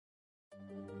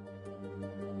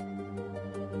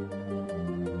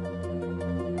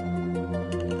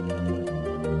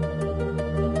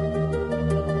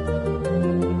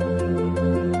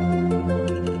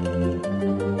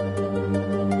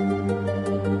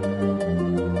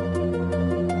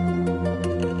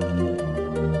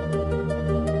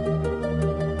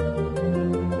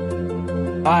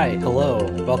Hi, hello,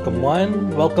 welcome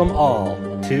one, welcome all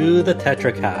to the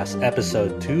TetraCast,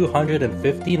 episode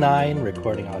 259,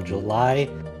 recording on July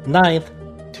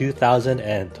 9th,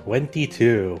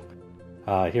 2022.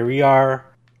 Here we are,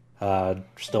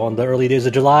 still in the early days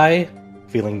of July,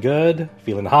 feeling good,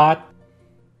 feeling hot,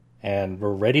 and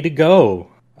we're ready to go.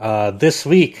 This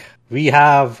week, we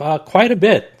have quite a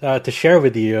bit to share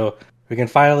with you. We can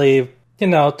finally,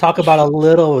 talk about a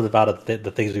little about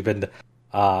the things we've been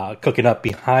cooking up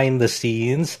behind the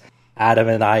scenes. Adam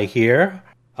and I here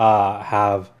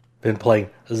have been playing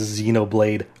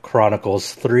Xenoblade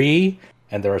Chronicles 3,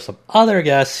 and there are some other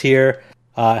guests here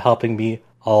helping me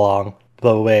along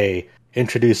the way.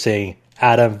 Introducing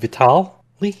Adam Vitali.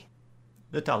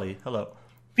 Hello.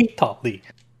 Vitali.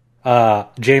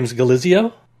 James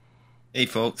Galizio. Hey,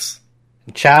 folks.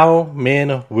 Chow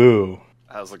Min Woo.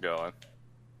 How's it going?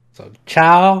 So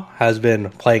Chow has been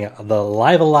playing the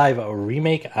Live Alive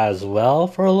remake as well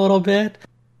for a little bit.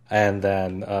 And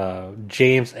then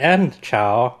James and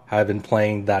Chow have been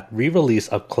playing that re-release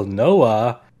of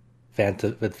Klonoa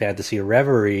with Fantasy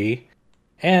Reverie.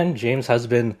 And James has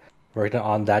been working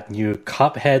on that new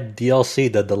Cuphead DLC,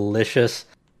 The Delicious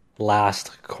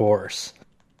Last Course.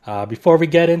 Before we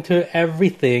get into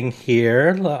everything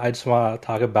here, I just want to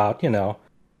talk about,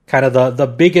 kind of the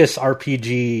biggest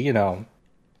RPG,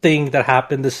 thing that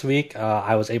happened this week.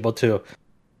 I was able to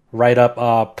write up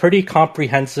a pretty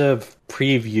comprehensive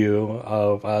preview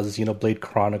of Xenoblade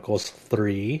Chronicles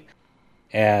 3,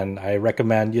 and I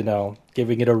recommend,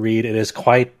 giving it a read. It is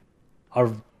quite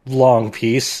a long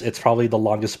piece. It's probably the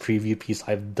longest preview piece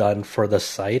I've done for the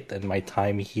site in my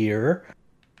time here.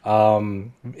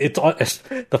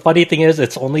 The funny thing is,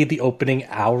 it's only the opening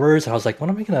hours. I was like,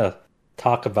 what am I gonna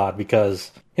talk about?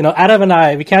 Because Adam and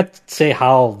I, we can't say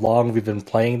how long we've been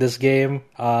playing this game.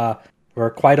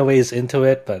 We're quite a ways into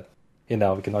it, but we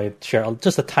can only share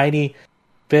just a tiny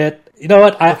bit. You know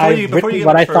what? Before you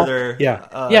get further,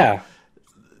 yeah.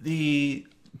 The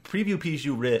preview piece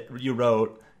you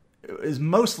wrote is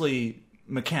mostly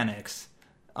mechanics.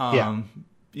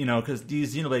 Because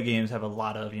these Xenoblade games have a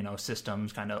lot of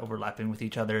systems kind of overlapping with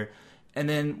each other. And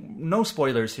then, no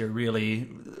spoilers here, really.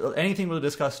 Anything we'll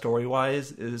discuss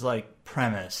story-wise is,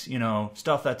 premise,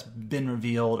 stuff that's been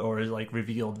revealed or is,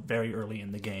 revealed very early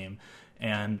in the game.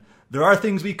 And there are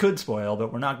things we could spoil,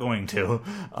 but we're not going to.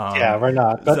 Yeah, we're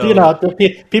not. But,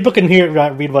 people can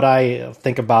read what I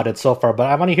think about it so far. But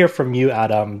I want to hear from you,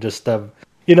 Adam, just,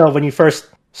 when you first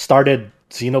started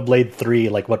Xenoblade 3,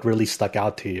 what really stuck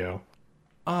out to you?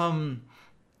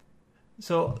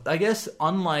 So, I guess,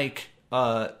 unlike...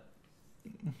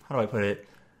 how do I put it?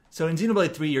 So in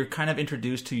Xenoblade 3, you're kind of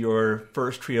introduced to your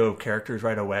first trio of characters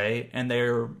right away, and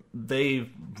they've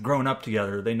grown up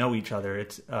together. They know each other.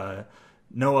 It's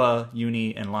Noah,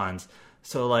 Uni, and Lanz.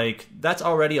 So that's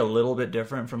already a little bit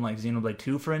different from Xenoblade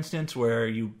 2, for instance, where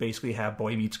you basically have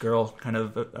boy meets girl kind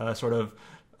of sort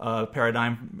of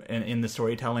paradigm in the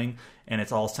storytelling, and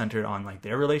it's all centered on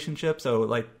their relationship.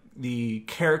 So the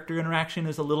character interaction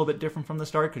is a little bit different from the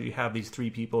start because you have these three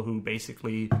people who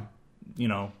basically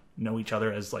know each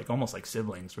other as almost like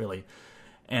siblings, really.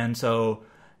 And so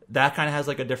that kind of has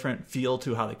a different feel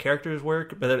to how the characters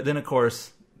work. But then, of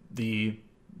course, the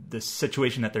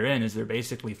situation that they're in is they're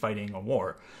basically fighting a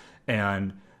war.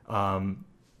 And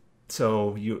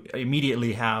so you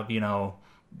immediately have,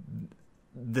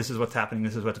 this is what's happening,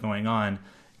 this is what's going on.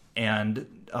 And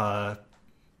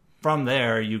from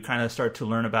there, you kind of start to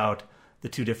learn about the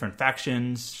two different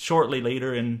factions. Shortly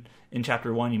later in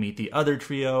Chapter 1, you meet the other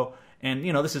trio. And,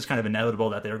 this is kind of inevitable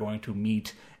that they're going to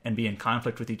meet and be in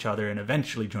conflict with each other and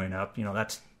eventually join up.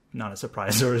 That's not a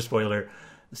surprise or a spoiler.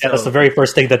 So, that's the very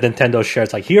first thing that Nintendo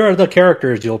shares. Here are the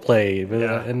characters you'll play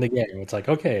in the game. It's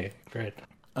okay, great.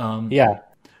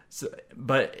 So,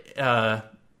 but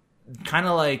kind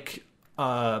of like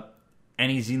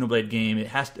any Xenoblade game,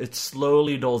 it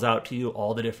slowly doles out to you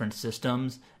all the different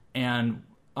systems. And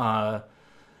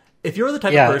if you're the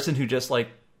type of person who just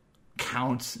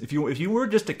counts, if you were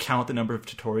just to count the number of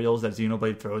tutorials that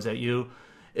Xenoblade throws at you,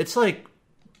 it's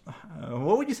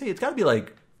what would you say? It's got to be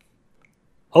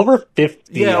over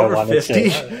 50. Yeah, over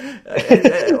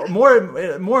 50. more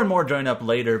and more join up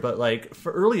later, but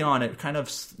for early on, it kind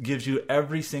of gives you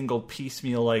every single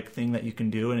piecemeal thing that you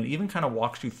can do, and it even kind of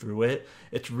walks you through it.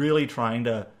 It's really trying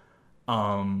to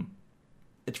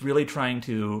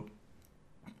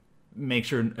make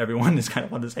sure everyone is kind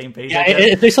of on the same page. Yeah,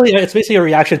 it's basically a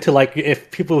reaction to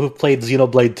if people who played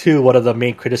Xenoblade 2, one of the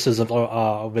main criticisms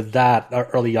with that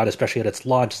early on, especially at its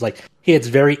launch, is hey, it's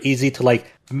very easy to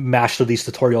mash through these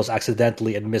tutorials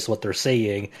accidentally and miss what they're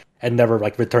saying and never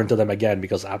return to them again,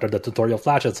 because after the tutorial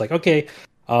flash, it's okay,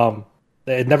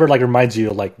 it never like reminds you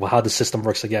like how the system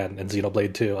works again in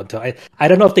Xenoblade 2 until I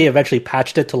don't know if they eventually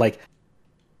patched it to like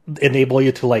enable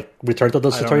you to like return to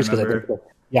those tutorials because I think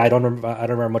I don't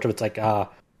remember much of it's like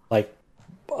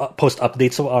post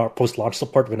updates or post launch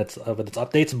support when it's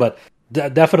updates, but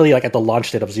definitely like at the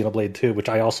launch date of Xenoblade 2, which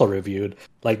I also reviewed,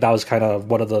 like that was kind of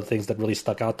one of the things that really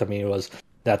stuck out to me was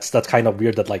that's kind of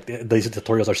weird that like these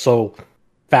tutorials are so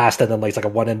fast and then like it's like a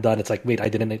one and done. It's like, wait, I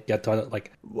didn't get to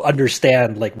like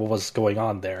understand like what was going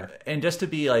on there. And just to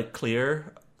be like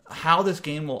clear, how this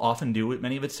game will often do with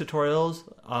many of its tutorials,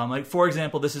 like for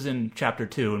example, this is in chapter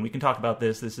 2, and we can talk about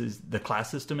this. This is the class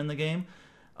system in the game.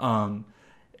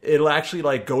 It'll actually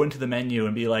like go into the menu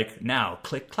and be like, now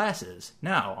click classes.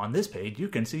 Now on this page you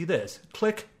can see this.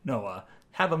 Click Noah.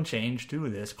 Have them change to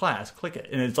this class. Click it,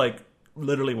 and it's like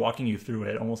literally walking you through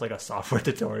it, almost like a software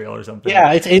tutorial or something.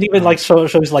 Yeah, it even like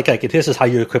shows like this is how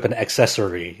you equip an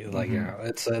accessory. Like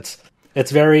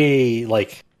it's very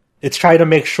like it's trying to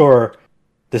make sure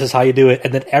this is how you do it,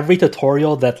 and then every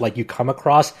tutorial that like you come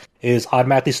across is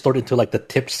automatically stored into like the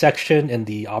tips section in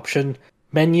the option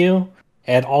menu.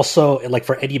 And also, like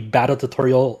for any battle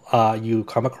tutorial you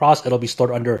come across, it'll be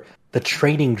stored under the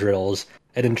training drills.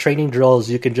 And in training drills,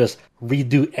 you can just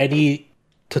redo any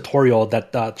tutorial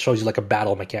that shows you like a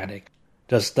battle mechanic.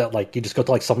 Just that, like you just go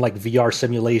to like some like VR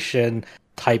simulation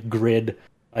type grid,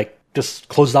 like just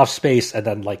closed off space, and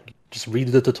then like just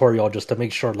redo the tutorial just to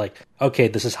make sure like, okay,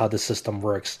 this is how this system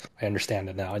works. I understand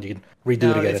it now, and you can redo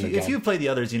it again and again. If you play the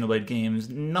other Xenoblade games,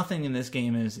 nothing in this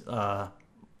game is, I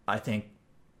think,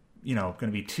 going to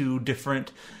be too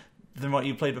different than what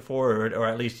you played before, or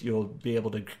at least you'll be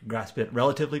able to grasp it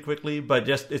relatively quickly. But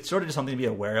it's sort of just something to be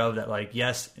aware of that, like,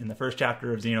 yes, in the first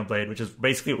chapter of Xenoblade, which is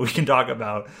basically what we can talk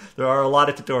about, there are a lot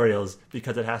of tutorials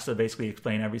because it has to basically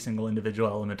explain every single individual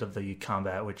element of the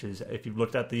combat, which is, if you've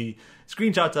looked at the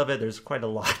screenshots of it, there's quite a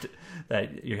lot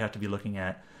that you have to be looking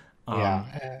at.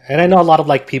 Yeah, and I know a lot of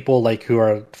like people like who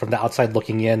are from the outside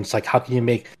looking in. It's like, how can you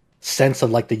make sense of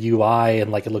like the UI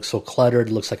and like it looks so cluttered,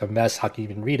 it looks like a mess, how can you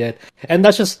even read it? And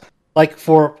that's just like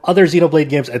for other Xenoblade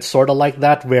games, it's sort of like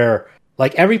that where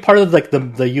like every part of like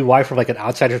the UI from like an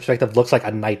outsider perspective looks like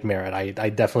a nightmare, and I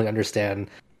definitely understand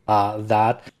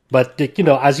that. But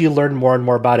as you learn more and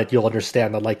more about it, you'll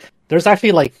understand that like there's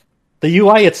actually like the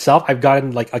UI itself, I've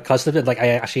gotten like accustomed to it. Like I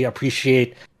actually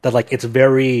appreciate that like it's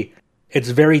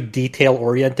very detail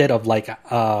oriented of like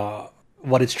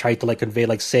what it's trying to like convey.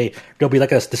 Like say there'll be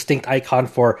like a distinct icon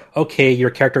for, okay, your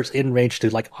character's in range to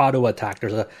like auto attack.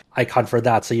 There's an icon for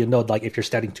that, so like if you're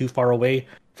standing too far away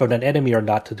from an enemy or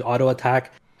not to auto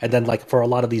attack. And then like for a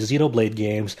lot of these Xenoblade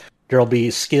games, there'll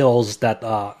be skills that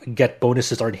get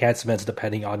bonuses or enhancements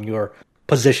depending on your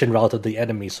position relative to the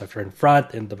enemy. So if you're in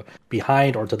front, in the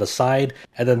behind, or to the side,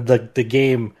 and then the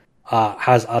game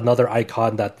has another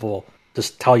icon that will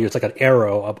just tell you, it's like an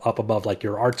arrow up above like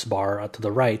your arts bar to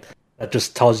the right, that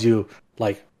just tells you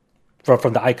like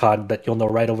from the icon that you'll know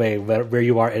right away where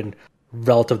you are in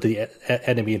relative to the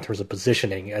enemy in terms of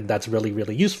positioning. And that's really,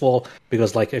 really useful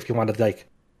because like if you want to like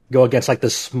go against like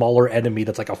this smaller enemy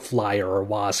that's like a fly or a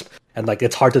wasp, and like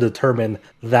it's hard to determine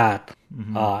that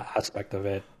aspect of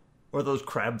it. Or those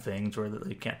crab things where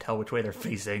you can't tell which way they're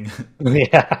facing.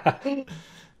 Yeah.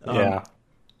 Yeah.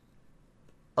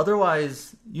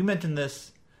 Otherwise, you mentioned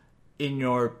this in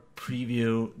your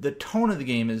preview. The tone of the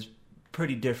game is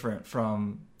pretty different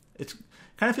from... It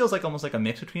kind of feels like almost like a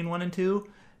mix between 1 and 2.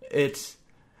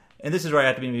 And this is where I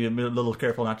have to be a little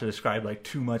careful not to describe like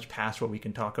too much past what we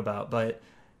can talk about. But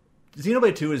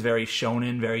Xenoblade 2 is very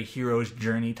shonen, very hero's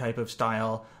journey type of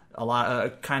style. A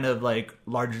lot, kind of like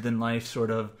larger than life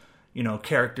sort of,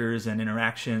 characters and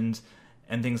interactions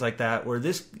and things like that. Where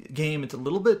this game, it's a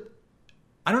little bit...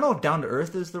 I don't know if down to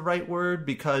earth is the right word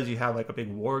because you have like a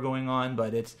big war going on,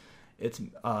 but it's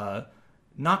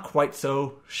not quite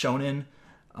so shonen.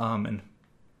 I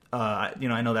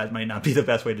know that might not be the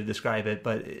best way to describe it,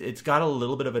 but it's got a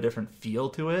little bit of a different feel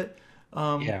to it.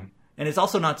 Yeah. And it's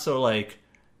also not so like,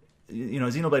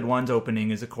 Xenoblade 1's opening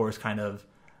is of course kind of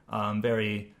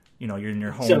very, you're in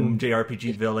your home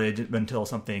JRPG village until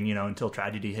something, until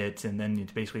tragedy hits, and then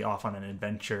it's basically off on an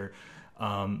adventure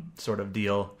sort of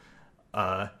deal.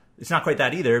 It's not quite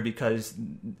that either because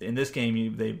in this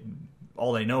game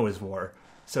all they know is war.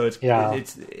 So it's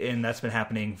and that's been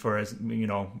happening for as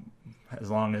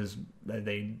long as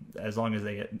they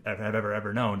have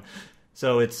ever known.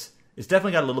 So it's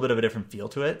definitely got a little bit of a different feel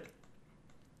to it.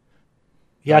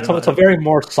 Yeah, it's a very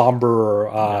more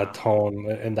somber tone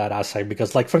in that aspect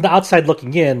because like from the outside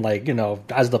looking in, like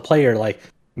as the player, like,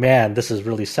 man, this is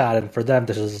really sad, and for them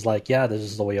this is like, yeah, this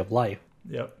is the way of life.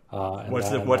 Yep. And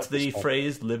What's the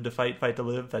phrase? Live to fight, fight to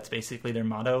live. That's basically their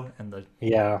motto and the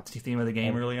theme of the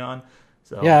game early on.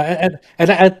 So yeah, and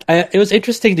it was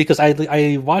interesting because I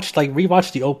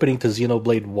rewatched the opening to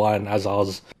Xenoblade 1 as I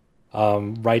was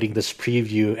writing this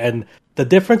preview, and the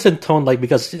difference in tone, like,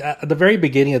 because at the very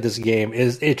beginning of this game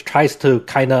is it tries to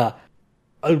kind of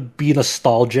be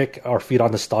nostalgic or feed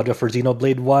on nostalgia for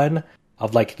Xenoblade 1,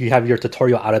 of like you have your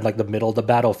tutorial out in like the middle of the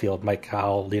battlefield, like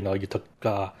how you took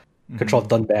control of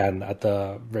Dunban at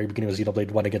the very beginning of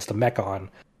Xenoblade 1 against the Mechon.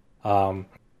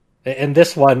 In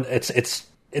this one,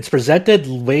 it's presented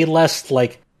way less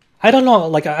like, I don't know,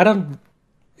 like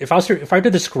if I were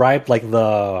to describe like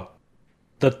the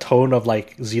tone of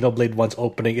like Xenoblade 1's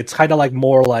opening, it's kind of like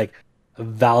more like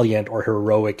valiant or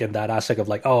heroic in that aspect of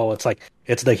like, oh, it's like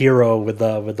it's the hero with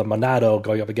the Monado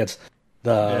going up against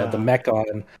the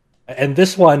Mechon. And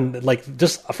this one, like,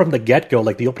 just from the get-go,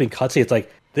 like the opening cutscene, it's like,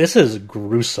 this is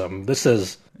gruesome, this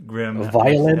is grim,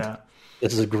 violent,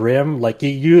 this is grim. Like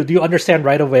you understand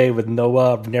right away with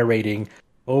Noah narrating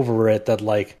over it that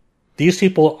like these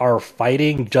people are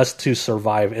fighting just to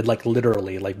survive, and like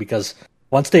literally, like, because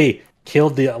once they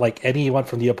killed anyone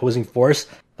from the opposing force,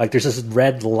 like there's this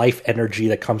red life energy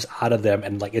that comes out of them,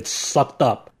 and like it's sucked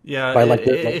up. Yeah, by, like,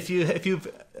 if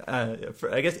you've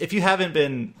I guess if you haven't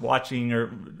been watching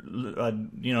or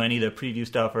any of the preview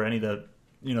stuff or any of the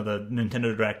the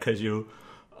Nintendo Direct because you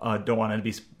don't want to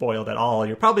be spoiled at all,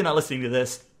 you're probably not listening to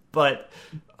this. But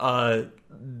the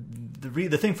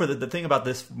thing about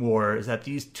this war is that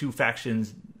these two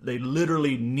factions, they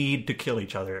literally need to kill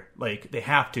each other. Like, they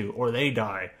have to, or they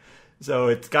die. So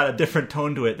it's got a different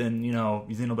tone to it than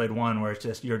Xenoblade 1, where it's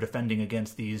just you're defending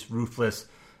against these ruthless,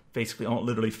 basically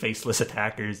literally faceless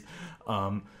attackers.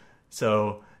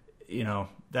 So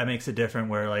that makes it different,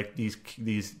 where like these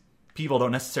people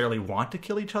don't necessarily want to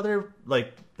kill each other,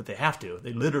 like, but they have to.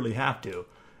 They literally have to,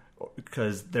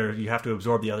 because you have to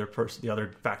absorb the other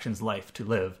faction's life to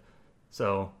live.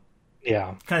 So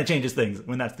yeah, kind of changes things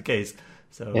when that's the case.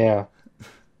 So yeah.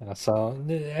 So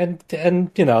and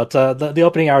it's the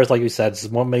opening hours, like you said, is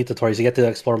more made tutorials. You get to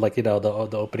explore like the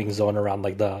opening zone around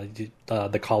like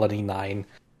the Colony 9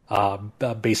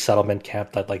 base settlement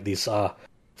camp that like these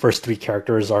first three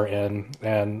characters are in,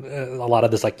 and a lot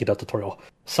of this like tutorial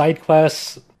side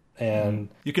quests, and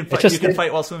you can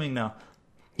fight while swimming now.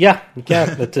 Yeah, you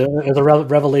can. It's a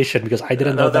revelation, because I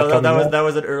didn't know that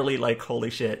was an early like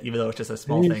holy shit, even though it's just a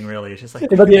small thing. Really, it's just like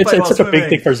it's such a big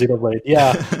thing for Xenoblade.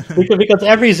 Yeah, because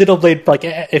every Xenoblade, like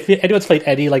if anyone's played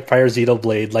any like prior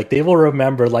Xenoblade, like they will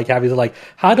remember like having to like,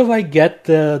 how do I get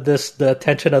the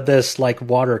attention of this like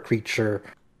water creature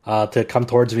to come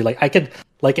towards me? Like I could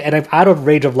like, and I'm out of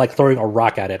range of like throwing a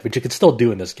rock at it, which you can still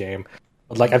do in this game.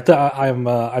 Like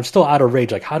I'm still out of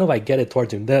range. Like, how do I get it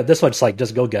towards him? This one's like,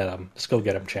 just go get him. Just go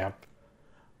get him, champ.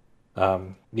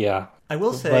 Yeah. I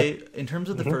will say, in terms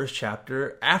of the first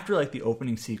chapter, after like the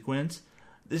opening sequence,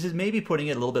 this is maybe putting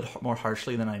it a little bit more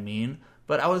harshly than I mean,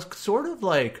 but I was sort of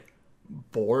like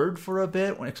bored for a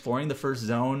bit when exploring the first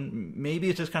zone. Maybe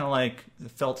it just kind of like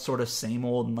felt sort of same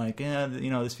old, and like,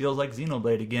 this feels like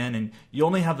Xenoblade again. And you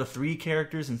only have the 3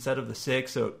 characters instead of the 6,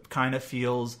 so it kind of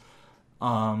feels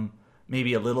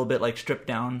maybe a little bit like stripped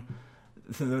down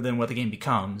than what the game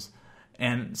becomes.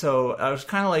 And so I was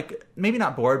kind of like, maybe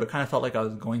not bored, but kind of felt like I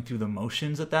was going through the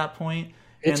motions at that point.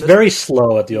 It's very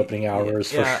slow at the opening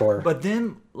hours, for sure. But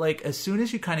then, like, as soon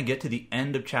as you kind of get to the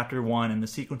end of chapter 1 and the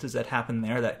sequences that happen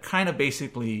there, that kind of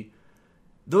basically,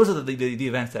 those are the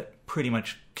events that pretty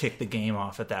much kick the game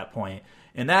off at that point.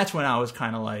 And that's when I was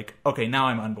kind of like, okay, now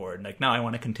I'm on board. Like, now I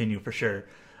want to continue for sure.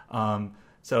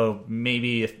 So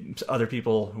maybe if other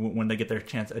people, when they get a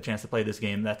chance to play this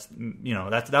game, that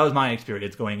was my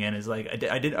experience going in. Is like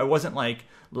I wasn't like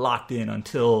locked in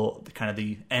until kind of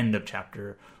the end of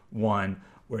chapter 1,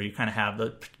 where you kind of have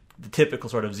the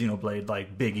typical sort of Xenoblade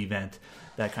like big event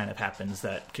that kind of happens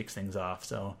that kicks things off.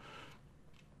 So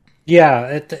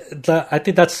yeah, I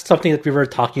think that's something that we were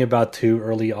talking about too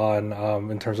early on,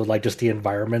 in terms of like just the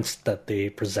environments that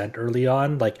they present early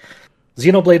on, like.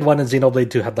 Xenoblade 1 and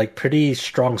Xenoblade 2 had like pretty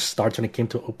strong starts when it came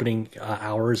to opening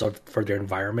hours for their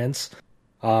environments.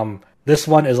 This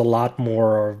one is a lot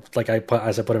more, like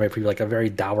as I put in my preview, like a very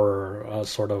dour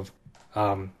sort of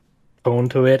tone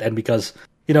to it, and because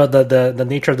the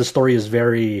nature of the story is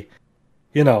very,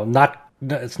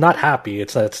 it's not happy.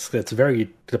 It's very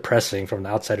depressing from the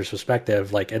outsider's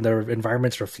perspective. Like, and their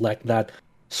environments reflect that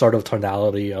sort of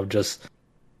tonality of just.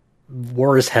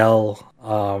 War is hell,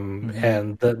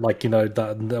 and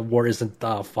the war isn't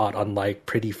fought on like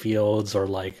pretty fields or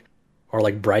like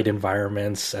bright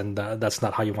environments, and that's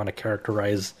not how you want to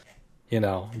characterize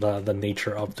the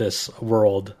nature of this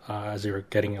world as you're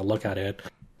getting a look at it.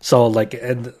 So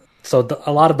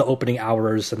a lot of the opening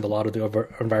hours and a lot of the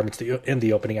environments in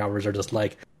the opening hours are just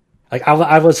like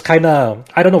I was kind of,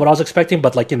 I don't know what I was expecting,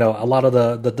 but a lot of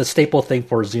the staple thing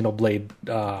for Xenoblade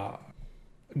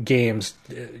games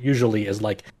usually is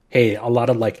like, hey, a lot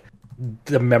of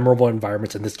the memorable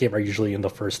environments in this game are usually in the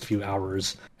first few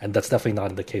hours, and that's definitely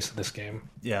not the case in this game.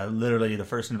 Yeah, literally the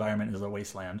first environment is a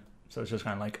wasteland, so it's just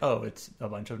kind of like, oh, it's a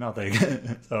bunch of nothing.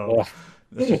 So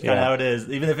that's just kind of how it is.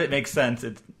 Even if it makes sense,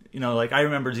 it's I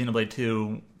remember Xenoblade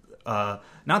 2,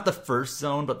 not the first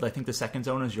zone, but I think the second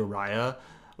zone is Uriah,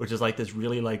 which is like this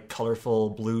really colorful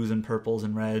blues and purples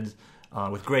and reds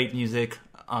with great music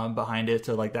behind it.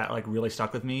 So that really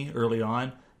stuck with me early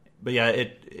on. But yeah,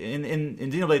 in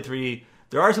Xenoblade 3,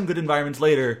 there are some good environments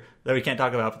later that we can't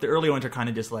talk about, but the early ones are kind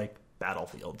of just like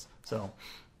battlefields. So,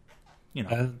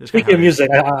 speaking of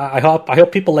music, I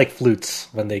hope people like flutes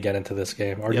when they get into this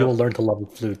game, or you will learn to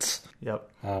love flutes. Yep.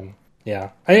 Yeah,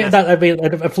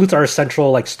 flutes are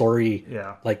essential, story.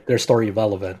 Yeah, they're story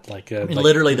relevant.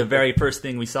 Literally, the very first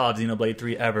thing we saw of Xenoblade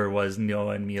 3 ever was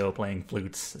Noah and Mio playing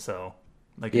flutes. So,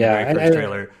 in the very first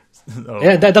trailer. So.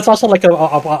 Yeah, that's also on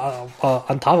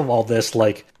top of all this,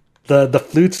 the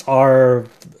flutes are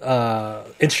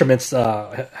instruments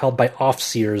held by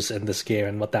Offseers in this game,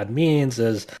 and what that means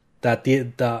is that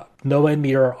the Noah and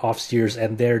Mio are Offseers,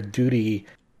 and their duty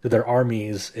to their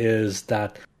armies is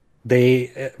that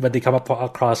when they come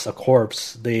across a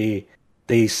corpse, they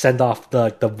send off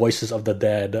the voices of the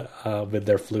dead with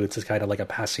their flutes. It's kind of like a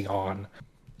passing on,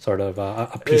 sort of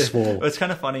a peaceful. What's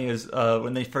kind of funny is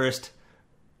when they first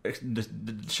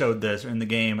showed this in the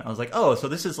game, I was like, oh, so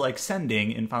this is like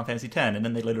sending in Final Fantasy X, and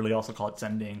then they literally also call it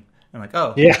sending. I'm like,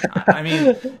 oh, yeah. I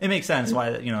mean, it makes sense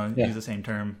why use the same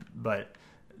term, but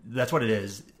that's what it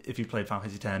is. If you played Final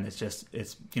Fantasy X,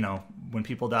 it's when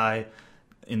people die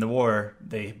in the war,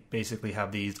 they basically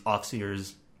have these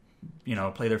Offseers,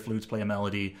 play their flutes, play a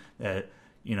melody that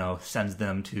sends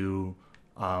them to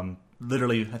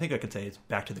literally, I think I could say it's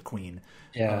back to the queen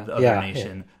of their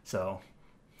nation. Yeah. So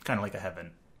kind of like a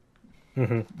heaven.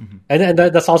 Mm-hmm. Mm-hmm. And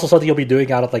that's also something you'll be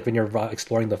doing out of when you're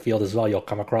exploring the field as well. You'll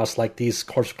come across these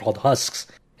corpses called husks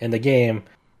in the game,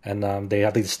 and they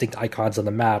have these distinct icons on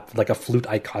the map, like a flute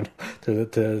icon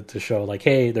to show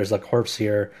hey, there's a corpse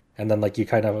here. And then you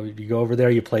go over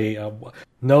there, you play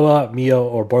Noah, Mio,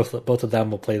 or both of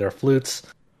them will play their flutes,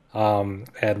 and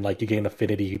you gain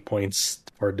affinity points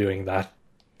for doing that.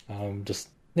 Just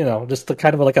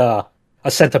kind of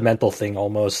a sentimental thing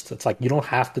almost. It's you don't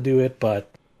have to do it,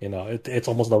 but it's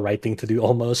almost the right thing to do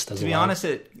almost. To be honest,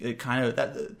 it kind of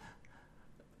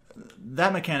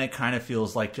that mechanic kind of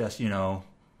feels like just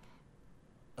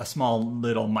a small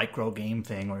little micro game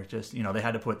thing where just they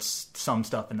had to put some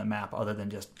stuff in the map other than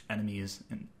just enemies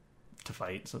to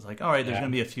fight. So it's all right, there's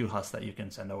going to be a few husks that you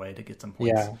can send away to get some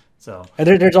points. Yeah. So and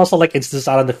there's also instances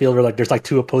out on the field where there's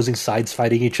two opposing sides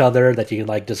fighting each other that you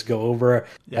can just go over,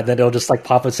 and then it'll just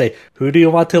pop and say, who do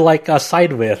you want to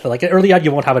side with? Early on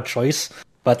you won't have a choice.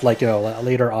 But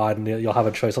later on, you'll have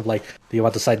a choice of do you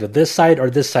want to side with this side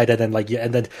or this side, and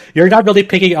then you're not really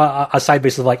picking a side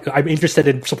based of I'm interested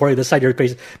in supporting this side. You're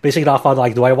basing it off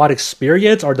on do I want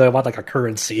experience or do I want a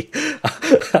currency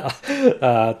to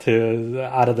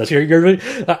out of this. You're really,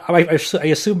 I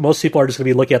assume most people are just gonna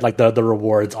be looking at the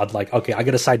rewards on okay, I'm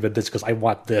gonna side with this because I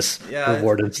want this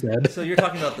reward instead. So you're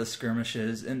talking about the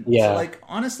skirmishes, and so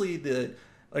honestly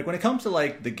when it comes to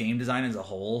the game design as a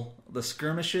whole, the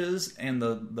skirmishes and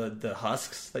the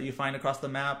husks that you find across the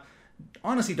map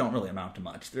honestly don't really amount to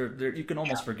much. They're you can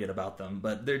almost forget about them,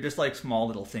 but they're just small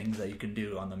little things that you can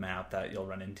do on the map that you'll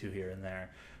run into here and there.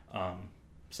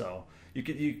 So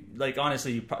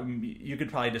honestly, you could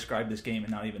probably describe this game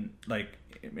and not even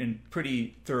in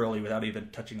pretty thoroughly without even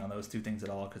touching on those two things at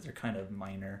all because they're kind of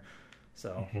minor.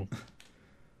 So. Mm-hmm.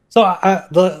 So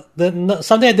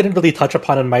something I didn't really touch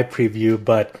upon in my preview,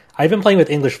 but I've been playing with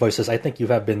English voices. I think you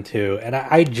have been too, and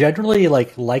I generally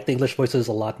like the English voices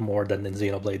a lot more than in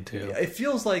Xenoblade 2. Yeah, it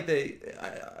feels like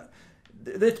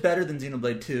it's better than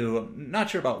Xenoblade 2. I'm not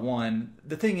sure about 1.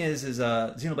 The thing is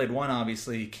Xenoblade 1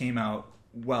 obviously came out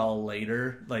well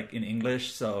later, in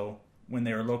English. So when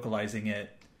they were localizing it,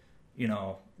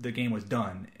 the game was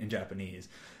done in Japanese.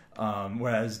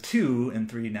 Whereas 2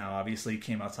 and 3 now obviously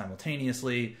came out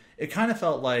simultaneously. It kind of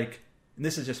felt like, and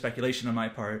this is just speculation on my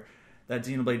part, that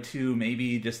Xenoblade 2,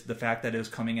 maybe just the fact that it was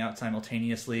coming out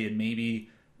simultaneously and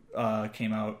maybe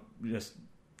came out just...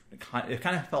 It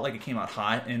kind of felt like it came out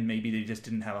hot, and maybe they just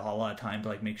didn't have a whole lot of time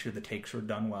to make sure the takes were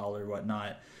done well or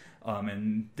whatnot.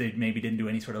 And they maybe didn't do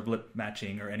any sort of lip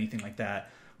matching or anything like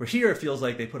that. Where here it feels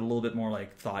like they put a little bit more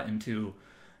like thought into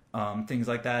things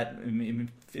like that. I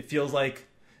mean, it feels like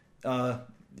the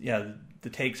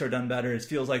takes are done better. It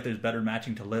feels like there's better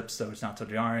matching to lips, so it's not so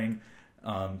jarring.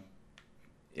 Out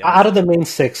of the main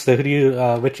six, who do you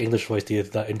which English voice do you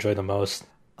enjoy the most?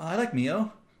 I like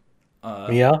Mio.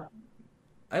 Mia?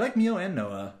 I like Mio and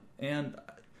Noah, and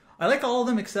I like all of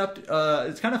them except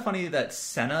it's kind of funny that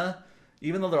Senna,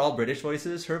 even though they're all British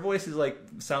voices, her voice is like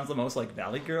sounds the most like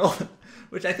Valley Girl,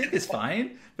 which I think is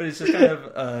fine, but it's just kind of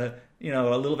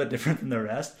a little bit different than the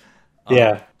rest.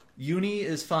 Yeah. Uni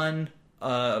is fun.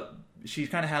 She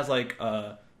kind of has like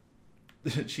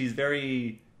she's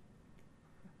very,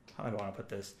 how do I want to put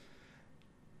this?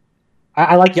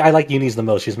 I like Uni's the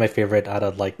most. She's my favorite out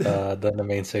of like the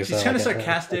main six. She's kind of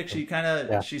sarcastic. She kind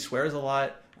of she swears a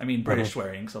lot. I mean, British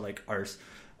swearing, so like arse.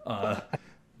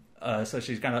 So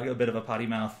she's kind of a bit of a potty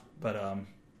mouth, but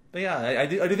yeah, I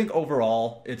do think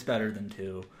overall it's better than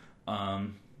 2.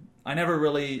 I never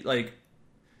really like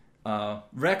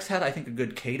Rex had, I think, a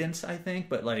good cadence. I think,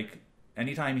 but like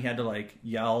anytime he had to like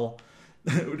yell.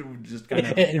 Just kind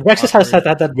of Rex just has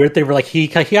that weird thing where like he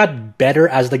got better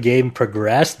as the game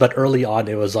progressed, but early on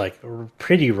it was like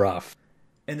pretty rough.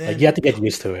 And then like, you have to get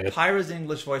used to it. Pyra's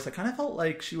English voice, I kind of felt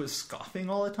like she was scoffing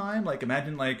all the time. Like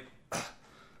imagine like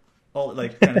all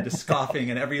like kind of just scoffing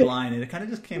in every line, and it kind of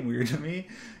just came weird to me.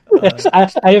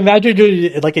 I imagine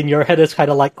you, like in your head, it's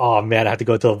kind of like, oh man, I have to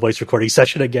go to a voice recording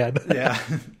session again. Yeah.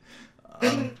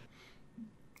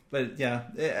 But yeah,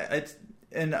 it's.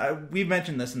 And we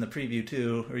mentioned this in the preview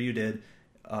too, or you did.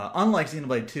 Unlike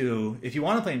Xenoblade 2, if you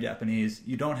want to play in Japanese,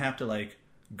 you don't have to like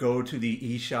go to the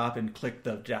eShop and click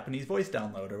the Japanese voice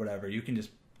download or whatever. You can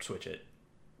just switch it.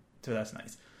 So that's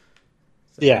nice.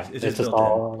 So yeah, it's just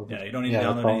all. Yeah, you don't need to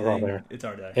download anything. It's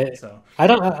already there. So I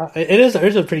don't. It is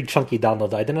a pretty chunky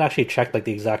download. I didn't actually check like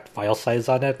the exact file size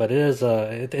on it, but it is.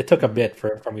 It took a bit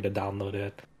for me to download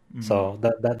it. Mm-hmm. So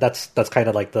that's kind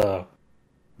of like the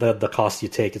cost you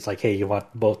take. It's like, hey, you want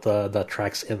both the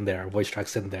tracks in there, voice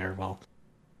tracks in there. Well,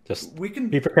 just we can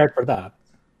be prepared for that.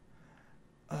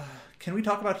 Can we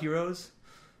talk about heroes?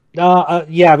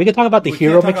 Yeah, we can talk about the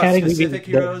hero mechanic. Specific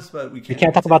heroes, but we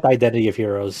can't talk about the identity of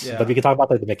heroes. Yeah. But we can talk about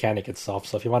the mechanic itself.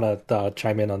 So if you want to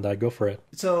chime in on that, go for it.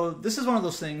 So this is one of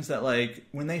those things that, like,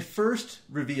 when they first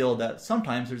revealed that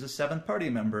sometimes there's a 7th party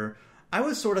member, I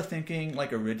was sort of thinking,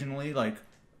 like, originally, like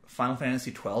Final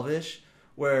Fantasy 12-ish.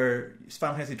 Where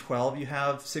Final Fantasy 12 you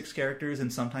have 6 characters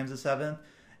and sometimes a 7th,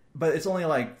 but it's only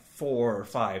like 4 or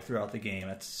 5 throughout the game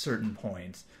at certain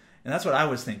points. And that's what I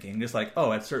was thinking, just like,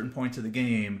 oh, at certain points of the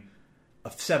game, a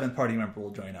 7th party member will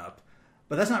join up.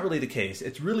 But that's not really the case.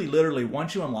 It's really literally,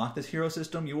 once you unlock this hero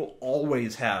system, you will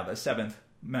always have a 7th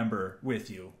member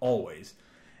with you, always.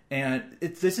 And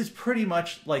this is pretty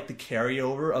much like the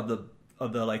carryover of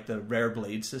the like the rare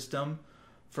blade system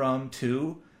from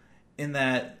 2. In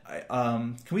that,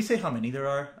 can we say how many there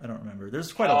are? I don't remember.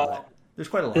 There's quite a lot. There's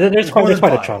quite a lot. There's quite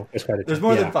a chunk. There's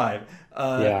more than 5.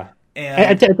 Yeah.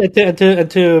 And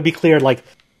to be clear, like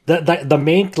the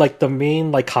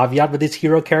main like caveat with these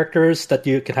hero characters that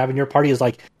you can have in your party is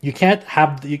like you can't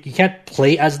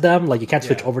play as them. Like you can't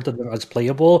switch over to them as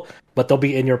playable, but they'll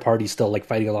be in your party still, like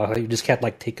fighting along. You just can't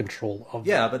like take control of them.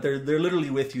 Yeah, but they're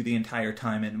literally with you the entire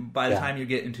time, and by the time you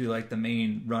get into like the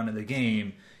main run of the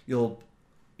game,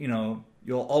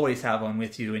 you'll always have one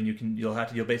with you, and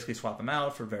you'll basically swap them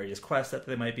out for various quests that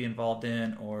they might be involved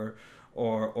in or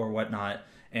whatnot.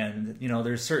 And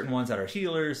there's certain ones that are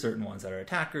healers, certain ones that are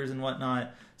attackers and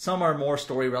whatnot. Some are more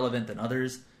story relevant than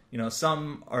others.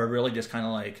 Some are really just kind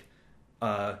of like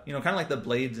kind of like the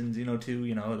blades in Xeno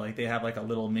 2. Like they have like a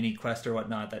little mini quest or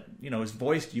whatnot that is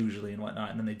voiced usually and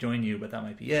whatnot, and then they join you, but that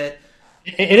might be it.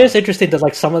 It is interesting that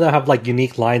like some of them have like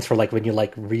unique lines for like when you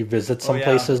like revisit some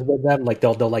places with them, like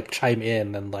they'll like chime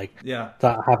in and like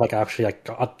have like actually like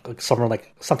someone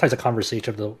like sometimes a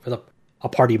conversation with a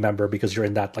party member because you're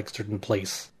in that like certain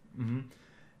place. Mm-hmm.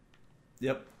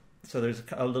 Yep. So there's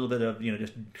a little bit of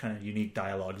just kind of unique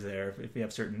dialogues there if you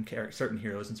have certain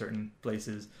heroes in certain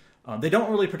places. They don't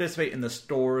really participate in the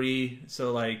story,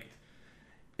 so like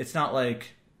it's not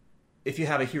like if you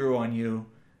have a hero on you.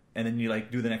 And then you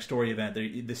like do the next story event.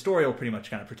 The story will pretty much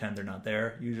kind of pretend they're not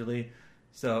there usually.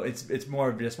 So it's more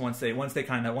of just once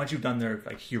you've done their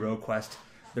like hero quest,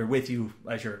 they're with you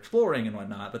as you're exploring and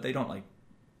whatnot. But they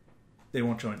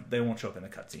won't show up in the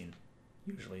cutscene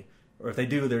usually, or if they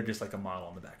do, they're just like a model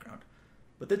in the background.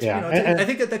 But that's, I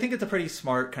think it's a pretty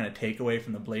smart kind of takeaway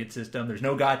from the Blade system. There's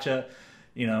no gacha,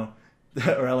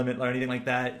 or element or anything like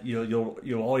that.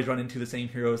 You'll always run into the same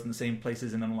heroes in the same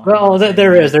places and unlock. Well,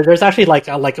 there's actually like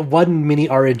one mini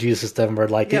RNG system where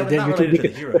like but not related to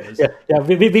the heroes.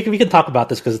 we can talk about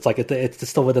this because it's like it's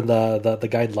still within the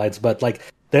guidelines, but like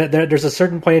there's a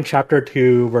certain point in chapter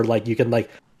 2 where like you can like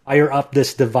fire up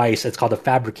this device. It's called a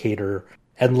fabricator,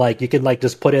 and like you can like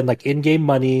just put in like in-game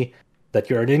money that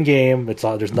you earn in game. It's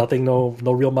all there's nothing, no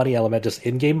real money element, just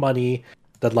in-game money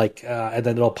that like and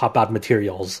then it'll pop out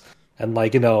materials. And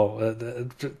like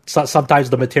sometimes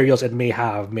the materials it may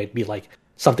be like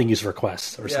something used for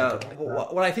quests or something like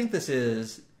that. What I think this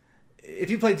is,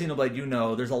 if you played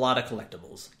Xenoblade, there's a lot of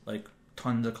collectibles, like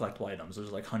tons of collectible items.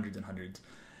 There's like hundreds and hundreds.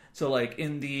 So like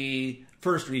in the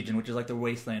first region, which is like the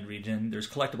Wasteland region, there's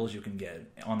collectibles you can get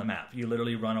on the map. You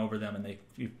literally run over them and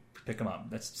you pick them up.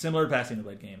 That's similar to past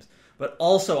Xenoblade games. But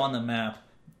also on the map,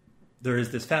 there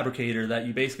is this fabricator that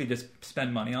you basically just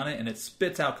spend money on it, and it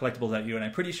spits out collectibles at you. And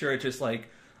I'm pretty sure it's just like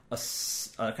a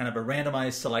kind of a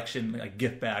randomized selection, like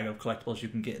gift bag of collectibles you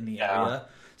can get in the area.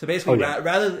 So basically,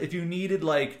 rather if you needed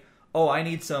like, I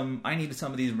needed some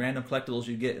of these random collectibles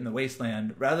you get in the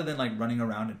Wasteland, rather than like running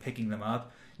around and picking them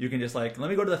up, you can just like, let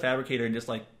me go to the fabricator and just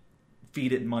like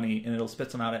feed it money, and it'll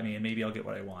spit some out at me, and maybe I'll get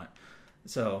what I want.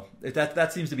 So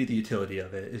that seems to be the utility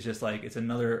of it. It's just like it's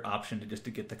another option to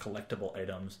get the collectible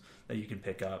items that you can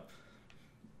pick up.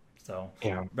 So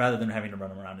rather than having to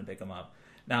run around and pick them up.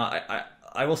 Now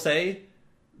I will say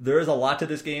there is a lot to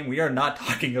this game we are not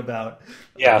talking about.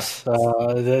 Yes,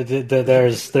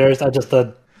 there's just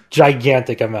a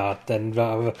gigantic amount,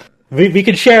 and we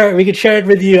could share it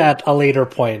with you at a later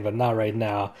point, but not right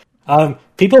now.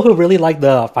 People who really like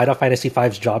the Final Fantasy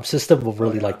V's job system will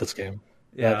really like this game.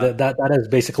 Yeah, that is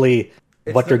basically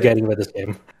what you're getting with this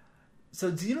game. So,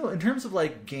 in terms of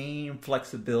like game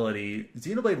flexibility,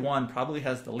 Xenoblade 1 probably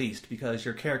has the least because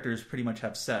your characters pretty much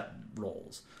have set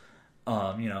roles.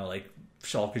 Like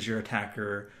Shulk is your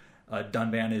attacker,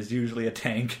 Dunban is usually a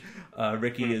tank,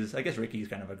 Ricky's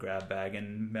kind of a grab bag,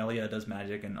 and Melia does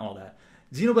magic and all that.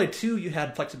 Xenoblade 2, you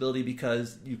had flexibility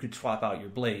because you could swap out your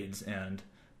blades, and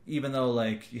even though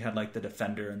like you had like the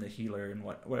defender and the healer and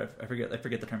what I forget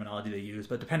the terminology they use,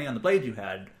 but depending on the blade you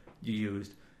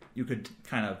used, you could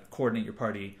kind of coordinate your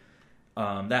party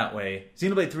that way.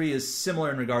 Xenoblade 3 is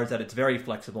similar in regards that it's very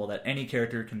flexible, that any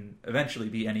character can eventually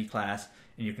be any class,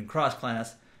 and you can cross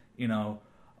class. Even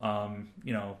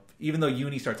though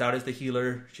Uni starts out as the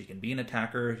healer, she can be an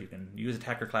attacker. You can use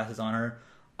attacker classes on her.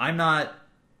 I'm not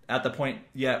at the point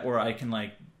yet where I can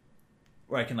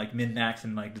min-max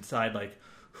and like decide like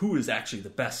who is actually the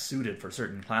best suited for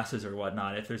certain classes or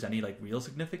whatnot, if there's any like real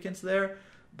significance there.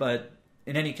 But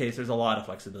in any case, there's a lot of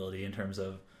flexibility in terms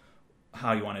of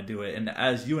how you want to do it. And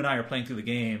as you and I are playing through the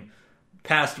game,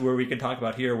 past where we can talk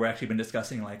about here, we're actually been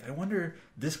discussing like, I wonder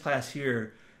this class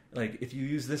here, like if you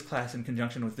use this class in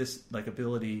conjunction with this like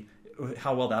ability,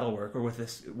 how well that'll work, or with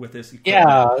this equipment.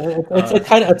 Yeah, it's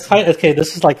kind of okay.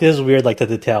 This is weird, like the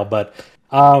detail, but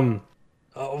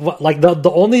like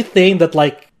the only thing that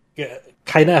like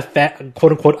kind of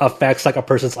quote unquote affects like a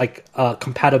person's like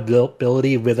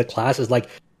compatibility with a class is like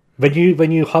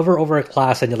when you hover over a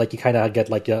class and you kind of get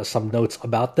like some notes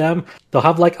about them, they'll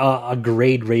have like a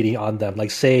grade rating on them.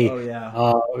 Like say,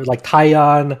 like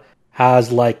Taion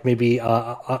has like maybe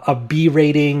a B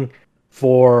rating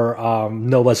for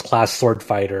Noah's class sword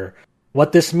fighter.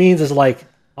 What this means is like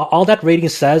all that rating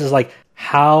says is like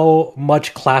how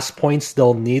much class points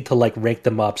they'll need to like rank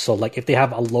them up. So like if they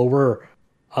have a lower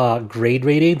grade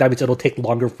rating, that means it'll take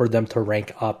longer for them to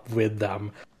rank up with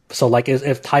them. So like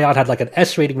if Taion had like an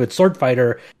S rating with sword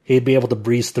fighter, he'd be able to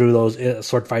breeze through those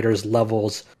sword fighters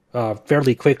levels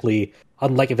fairly quickly.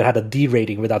 Unlike if it had a D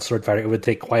rating without sword fighter, it would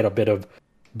take quite a bit of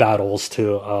battles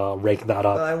to rank that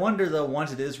up. But I wonder though,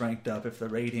 once it is ranked up, if the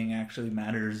rating actually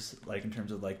matters, like in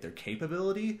terms of like their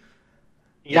capability.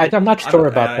 Yeah, I'm not sure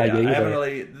about that either. I haven't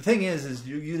really. The thing is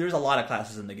there's a lot of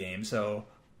classes in the game, so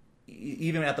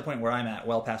even at the point where I'm at,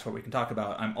 well past what we can talk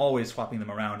about, I'm always swapping them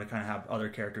around to kind of have other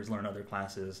characters learn other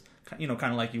classes. Kind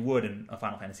of like you would in a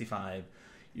Final Fantasy V.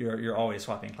 You're always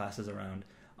swapping classes around.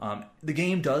 The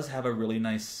game does have a really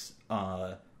nice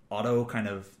auto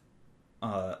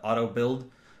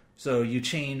build. So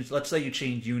let's say you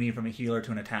change Uni from a healer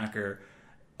to an attacker.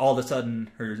 All of a sudden,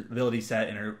 her ability set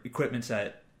and her equipment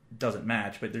set doesn't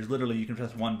match, but there's literally, you can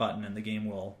press one button and the game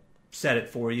will set it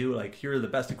for you. Like, here are the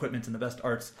best equipments and the best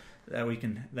arts that we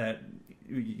can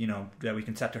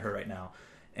set to her right now.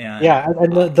 And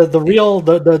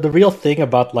the real thing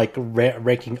about like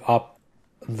ranking up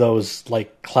those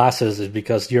like classes is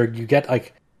because you get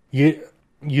like you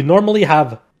normally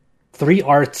have 3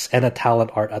 arts and a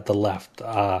talent art at the left.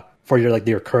 for your like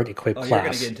your current equipped Oh,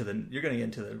 class. you're gonna get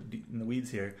into the weeds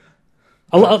here.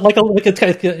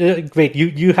 Wait,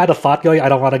 you had a thought going. I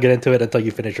don't want to get into it until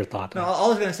you finish your thought. No, all I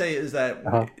was going to say is that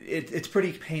Uh-huh. it's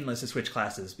pretty painless to switch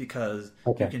classes because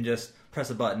Okay. you can just press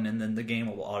a button and then the game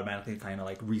will automatically kind of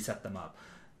like reset them up.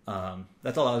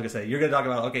 That's all I was going to say. You're going to talk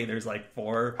about there's like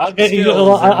 4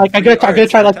 skills. I'm gonna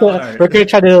try like we're gonna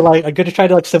try to like I'm gonna try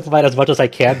to like simplify it as much as I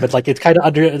can, but like it's kind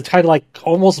of like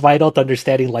almost vital to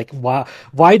understanding like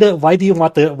why do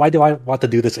I want to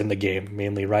do this in the game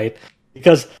mainly, right?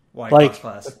 Because Why like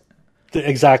class?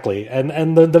 exactly,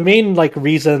 and the main like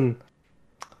reason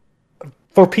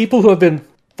for people who have been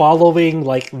following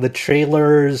like the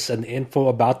trailers and info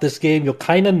about this game, you'll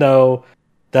kind of know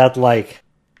that like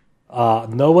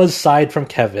Noah's side from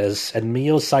Kevis and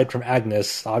Mio's side from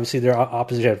Agnes, obviously they're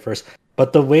opposition at first,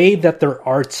 but the way that their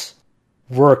arts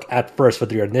work at first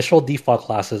with your initial default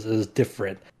classes is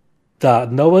different. The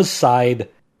Noah's side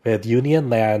with Uni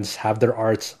and Lance have their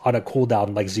arts on a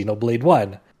cooldown like Xenoblade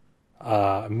 1.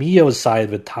 Mio's side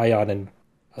with Taion and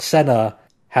Senna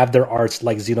have their arts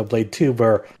like Xenoblade 2,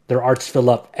 where their arts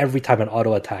fill up every time an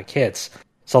auto attack hits.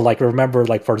 So like remember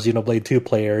like for Xenoblade 2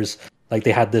 players, like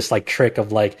they had this like trick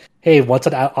of like, hey, once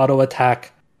an auto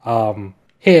attack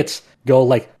hits, go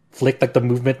like flick like the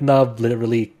movement nub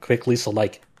really quickly, so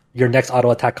like your next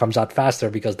auto attack comes out faster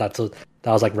because that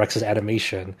was like Rex's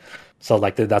animation. So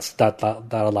like that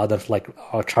allowed them to like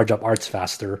charge up arts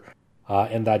faster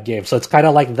in that game. So it's kind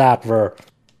of like that where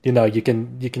you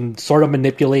can sort of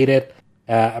manipulate it,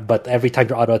 but every time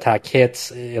your auto attack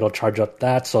hits, it'll charge up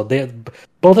that. So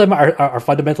both of them are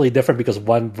fundamentally different because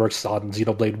one works on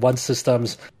Xenoblade 1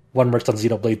 systems, one works on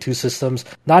Xenoblade 2 systems.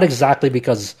 Not exactly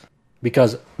because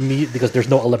there's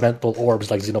no elemental orbs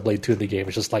like Xenoblade 2 in the game.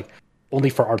 It's just like only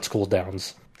for arts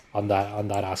cooldowns on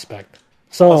that aspect.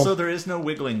 So Also, there is no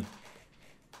wiggling.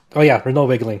 oh yeah, there's no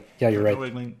wiggling. Yeah, you're No right.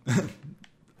 wiggling. Did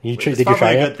It's you try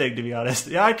probably a it? good thing, to be honest.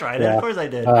 Yeah, I tried it. Yeah. Of course I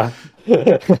did.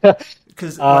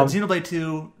 Because Xenoblade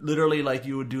 2, literally, like,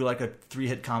 you would do, like, a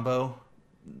 3-hit combo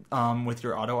with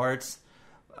your auto arts.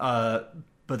 But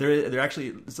they're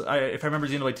actually... So if I remember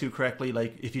Xenoblade 2 correctly,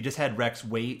 like, if you just had Rex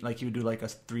wait, like, he would do, like, a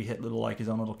 3-hit little, like, his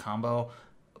own little combo.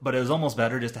 But it was almost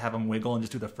better just to have him wiggle and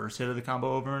just do the first hit of the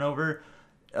combo over and over.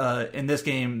 In this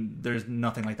game, there's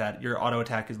nothing like that. Your auto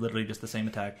attack is literally just the same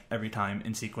attack every time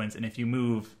in sequence, and if you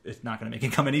move, it's not going to make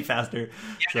it come any faster.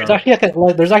 So, There's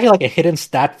actually like a hidden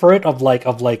stat for it of like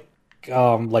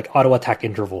auto attack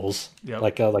intervals, Yep.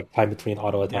 like time between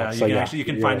auto attacks. you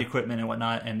can find equipment and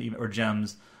whatnot, and even, or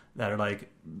gems that are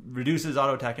like reduces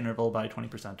auto attack interval by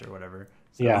 20% or whatever.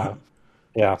 So,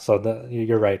 yeah. So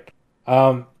you're right.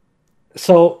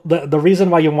 So the reason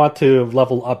why you want to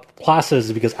level up classes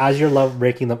is because as you're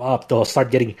ranking them up, they'll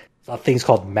start getting things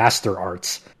called master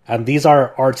arts, and these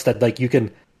are arts that like you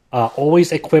can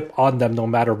always equip on them no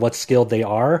matter what skill they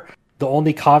are. The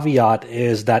only caveat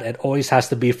is that it always has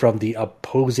to be from the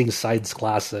opposing side's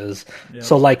classes. Yep.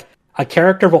 So like a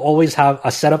character will always have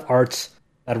a set of arts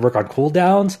that work on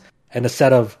cooldowns and a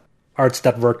set of arts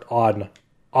that work on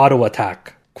auto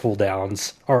attack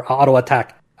cooldowns or auto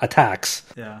attack attacks,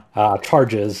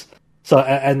 charges. So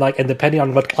and depending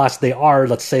on what class they are,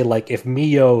 let's say like if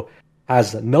Mio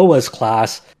has Noah's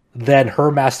class, then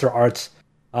her master arts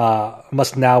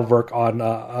must now work on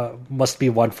must be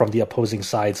one from the opposing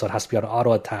side, so it has to be on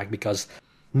auto attack because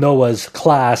Noah's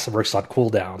class works on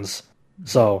cooldowns.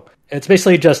 So it's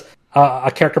basically just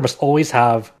a character must always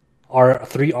have our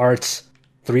 3 arts,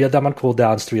 3 of them on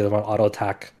cooldowns, 3 of them on auto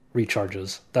attack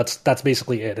recharges. That's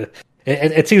basically it.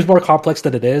 It seems more complex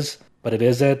than it is, but it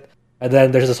isn't. And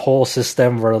then there's this whole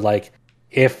system where like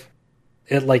if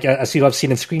it like as you have seen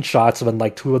in screenshots when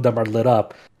like 2 of them are lit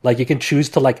up, like you can choose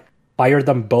to like fire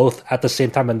them both at the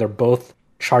same time and they're both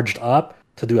charged up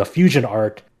to do a fusion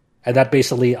art, and that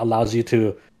basically allows you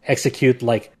to execute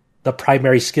like the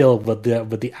primary skill with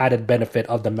the added benefit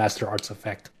of the master arts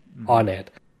effect on it.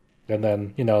 And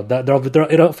then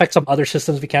it'll affect some other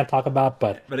systems we can't talk about,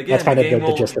 but again, that's kind of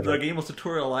the gist of the it. game will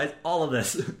tutorialize all of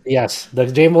this. Yes, the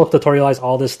game will tutorialize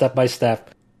all this step by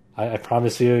step. I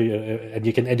promise you, and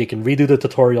you can redo the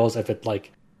tutorials if it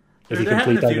like if you There have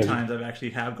been complete a few them. times I've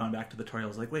actually gone back to the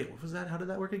tutorials, like, wait, what was that? How did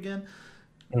that work again?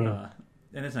 And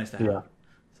it's nice to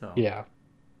have.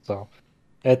 So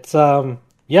it's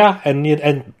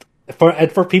and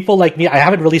for people like me, I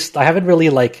haven't really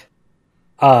like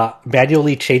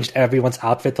manually changed everyone's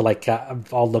outfit to like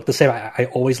all look the same. I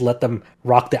always let them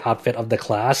rock the outfit of the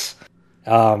class,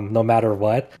 no matter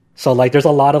what. So like, there's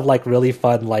a lot of like really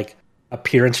fun like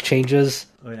appearance changes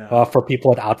for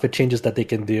people and outfit changes that they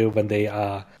can do when they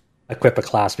equip a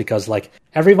class, because like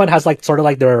everyone has like sort of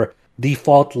like their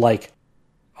default like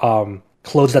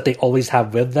clothes that they always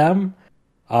have with them.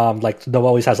 Like Noah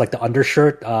always has like the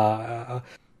undershirt,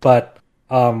 but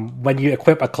when you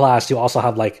equip a class, you also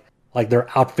have like their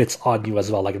outfits on you as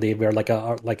well. Like they wear like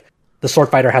the sword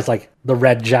fighter has like the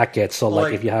red jacket. So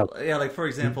like if you have like for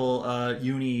example,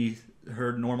 Uni,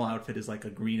 her normal outfit is like a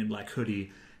green and black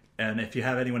hoodie, and if you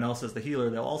have anyone else as the healer,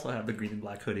 they'll also have the green and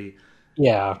black hoodie.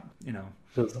 Yeah, you know.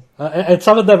 And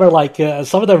some of them are like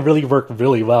some of them really work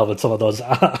really well with some of those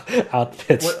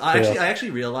outfits. Well, I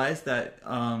actually realized that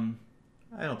I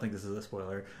don't think this is a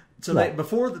spoiler. So they,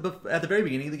 at the very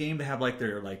beginning of the game, they have like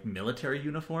their like military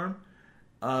uniform,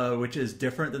 which is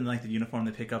different than like the uniform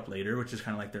they pick up later, which is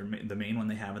kind of like the main one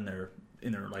they have in their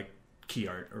like key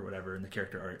art or whatever in the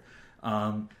character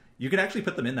art. You can actually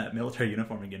put them in that military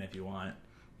uniform again if you want.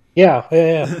 Yeah.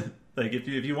 Like if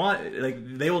you want,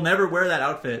 like they will never wear that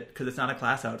outfit because it's not a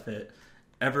class outfit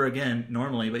ever again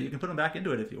normally, but you can put them back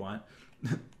into it if you want.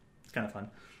 It's kind of fun.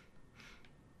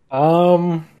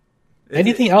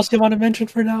 Anything else you want to mention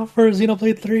for now for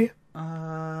Xenoblade 3?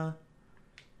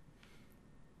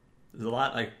 There's a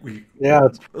lot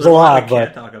there's a lot we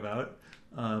can't talk about.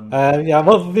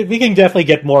 Well, we can definitely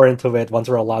get more into it once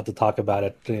we're allowed to talk about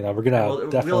it. You know, we're gonna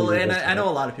definitely. I know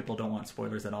a lot of people don't want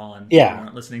spoilers at all, and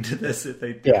aren't listening to this if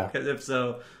they if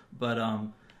so. But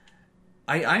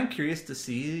I'm curious to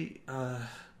see. I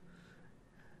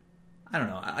don't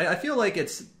know. I feel like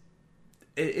it's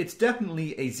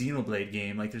definitely a Xenoblade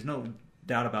game. Like there's no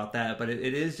doubt about that. But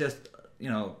it is just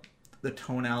the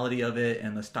tonality of it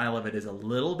and the style of it is a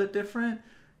little bit different.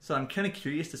 So I'm kind of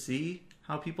curious to see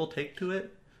how people take to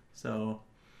it. So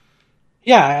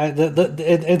yeah,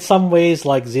 in some ways,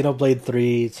 like Xenoblade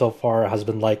 3 so far has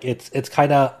been like it's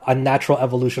kind of a natural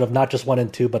evolution of not just 1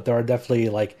 and 2, but there are definitely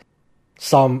like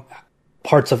some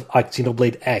parts of like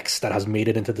Xenoblade X that has made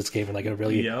it into this game in like a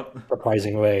really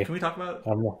surprising way. Can we talk about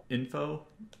info?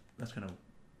 That's kind of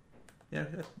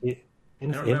info.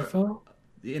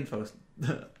 The info.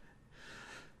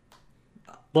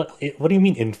 What do you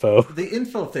mean info? The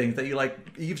info thing that you like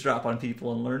eavesdrop on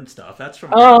people and learn stuff. That's from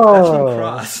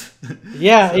Cross.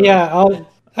 Yeah.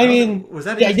 I mean, was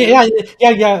that? Yeah.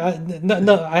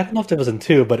 No, I don't know if it was in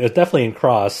 2, but it's definitely in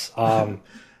Cross.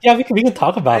 Yeah, we can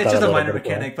talk about it's that. It's just a minor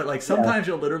mechanic, but like sometimes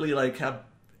you'll literally like have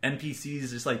NPCs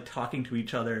just like talking to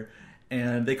each other,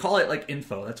 and they call it like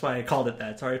info. That's why I called it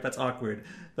that. Sorry if that's awkward,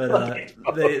 but that's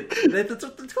what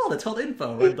it's called. It's called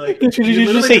info. And, like, you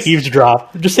just say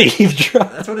eavesdrop. Just say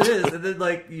eavesdrop. That's what it is. And then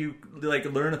like you like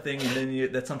learn a thing, and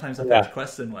then that sometimes affects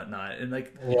quests and whatnot. And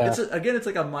like it's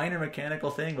like a minor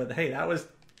mechanical thing, but hey, that was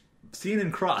seen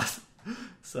in Cross.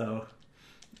 So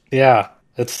yeah.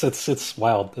 It's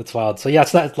wild. It's wild. So yeah,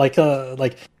 it's not like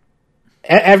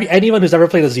anyone who's ever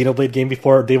played a Xenoblade game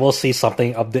before, they will see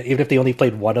something of the, even if they only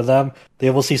played one of them, they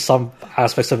will see some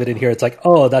aspects of it in here. It's like,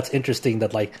 oh, that's interesting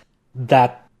that like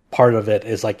that part of it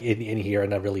is like in here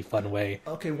in a really fun way.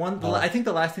 Okay, I think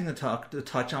the last thing to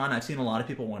touch on, I've seen a lot of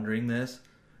people wondering this.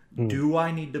 Do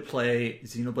I need to play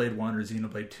Xenoblade 1 or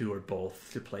Xenoblade 2 or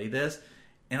both to play this?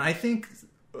 And I think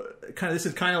this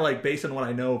is kind of like based on what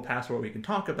I know past what we can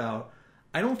talk about.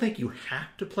 I don't think you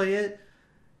have to play it.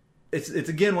 It's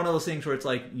again one of those things where it's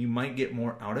like you might get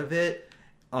more out of it.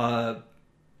 But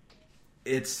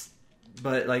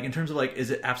like in terms of like,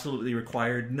 is it absolutely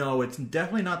required? No, it's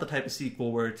definitely not the type of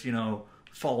sequel where it's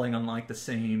falling on like the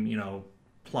same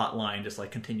plot line, just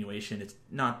like continuation. It's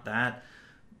not that,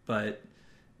 but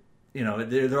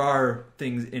there are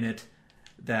things in it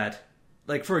that.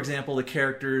 Like, for example, the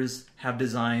characters have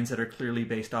designs that are clearly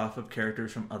based off of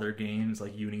characters from other games.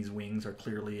 Like, Uni's wings are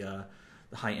clearly the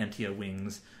High Entia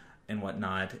wings and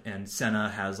whatnot. And Senna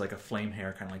has, like, a flame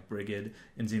hair, kind of like Brigid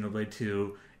in Xenoblade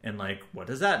 2. And, like, what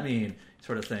does that mean?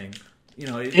 Sort of thing.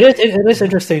 It is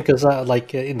interesting because,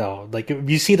 like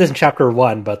you see this in Chapter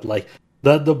 1, but, like,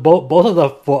 both of the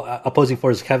opposing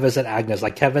forces, Keves and Agnes,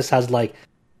 like, Keves has, like,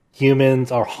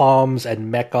 humans or Homs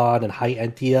and Mechon and High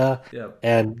Entia,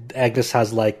 and Agnes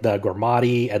has like the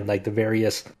Gormati and like the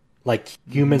various like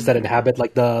humans that inhabit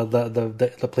like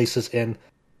the places in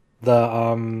the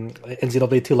in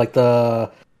Xenoblade 2, like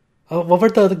the what were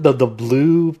the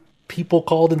blue people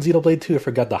called in Xenoblade 2? I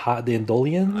forgot the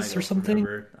Indolians or something.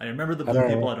 I remember the blue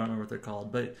people. I don't remember what they're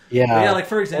called, but like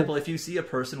for example, if you see a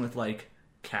person with like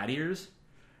cat ears,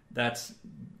 that's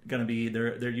gonna be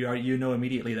you know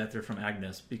immediately that they're from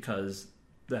Agnes because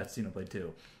that's Xenoblade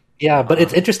 2. Yeah, but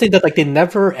it's interesting that like they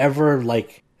never ever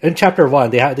like in Chapter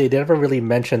 1 they never really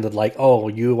mentioned that like, oh,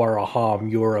 you are a Hom,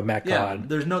 you are a Mechon. Yeah,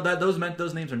 there's no those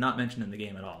names are not mentioned in the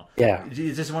game at all. Yeah,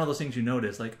 it's just one of those things you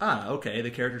notice like, okay,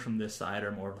 the characters from this side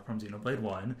are more from Xenoblade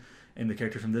 1 and the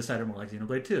characters from this side are more like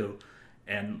Xenoblade 2.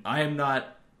 And I am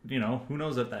not who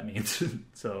knows what that means.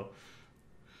 So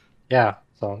Yeah.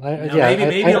 So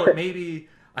maybe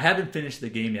I haven't finished the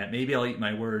game yet. Maybe I'll eat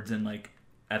my words and like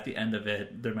at the end of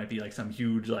it there might be like some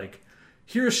huge like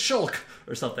here's Shulk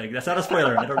or something. That's not a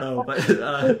spoiler. I don't know, but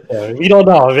we don't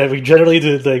know. We generally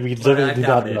do. Like, we generally do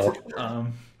not know.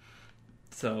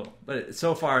 But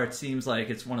so far it seems like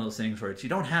it's one of those things where you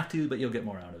don't have to, but you'll get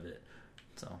more out of it.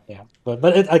 So yeah, but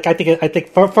I think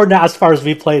for now, as far as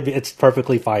we played, it's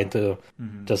perfectly fine to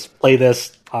just play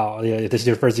this. If this is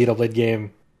your first Xenoblade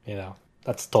game,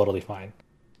 that's totally fine.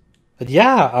 But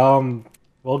yeah,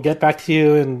 we'll get back to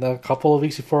you in a couple of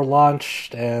weeks before launch,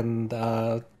 and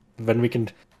when we can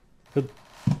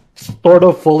sort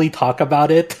of fully talk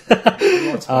about it. We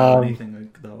won't spoil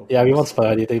anything, though. Yeah, we won't spoil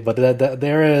anything, but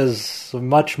there is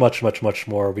much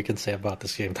more we can say about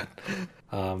this game that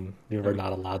we were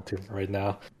not allowed to right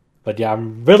now. But yeah,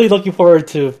 I'm really looking forward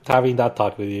to having that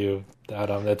talk with you,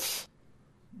 Adam. This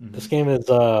game is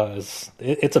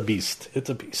it's a beast. It's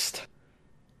a beast.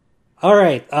 All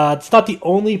right, it's not the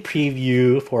only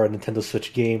preview for a Nintendo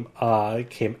Switch game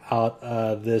came out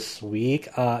this week.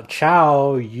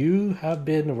 Chow, you have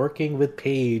been working with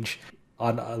Paige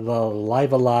on the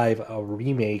Live Alive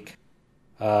remake.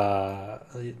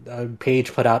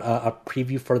 Paige put out a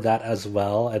preview for that as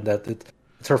well, and that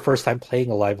it's her first time playing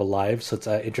a Live Alive, so it's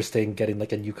interesting getting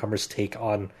like a newcomer's take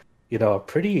on a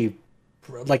pretty.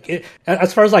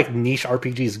 As far as like niche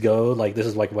RPGs go, like this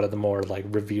is like one of the more like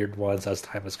revered ones as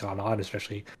time has gone on,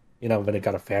 especially when it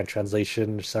got a fan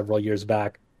translation several years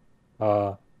back.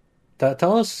 Tell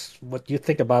us what you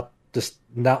think about this.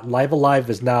 Now Live Alive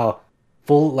is now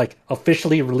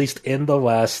officially released in the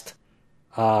West,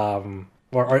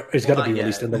 or is going to be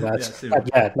released in the West.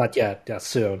 Not yet. Yeah,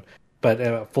 soon.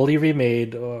 But fully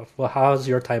remade. How's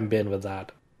your time been with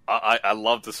that? I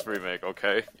love this remake.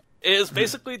 Okay. It is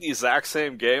basically the exact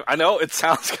same game. I know it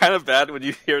sounds kind of bad when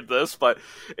you hear this, but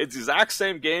it's the exact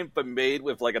same game, but made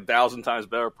with like 1,000 times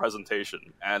better presentation,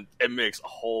 and it makes a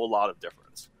whole lot of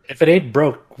difference. If it ain't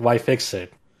broke, why fix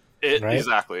it? Right?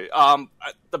 Exactly.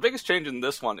 The biggest change in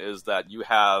this one is that you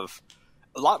have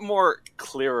a lot more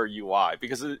clearer UI,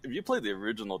 because if you play the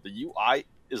original, the UI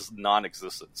is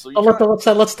non-existent. So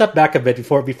let's step back a bit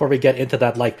before we get into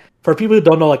that. Like, for people who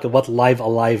don't know what Live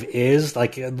Alive is,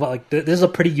 like this is a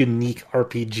pretty unique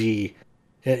RPG.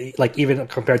 Like, even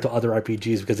compared to other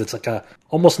RPGs, because it's like a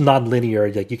almost non-linear.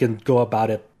 Like, you can go about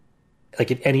it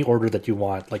like in any order that you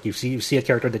want. Like, you see a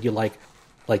character that you like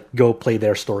go play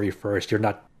their story first. You're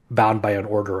not bound by an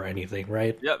order or anything,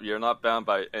 right? Yep, you're not bound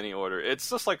by any order. It's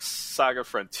just like Saga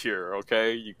Frontier.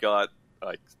 Okay, you got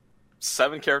like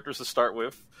 7 characters to start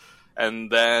with,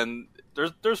 and then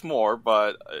there's more,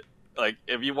 but like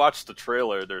if you watch the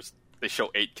trailer, they show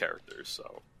 8 characters.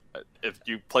 So if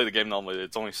you play the game normally,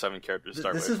 it's only 7 characters to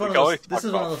start with. This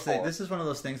is one of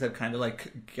those things I've kind of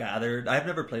like gathered. I've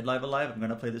never played Live Alive. I'm going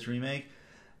to play this remake.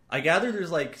 I gather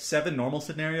there's like 7 normal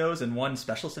scenarios and 1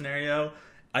 special scenario.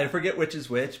 I forget which is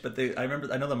which, but I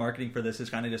know the marketing for this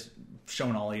is kind of just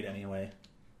showing all 8 anyway.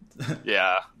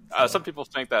 Yeah. Some people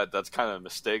think that that's kind of a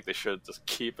mistake. They should just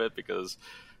keep it because,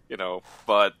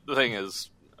 but the thing is,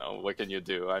 what can you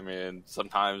do? I mean,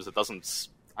 sometimes it doesn't,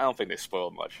 I don't think they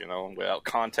spoil much, without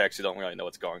context, you don't really know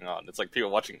what's going on. It's like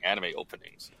people watching anime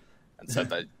openings and said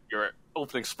that your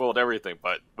opening spoiled everything,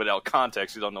 but without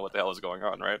context, you don't know what the hell is going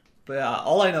on, right? But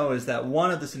all I know is that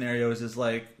one of the scenarios is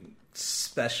like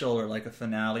special or like a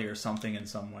finale or something in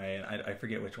some way. I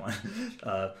forget which one.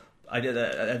 I did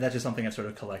that's just something I sort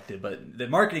of collected, but the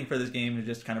marketing for this game is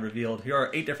just kind of revealed. Here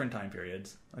are 8 different time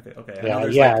periods. Okay.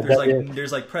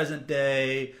 There's like present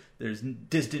day. There's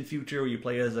distant future where you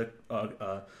play as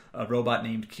a robot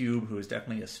named Cube, who is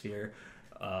definitely a sphere.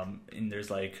 And there's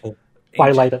like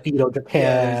Twilight of Edo, Japan.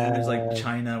 Yeah, there's like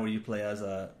China where you play as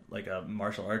a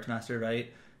martial arts master,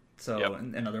 right? So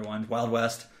and other ones, Wild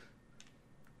West,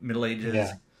 Middle Ages.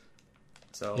 Yeah.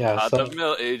 So, the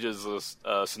Middle Ages is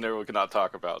a scenario we cannot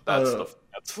talk about. That's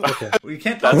okay. We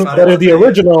can't talk about it. The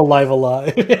original Live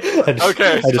Alive. I'm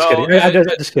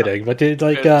just kidding. But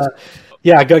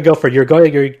go for it.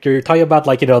 You're talking about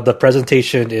the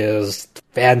presentation is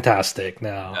fantastic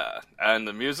now. Yeah, and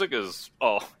the music is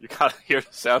you gotta hear the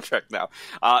soundtrack now.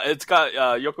 It's got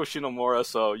Yoko Shinomura,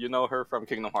 so you know her from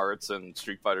Kingdom Hearts and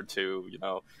Street Fighter 2.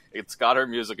 It's got her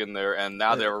music in there, and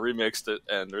now they've remixed it,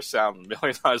 and their sound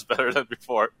 1,000,000 times better than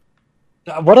before.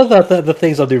 One of the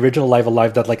things of the original Live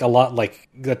Alive that a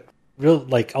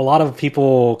lot of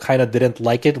people kind of didn't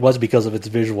like it was because of its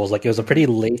visuals. Like, it was a pretty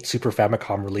late Super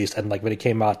Famicom release, and when it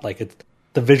came out, the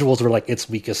visuals were its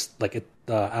weakest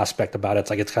aspect about it.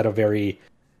 It's it's kind of very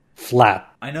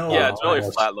flat. I know. Yeah, it's really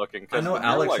almost. flat looking. I know you're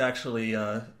Alex like, actually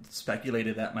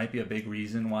speculated that might be a big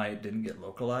reason why it didn't get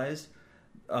localized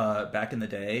back in the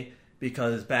day,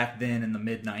 because back then in the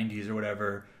mid '90s or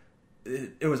whatever,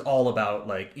 it was all about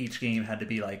like each game had to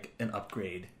be like an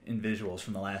upgrade in visuals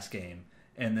from the last game,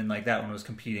 and then like that one was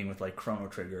competing with like Chrono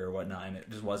Trigger or whatnot, and it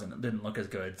just didn't look as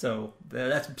good. So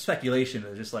that's speculation.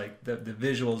 It's just like the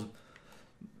visuals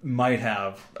might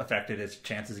have affected its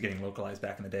chances of getting localized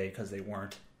back in the day because they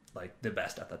weren't like the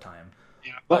best at the time.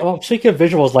 Well, speaking of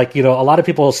visuals, like, you know, a lot of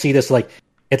people see this like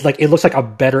it looks like a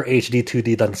better HD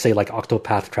 2D than, say, like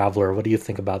Octopath Traveler. What do you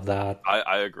think about that?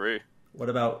 I agree. What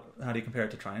about, how do you compare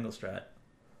it to Triangle Strat?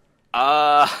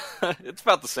 It's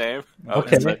about the same.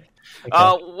 Okay.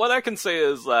 What I can say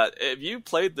is that if you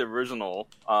played the original,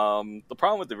 the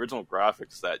problem with the original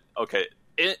graphics is that, okay,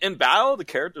 in battle the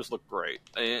characters look great,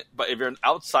 but if you're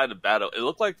outside of battle, it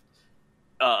looked like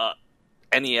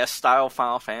NES style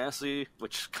Final Fantasy,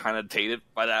 which kind of dated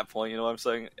by that point. You know what I'm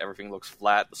saying? Everything looks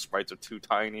flat. The sprites are too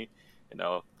tiny. You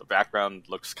know, the background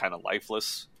looks kind of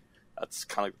lifeless. That's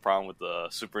kind of like the problem with the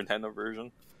Super Nintendo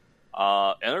version.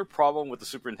 Another problem with the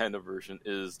Super Nintendo version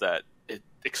is that it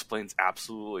explains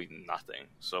absolutely nothing.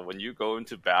 So when you go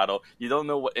into battle, you don't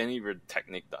know what any of your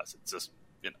technique does. It's just,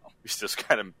 you just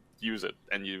kind of use it,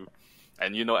 and you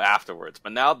know afterwards.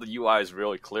 But now the UI is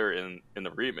really clear in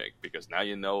the remake, because now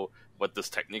you know what this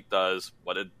technique does,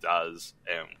 what it does,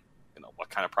 and what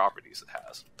kind of properties it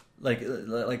has. Like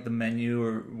the menu,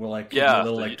 or will like Yeah, a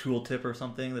little like tooltip or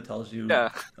something that tells you. Yeah.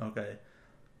 Okay.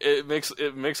 It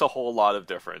makes a whole lot of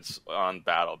difference on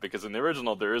battle, because in the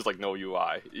original there is like no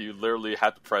UI. You literally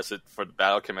have to press it for the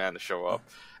battle command to show up,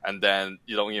 and then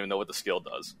you don't even know what the skill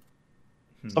does.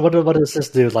 So what does this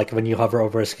do? Like, when you hover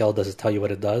over a skill, does it tell you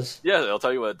what it does? Yeah, it'll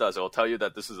tell you what it does. It'll tell you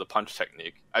that this is a punch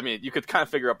technique. I mean, you could kind of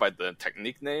figure out by the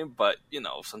technique name, but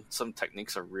some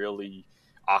techniques are really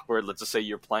awkward. Let's just say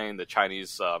you're playing the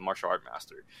Chinese martial art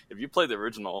master. If you play the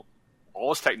original,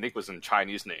 all his technique was in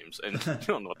Chinese names, and you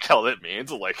don't know what the hell it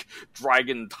means. Like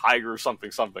dragon, tiger, something,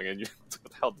 and you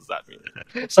what the hell does that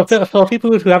mean? So for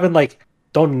people who haven't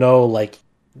don't know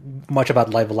much about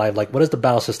Live Alive, like, what is the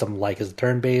battle system like? Is it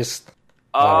turn-based?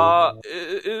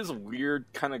 It is a weird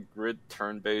kind of grid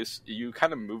turn-based. You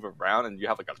kind of move around, and you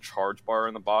have like a charge bar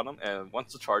in the bottom, and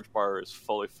once the charge bar is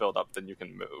fully filled up, then you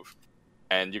can move.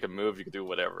 And you can move, you can do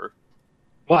whatever.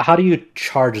 Well, how do you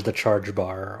charge the charge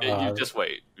bar? You just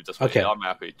wait. Okay. It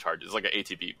automatically charges. It's like an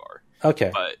ATB bar.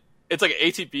 Okay. But it's like an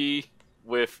ATB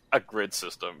with a grid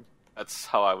system. That's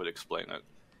how I would explain it.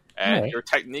 And Right. Your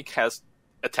technique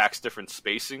attacks different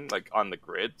spacing, like on the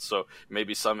grid. So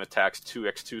maybe some attacks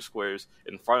 2x2 squares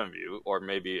in front of you, or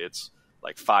maybe it's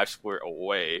like 5 square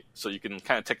away. So you can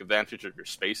kind of take advantage of your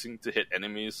spacing to hit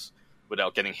enemies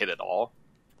without getting hit at all.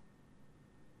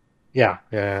 Yeah.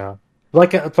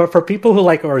 Like, for people who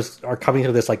are coming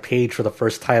to this page for the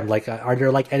first time, are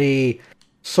there any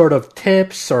sort of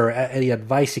tips or any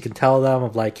advice you can tell them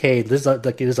of hey, this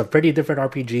is a pretty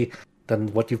different RPG than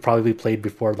what you've probably played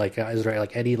before? Is there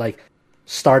any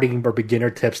starting or beginner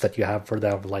tips that you have for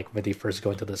them when they first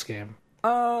go into this game?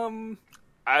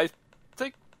 I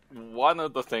think one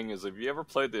of the things is, if you ever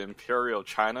played the Imperial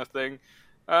China thing,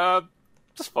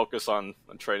 just focus on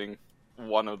training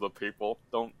one of the people.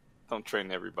 Don't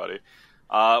train everybody.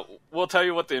 We'll tell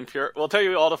you we'll tell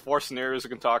you all the 4 scenarios we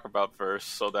can talk about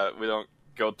first, so that we don't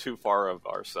go too far of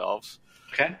ourselves.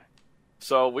 Okay.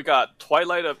 So we got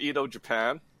Twilight of Edo,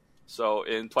 Japan. So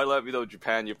in Twilight of Edo,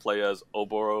 Japan, you play as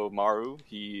Oboromaru.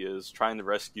 He is trying to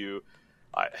rescue,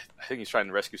 I think he's trying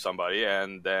to rescue somebody,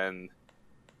 and then,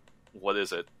 what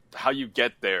is it? How you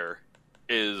get there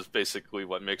is basically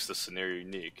what makes the scenario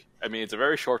unique. I mean, it's a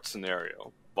very short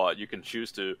scenario, but you can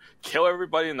choose to kill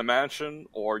everybody in the mansion,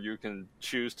 or you can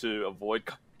choose to avoid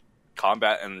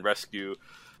combat and rescue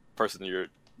the person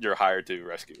you're hired to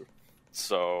rescue.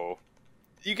 So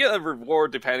you get a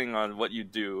reward depending on what you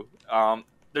do.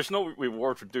 There's no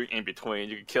reward for doing in between.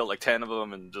 You can kill 10 of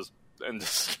them and just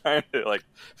trying to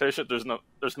finish it. There's no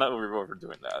reward for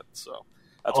doing that. So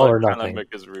that's All what or kind of nothing.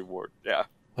 make his reward. Yeah.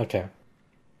 Okay.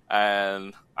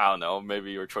 And I don't know,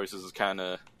 maybe your choices kind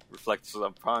of reflects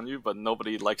upon you, but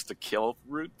nobody likes to kill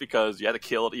Root, because you had to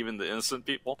kill even the innocent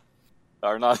people that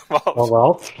are not involved. Oh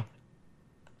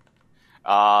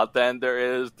well. Then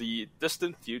there is the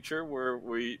distant future, where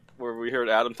we heard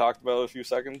Adam talked about a few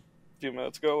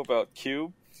minutes ago about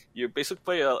Cube. You basically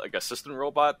play a assistant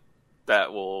robot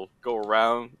that will go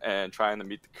around and trying to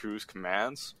meet the crew's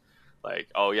commands.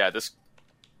 Oh yeah, this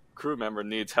crew member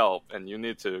needs help, and you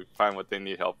need to find what they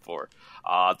need help for.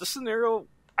 This scenario,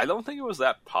 I don't think it was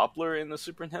that popular in the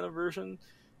Super Nintendo version,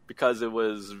 because it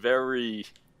was very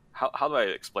how do I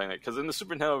explain it? Because in the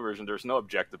Super Nintendo version, there's no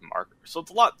objective marker, so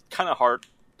it's a lot kind of harder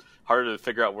to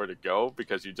figure out where to go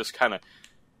because you just kind of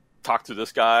talk to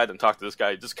this guy and talk to this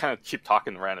guy. You just kind of keep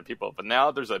talking to random people. But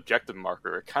now there's an objective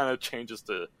marker. It kind of changes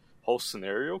the whole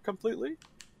scenario completely.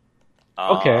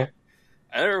 Okay.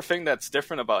 Another thing that's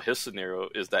different about his scenario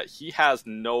is that he has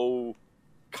no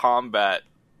combat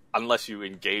unless you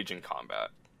engage in combat.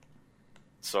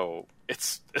 So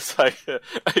it's like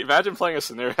imagine playing a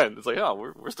scenario and it's like,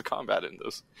 oh, where's the combat in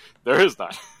this? There is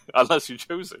none unless you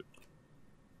choose it.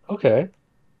 Okay.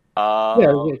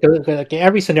 Like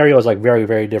every scenario is like very,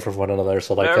 very different from one another.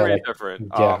 So like very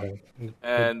different. Yeah.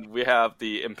 And we have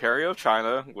the Imperio of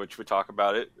China, which we talk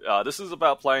about it. This is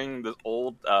about playing this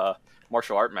old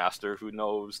martial art master who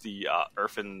knows the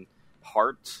Earth and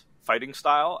Heart fighting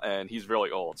style, and he's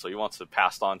really old, so he wants to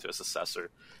pass on to his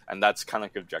successor, and that's kind of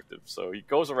like objective. So he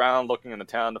goes around looking in the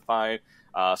town to find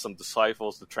some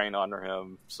disciples to train under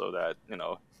him, so that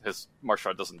his martial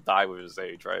art doesn't die with his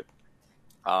age, right?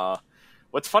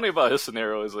 What's funny about his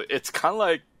scenario is it's kind of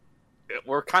like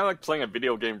we're kind of like playing a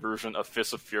video game version of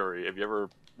Fist of Fury. If you ever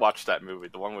watched that movie,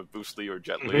 the one with Bruce Lee or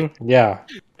Jet Li, yeah,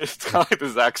 it's kind of like the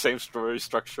exact same story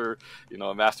structure.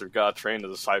 A master god trained a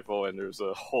disciple, and there's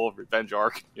a whole revenge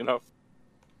arc.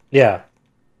 Yeah.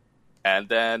 And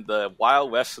then the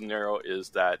Wild West scenario is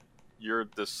that you're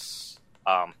this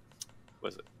what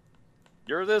is it?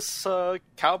 You're this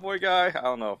cowboy guy. I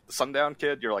don't know, the Sundown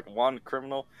Kid. You're like a wanted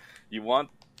criminal. You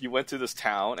went to this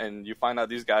town and you find out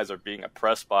these guys are being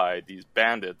oppressed by these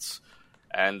bandits,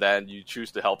 and then you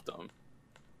choose to help them.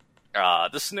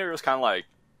 This scenario is kind of like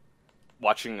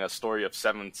watching a story of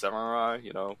Seven Samurai.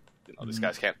 These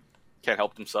guys can't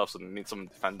help themselves, so they need someone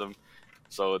to defend them.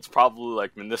 So it's probably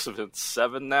like Magnificent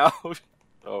 7 now.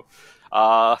 So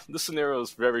this scenario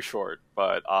is very short,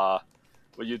 but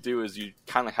what you do is you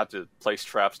kind of have to place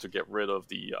traps to get rid of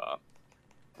the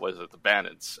the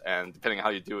bandits, and depending on how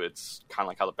you do it, it's kind of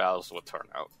like how the battles will turn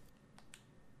out.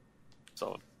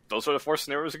 So those are the 4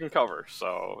 scenarios you can cover.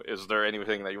 So is there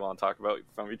anything that you want to talk about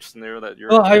from each scenario that you're...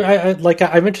 Well,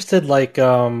 I'm interested,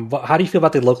 how do you feel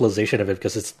about the localization of it?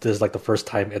 Because this is like the first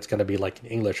time it's going to be like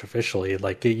in English officially.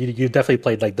 Like you definitely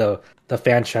played like the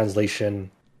fan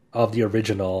translation of the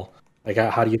original. Like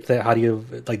how do you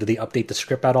like, did they update the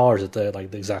script at all, or is it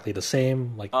exactly the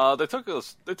same? Like they took a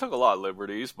lot of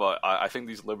liberties, but I think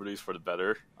these liberties for the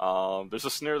better. There's a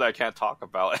scenario that I can't talk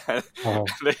about, and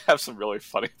they have some really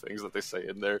funny things that they say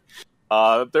in there.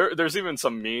 There's even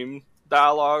some meme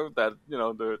dialogue that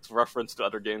it's reference to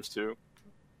other games too,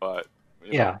 but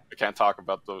I can't talk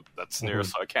about that scenario,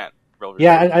 so I can't really.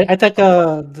 Yeah, I think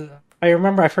I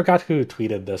remember, I forgot who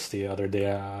tweeted this the other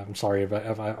day. I'm sorry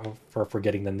for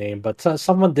forgetting the name, but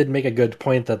someone did make a good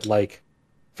point that like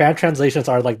fan translations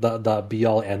are like the be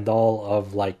all end all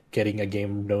of like getting a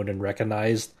game known and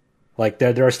recognized. Like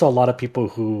there are still a lot of people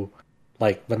who,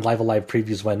 like, when Live Alive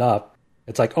previews went up,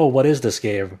 it's like, oh, what is this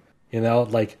game?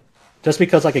 Like, just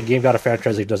because like a game got a fan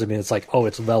translation doesn't mean it's like, oh,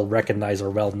 it's well recognized or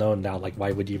well known now. Like,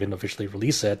 why would you even officially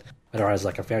release it when it has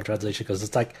like a fan translation? Because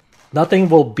it's like nothing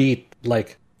will beat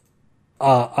like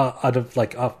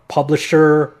a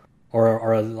publisher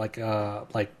or like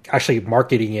actually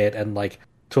marketing it and like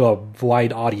to a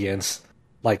wide audience,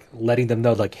 like letting them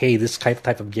know like, hey, this type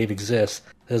of game exists.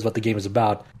 This is what the game is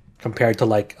about. Compared to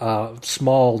like a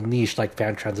small niche like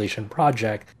fan translation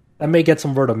project that may get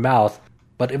some word of mouth,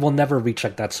 but it will never reach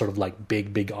like that sort of like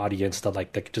big audience that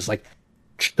like they could just like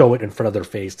show it in front of their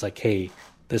face, like, hey,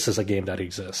 this is a game that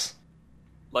exists.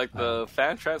 Like the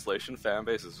fan translation fan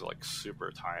base is like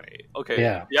super tiny. Okay,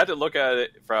 yeah. You had to look at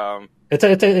it from.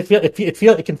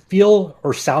 It can feel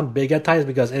or sound big at times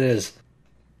because it is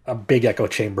a big echo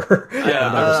chamber.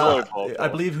 Yeah, I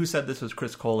believe who said this was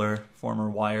Chris Kohler, former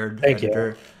Wired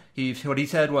editor. What he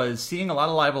said was, seeing a lot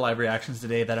of Live Alive reactions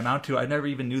today that amount to, I never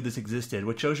even knew this existed,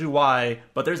 which shows you why,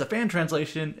 but there's a fan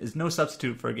translation is no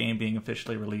substitute for a game being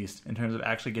officially released in terms of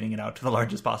actually getting it out to the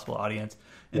largest possible audience.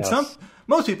 And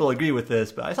most people agree with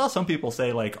this, but I saw some people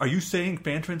say, like, are you saying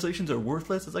fan translations are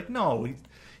worthless? It's like, no,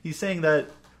 he's saying that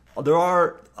there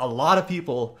are a lot of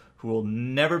people who will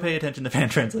never pay attention to fan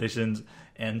translations,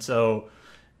 and so,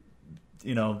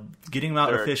 getting them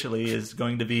out officially is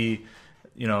going to be,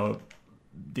 how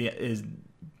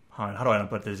do I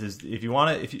put this? Is if you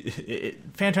want to,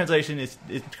 fan translation is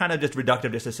kind of just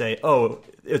reductive, just to say, oh,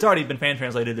 it's already been fan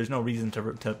translated. There's no reason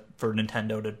for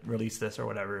Nintendo to release this or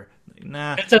whatever.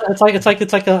 Nah, it's like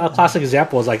a classic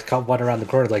example is like one around the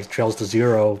corner, like Trails to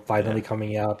Zero finally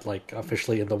coming out like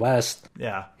officially in the West.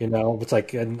 Yeah, it's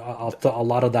like, and a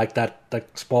lot of that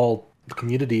small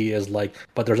community is like,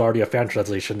 but there's already a fan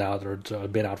translation now that's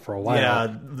been out for a while. Yeah,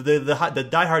 the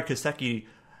diehard Kaseki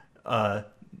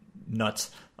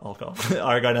nuts, I'll call,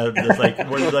 are gonna just like,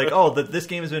 we're like, oh, this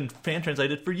game has been fan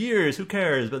translated for years. Who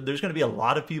cares? But there's gonna be a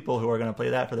lot of people who are gonna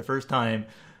play that for the first time.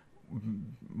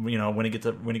 When it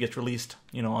gets released,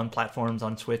 on platforms,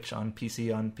 on Switch, on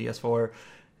PC, on PS4.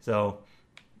 So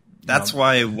that's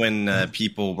why when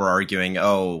people were arguing,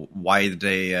 oh, why did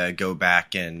they go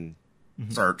back and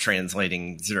start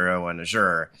translating Zero and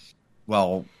Azure?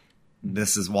 Well,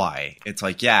 this is why. It's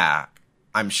like, yeah,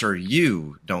 I'm sure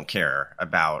you don't care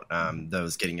about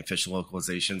those getting official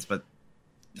localizations, but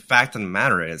the fact of the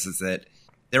matter is that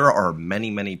there are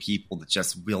many, many people that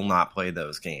just will not play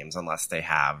those games unless they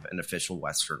have an official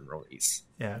Western release.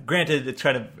 Yeah, granted, it's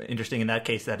kind of interesting in that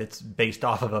case that it's based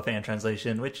off of a fan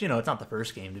translation, which, it's not the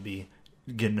first game to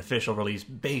get an official release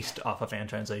based off a fan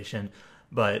translation.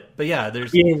 But yeah,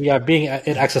 there's being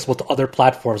inaccessible to other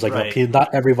platforms. Like, right.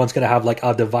 Not everyone's gonna have like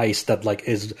a device that like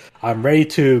is. I'm ready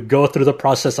to go through the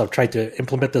process of trying to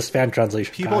implement this fan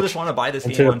translation. People just want to buy this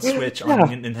game on Switch on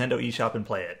Nintendo eShop and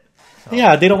play it. So.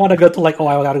 Yeah, they don't want to go to like, oh,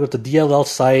 I gotta go to DLL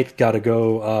site, gotta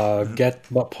go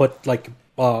put like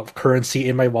currency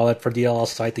in my wallet for DLL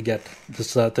site to get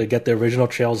this to get the original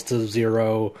Trails to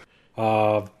Zero,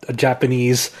 a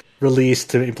Japanese release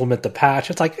to implement the patch.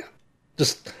 It's like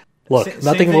just. Look,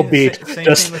 nothing will beat.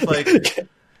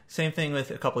 Same thing with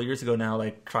a couple of years ago now,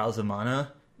 like Trials of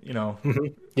Mana.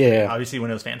 Yeah. Obviously, when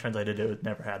it was fan translated, it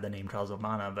never had the name Trials of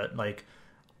Mana, but like,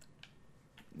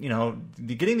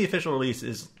 getting the official release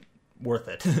is worth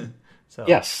it. So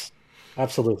yes,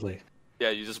 absolutely.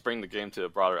 Yeah, you just bring the game to a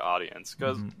broader audience.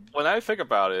 Because when I think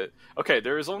about it, okay,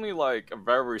 there is only like a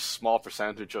very, very small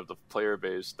percentage of the player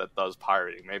base that does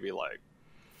pirating, maybe like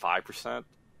 5%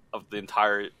 of the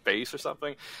entire base or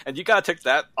something. And you gotta take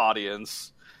that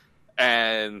audience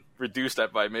and reduce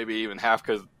that by maybe even half,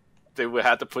 because they would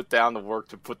have to put down the work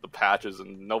to put the patches,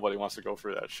 and nobody wants to go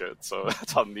through that shit. So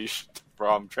that's how niche the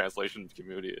ROM translation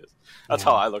community is. That's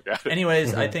how I look at it.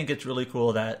 Anyways, I think it's really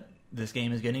cool that this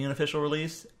game is getting an official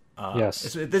release. Yes.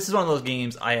 This is one of those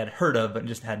games I had heard of, but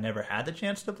just had never had the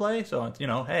chance to play. So,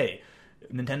 hey,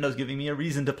 Nintendo's giving me a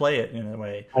reason to play it in a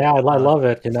way. Yeah, I love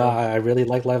it. I really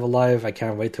like Live Alive. I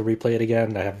can't wait to replay it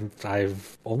again.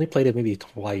 I've only played it maybe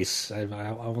twice. I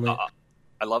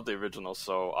love the original,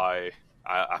 so I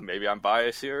maybe I'm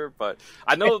biased here, but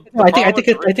I know. I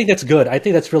think that's good. I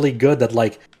think that's really good.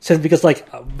 That because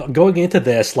going into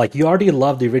this, like, you already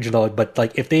love the original, but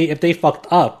like if they fucked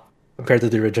up compared to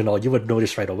the original, you would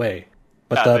notice right away.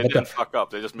 But they didn't fuck up.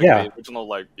 They just made the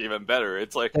original even better.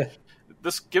 It's like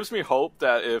this gives me hope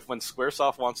that when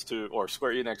Squaresoft wants to, or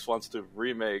Square Enix wants to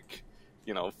remake,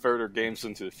 further games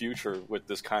into the future with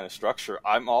this kind of structure,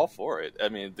 I'm all for it. I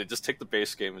mean, they just take the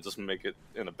base game and just make it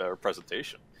in a better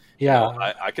presentation. Yeah,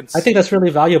 I can. I think that's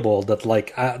really valuable. That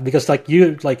because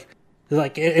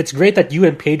it's great that you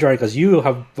and Paige are, because you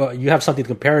have something to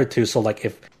compare it to. So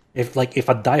if a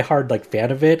diehard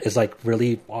fan of it is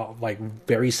really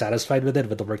very satisfied with it,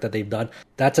 with the work that they've done,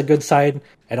 that's a good side,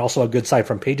 and also a good side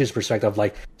from Paige's perspective.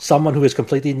 Someone who is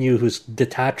completely new, who's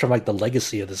detached from the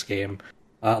legacy of this game,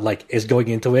 is going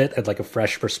into it at a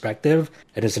fresh perspective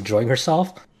and is enjoying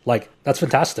herself. That's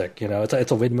fantastic.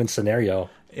 It's a win-win scenario.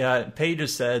 Yeah, Paige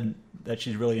has said that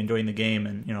she's really enjoying the game,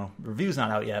 and review's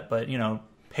not out yet, but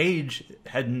Paige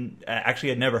had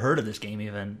never heard of this game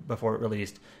even before it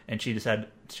released, and she thought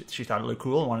it looked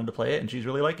cool and wanted to play it, and she's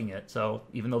really liking it. So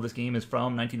even though this game is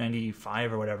from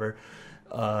 1995 or whatever,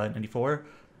 94,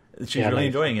 she's really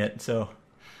enjoying it. So,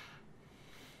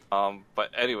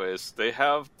 but anyways, they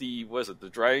have the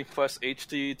Dragon Quest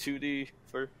HD 2D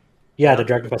for the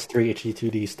Dragon Quest 3 HD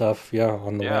 2D stuff.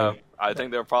 On the way. I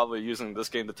think they're probably using this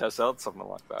game to test out something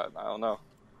like that. I don't know.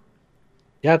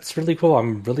 Yeah, it's really cool.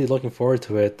 I'm really looking forward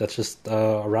to it. That's just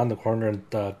around the corner,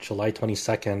 July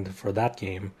 22nd for that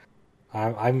game.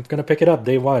 I'm gonna pick it up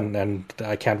day one, and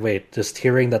I can't wait. Just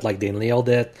hearing that they nailed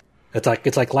it. It's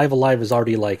like Live Alive is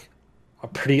already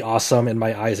pretty awesome in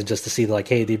my eyes, and just to see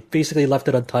hey, they basically left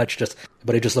it untouched,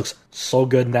 but it just looks so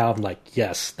good now. I'm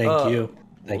yes, thank you.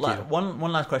 One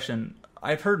last question.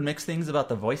 I've heard mixed things about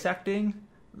the voice acting.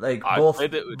 I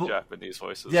played it with Japanese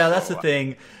voices. Yeah, that's the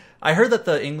thing. I heard that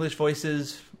the English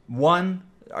voices,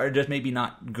 are just maybe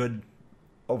not good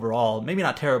overall. Maybe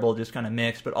not terrible, just kind of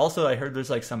mixed. But also I heard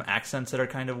there's some accents that are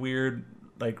kind of weird,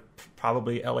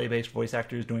 probably LA-based voice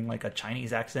actors doing a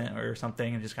Chinese accent or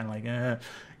something, and just kind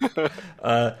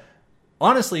of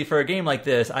honestly, for a game like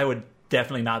this, I would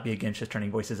definitely not be against just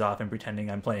turning voices off and pretending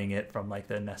I'm playing it from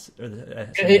the NES or the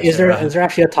is there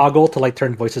actually a toggle to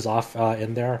turn voices off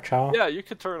in there, Chow? Yeah, you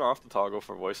could turn off the toggle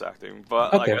for voice acting,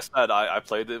 but like I said, I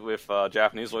played it with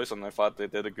Japanese voice, and I thought they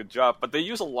did a good job. But they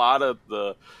use a lot of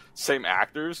the same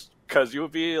actors because you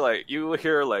would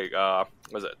hear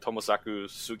was it Tomosaku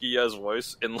Sugiya's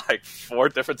voice in like 4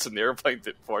 different scenarios playing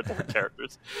 4 different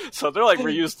characters. So they're like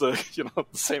reused the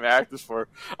same actors for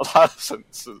a lot of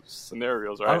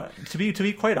scenarios, right? To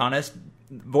be quite honest,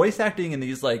 voice acting in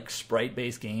these like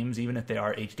sprite-based games, even if they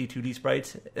are HD 2D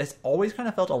sprites, it's always kind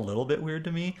of felt a little bit weird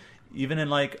to me. Even in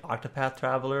like Octopath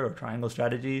Traveler or Triangle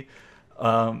Strategy,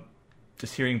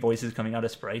 just hearing voices coming out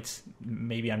of sprites.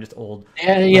 Maybe I'm just old.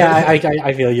 Yeah,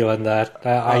 I feel you on that.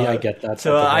 I get that.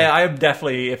 So I'm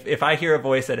definitely, if I hear a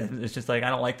voice that is just like, I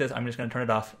don't like this, I'm just going to turn it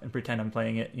off and pretend I'm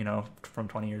playing it, from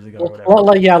 20 years ago or whatever. Well,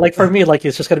 like for me, like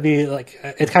it's just going to be like,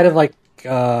 it's kind of like,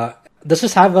 does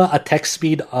this have a text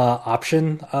speed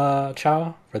option,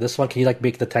 Chow? For this one, can you like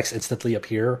make the text instantly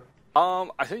appear?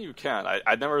 I think you can.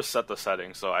 I never set the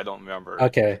settings, so I don't remember.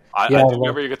 Okay. I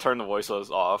remember you could turn the voices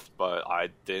off, but I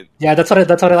didn't. Yeah, that's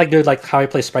what I like doing. Like how I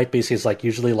play sprite based is like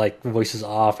usually like voices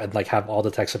off and like have all the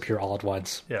text appear all at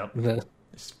once. Yeah,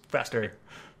 it's faster,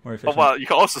 more efficient. Oh, well, you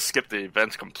can also skip the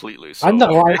events completely. So I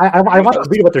know. I want to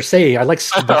read what they're saying. I like,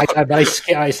 I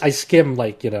skim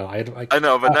like I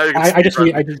know, but now you can. I just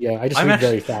read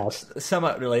very fast.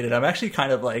 Somewhat related. I'm actually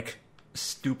kind of like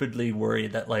stupidly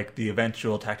worried that like the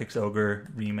eventual Tactics Ogre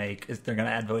remake they're going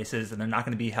to add voices and they're not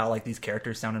going to be how like these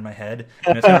characters sound in my head,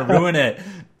 and it's going to ruin it.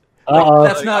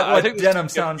 That's not what Denim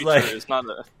sounds like. It's not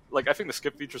I think the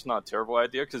skip feature is not a terrible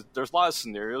idea because there's a lot of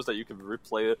scenarios that you can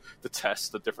replay to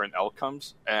test the different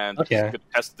outcomes, and you can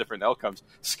test the different outcomes.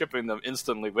 Skipping them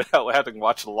instantly without having to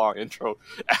watch the long intro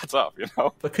adds up,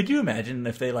 But could you imagine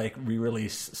if they like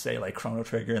re-release, say, like Chrono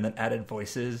Trigger and then added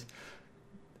voices?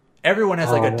 Everyone has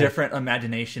like a different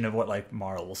imagination of what like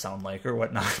Marl will sound like or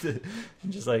whatnot.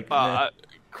 Just like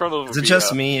Chrono. Is it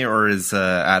just me, or is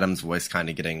Adam's voice kind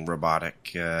of getting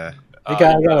robotic? He got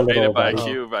a little by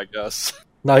Cube, I guess.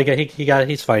 No,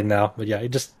 he's fine now. But yeah,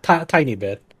 just tiny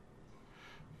bit.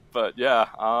 But yeah,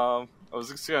 I was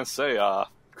just gonna say,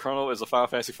 Chrono is a Final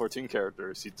Fantasy 14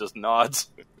 character. He just nods.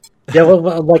 Yeah,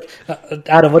 well, like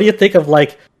Adam, what do you think of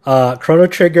like Chrono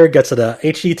Trigger gets an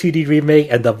HD 2D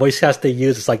remake, and the voice cast they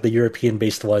use is like the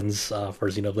European-based ones for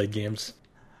Xenoblade games?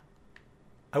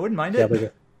 I wouldn't mind it. Yeah,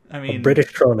 I mean,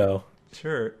 British Chrono.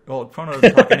 Sure. Well, Chrono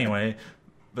doesn't talk anyway.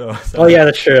 Though, so. Oh yeah,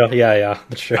 that's true. Yeah,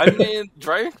 that's true. I mean,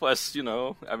 Dragon Quest,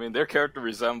 their character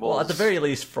resembles. Well, at the very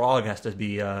least, Frog has to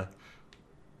be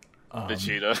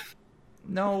Vegeta.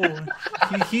 No,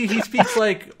 he speaks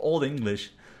like Old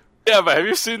English. Yeah, but have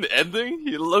you seen the ending?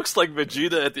 He looks like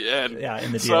Vegeta at the end. Yeah,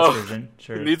 in the DS version.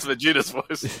 Sure. He needs Vegeta's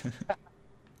voice.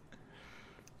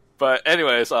 But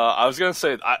anyways, I was gonna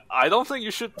say I don't think you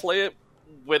should play it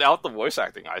without the voice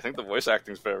acting. I think the voice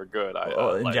acting is very good.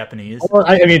 In Japanese? Well,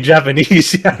 I mean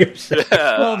Japanese.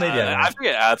 Yeah. Well, maybe I think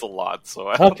it adds a lot, so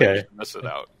I don't think you should miss it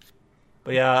out.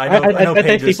 But yeah, I know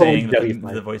Paige was saying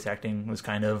that the voice acting was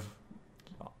kind of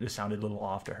just sounded a little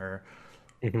off to her.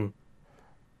 Mm-hmm.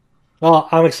 Well,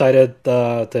 I'm excited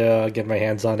to get my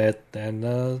hands on it,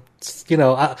 and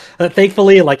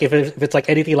thankfully, like if it's like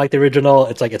anything like the original,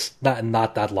 it's like it's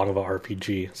not that long of an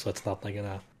RPG, so it's not like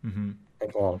gonna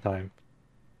take a long time.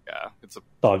 Yeah, it's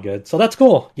all good. So that's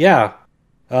cool. Yeah.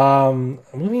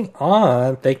 Moving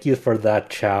on. Thank you for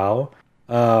that, Chow.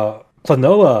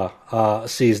 Klonoa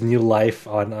sees new life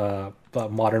on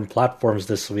modern platforms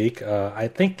this week. I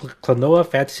think Klonoa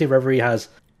Fantasy Reverie has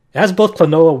both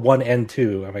Klonoa 1 and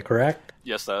 2. Am I correct?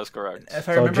 Yes, that is correct. If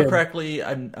I remember correctly,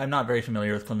 I'm not very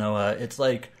familiar with Klonoa. It's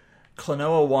like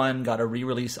Klonoa 1 got a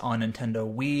re-release on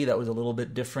Nintendo Wii that was a little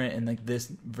bit different, and like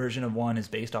this version of 1 is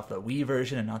based off the Wii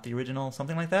version and not the original,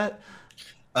 something like that?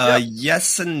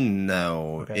 Yes and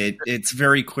no. Okay. It's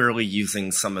very clearly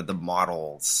using some of the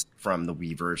models from the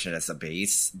Wii version as a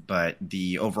base, but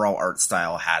the overall art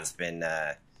style has been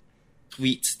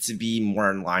tweaked to be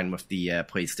more in line with the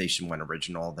PlayStation 1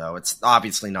 original, though it's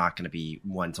obviously not going to be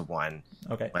one-to-one.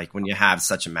 Okay. Like, when you have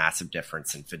such a massive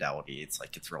difference in fidelity,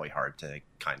 it's really hard to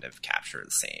kind of capture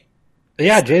the same.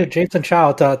 Yeah, James and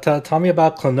Chow, tell me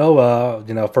about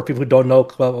Klonoa. For people who don't know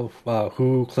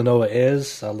who Klonoa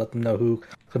is, let them know who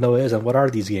Klonoa is and what are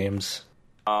these games.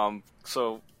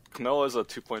 So Klonoa is a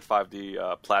 2.5D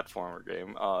platformer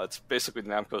game. It's basically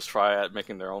Namco's try at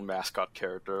making their own mascot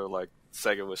character, like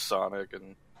Sega with Sonic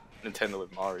and Nintendo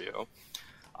with Mario.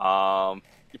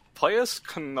 You play as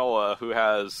Klonoa, who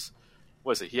has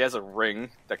he has a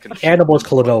ring that can. What animal is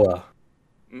Klonoa?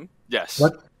 Yes.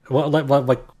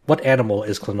 What animal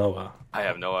is Klonoa? I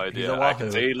have no idea. I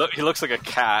can say he looks like a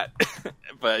cat,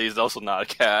 but he's also not a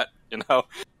cat.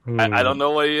 I don't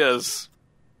know what he is.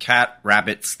 Cat,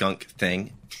 rabbit, skunk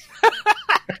thing.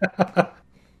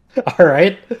 All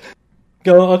right.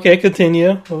 Go. Okay,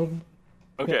 continue.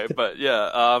 Okay, but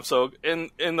yeah. So in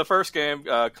the first game,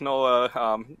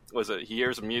 Konoha he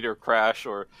hears a meteor crash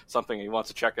or something. He wants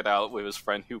to check it out with his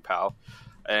friend Hu Pao,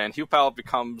 and Hu Pao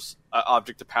becomes an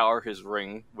object to power his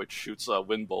ring, which shoots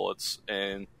wind bullets.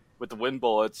 And with the wind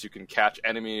bullets, you can catch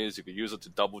enemies. You can use it to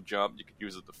double jump. You can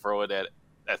use it to throw it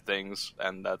at things,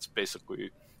 and that's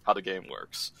basically how the game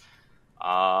works.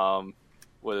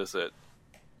 What is it?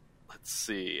 Let's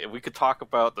see. We could talk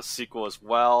about the sequel as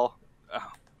well,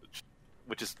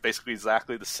 which is basically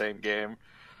exactly the same game.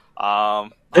 I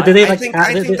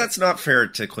think that's not fair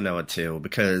to Klonoa 2,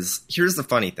 because here's the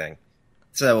funny thing.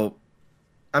 So,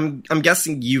 I'm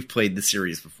guessing you've played the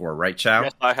series before, right, Chow?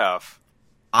 Yes, I have.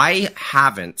 I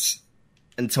haven't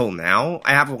until now.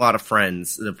 I have a lot of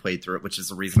friends that have played through it, which is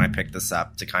the reason I picked this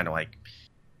up, to kind of like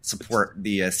support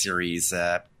the series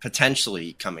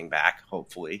potentially coming back,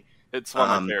 hopefully. It's one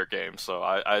of my favorite games, so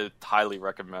I highly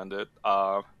recommend it.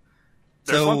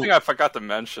 There's one thing I forgot to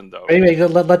mention, though. Wait,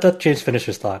 let James finish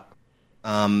his thought.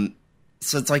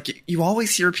 So it's like, you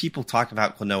always hear people talk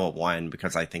about Klonoa 1,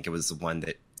 because I think it was the one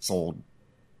that sold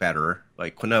better.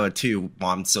 Like, Klonoa 2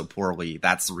 bombed so poorly,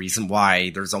 that's the reason why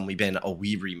there's only been a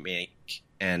Wii remake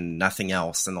and nothing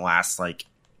else in the last,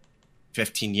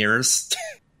 15 years.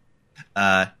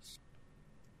 I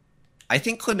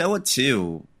think Klonoa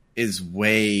 2 is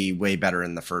way, way better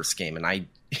in the first game, and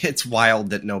it's wild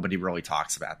that nobody really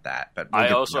talks about that. But I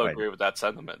also agree with that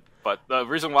sentiment. But the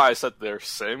reason why I said they're the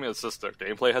same is just their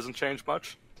gameplay hasn't changed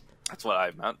much. That's what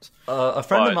I meant. A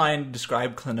friend of mine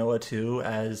described Klonoa 2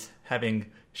 as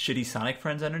having shitty Sonic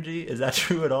Friends energy. Is that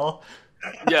true at all?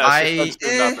 Yeah,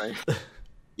 nothing.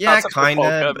 Yeah, kind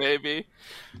of. Maybe.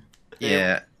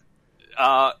 Yeah.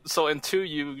 So in 2,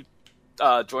 you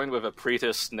joined with a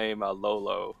priestess named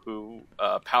Lolo, who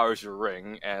powers your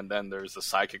ring, and then there's a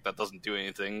sidekick that doesn't do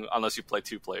anything unless you play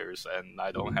 2 players, and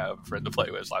I don't have a friend to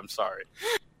play with, so I'm sorry.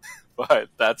 But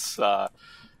that's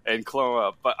in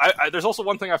Klonoa. But there's also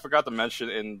one thing I forgot to mention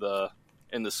in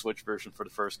the Switch version for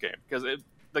the first game, because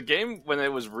the game, when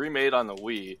it was remade on the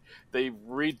Wii, they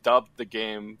redubbed the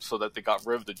game so that they got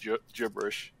rid of the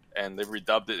gibberish, and they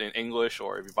redubbed it in English,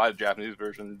 or if you buy the Japanese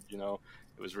version,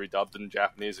 it was redubbed in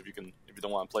Japanese if you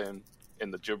don't want to play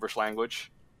in the gibberish language.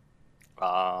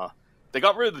 They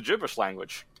got rid of the gibberish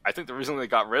language. I think the reason they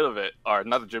got rid of it, or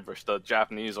not the gibberish, the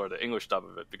Japanese or the English dub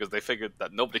of it, because they figured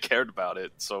that nobody cared about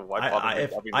it. So why bother?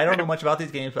 I don't know much about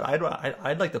these games, but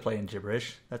I'd like to play in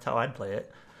gibberish. That's how I'd play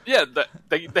it. Yeah,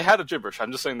 they had a gibberish.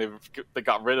 I'm just saying they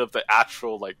got rid of the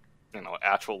actual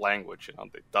actual language.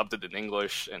 They dubbed it in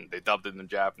English and they dubbed it in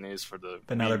Japanese for the.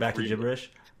 But now they're back to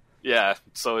gibberish. Yeah,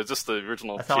 so it's just the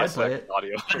original PSX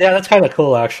audio. Yeah, that's kind of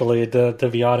cool, actually. To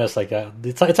be honest,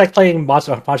 it's like playing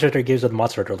Monster Hunter games with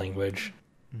Monster Hunter language.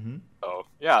 Mm-hmm. Oh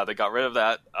yeah, they got rid of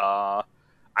that. I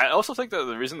also think that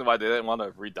the reason why they didn't want to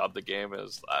redub the game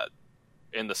is that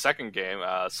in the second game,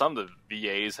 some of the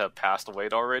VAs have passed away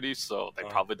already, so they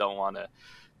probably don't want to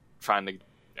trying to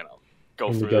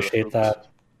go through negotiate that.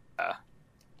 Yeah.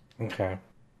 Okay.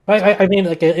 I mean,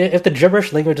 if the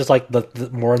gibberish language is the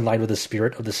more in line with the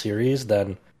spirit of the series,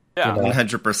 then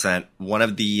 100%. One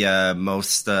of the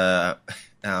most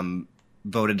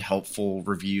voted helpful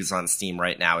reviews on Steam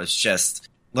right now is just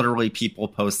literally people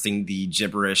posting the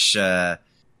gibberish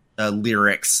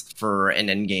lyrics for an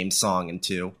in-game song in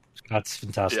 2. That's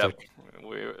fantastic. Yep.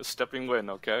 We're stepping in,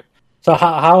 okay. So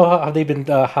how have they been?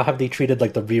 How have they treated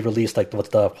the re-release,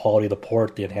 with the quality of the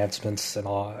port, the enhancements, and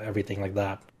everything like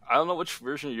that? I don't know which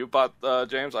version you bought,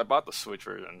 James. I bought the Switch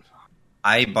version.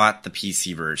 I bought the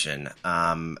PC version.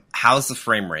 How's the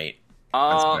frame rate?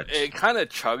 It kind of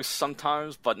chugs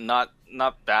sometimes, but not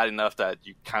bad enough that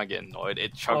you kind of get annoyed.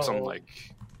 It chugs on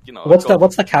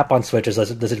What's the cap on Switch? Does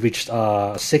it reach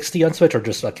 60 on Switch, or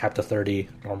just a cap to 30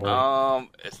 normally?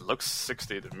 It looks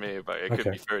 60 to me, but it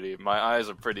could be 30. My eyes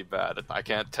are pretty bad. I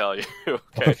can't tell you.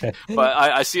 Okay. But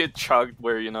I see it chug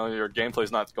where your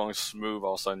gameplay's not going smooth.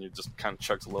 All of a sudden, it just kind of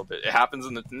chugs a little bit. It happens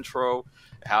in the intro.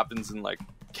 It happens in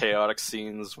chaotic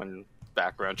scenes when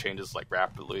background changes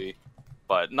rapidly,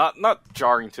 but not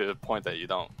jarring to the point that you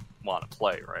don't want to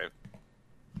play, right?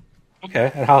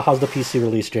 Okay, and how's the PC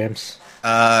release, James?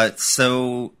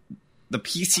 So the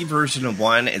PC version of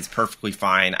 1 is perfectly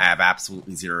fine. I have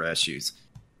absolutely 0 issues.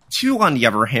 2, on the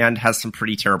other hand, has some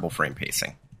pretty terrible frame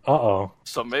pacing. Uh-oh.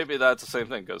 So maybe that's the same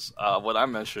thing, because what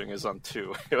I'm mentioning is on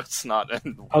 2. It's not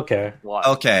in 1.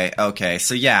 Okay.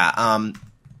 So yeah,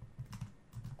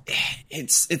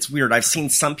 it's weird. I've seen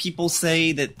some people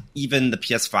say that even the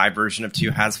PS5 version of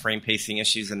 2 has frame pacing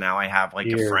issues, and now I have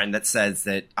a friend that says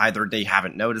that either they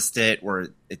haven't noticed it or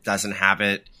it doesn't have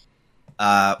it.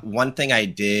 One thing I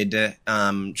did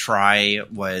try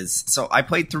was, so I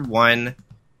played through 1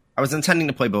 I was intending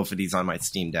to play both of these on my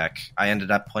Steam Deck. I ended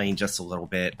up playing just a little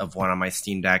bit of one on my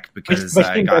Steam Deck because my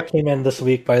Steam Deck came in this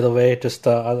week, by the way. Just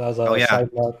as a side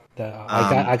note,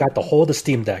 I got the whole of the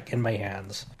Steam Deck in my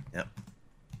hands. Yep.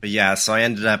 But yeah, so I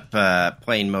ended up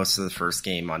playing most of the first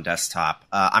game on desktop.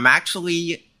 I'm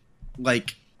actually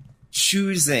like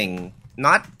choosing,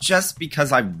 not just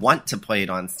because I want to play it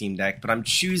on Steam Deck, but I'm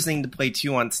choosing to play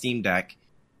 2 on Steam Deck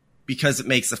because it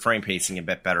makes the frame pacing a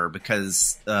bit better.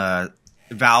 Because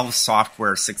Valve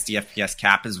software 60 FPS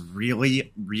cap is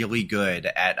really, really good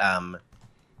at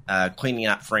cleaning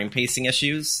up frame pacing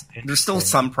issues. There's still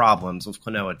some problems with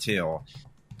Klonoa 2,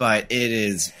 but it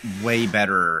is way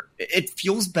better. It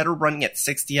feels better running at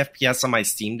 60 FPS on my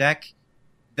Steam Deck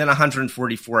than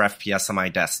 144 FPS on my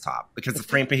desktop because the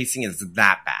frame pacing is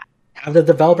that bad. Have the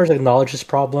developers acknowledged this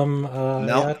problem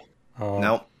yet?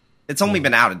 No. It's only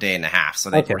been out a day and a half, so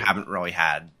they haven't really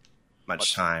had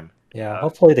much time. Yeah,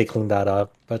 hopefully they clean that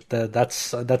up. But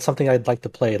that's something I'd like to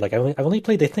play. Like I only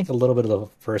played, I think, a little bit of the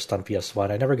first on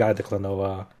PS1. I never got the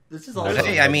Klonoa. This is also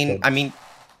I mean,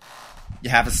 you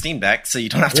have a Steam Deck, so you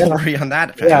don't have to worry on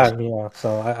that. Yeah.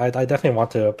 So I definitely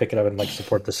want to pick it up and like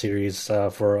support the series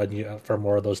for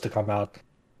more of those to come out.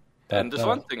 And there's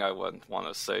one thing I want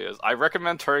to say is I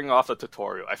recommend turning off the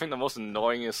tutorial. I think the most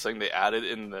annoyingest thing they added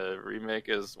in the remake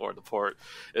or the port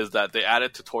is that they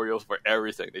added tutorials for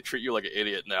everything. They treat you like an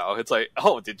idiot now. It's like,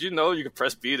 oh, did you know you can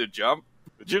press B to jump?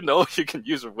 Did you know you can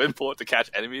use a wind bullet to catch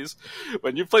enemies?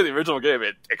 When you play the original game,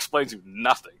 it explains you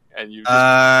nothing, and you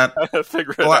just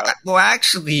figure it out. Well,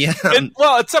 actually,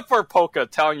 except for Polka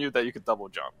telling you that you can double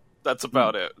jump. That's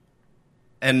about it.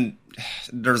 And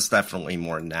there's definitely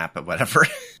more than that, but whatever.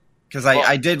 Because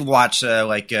I did watch some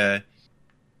because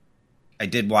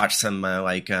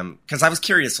I was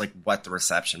curious like what the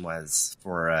reception was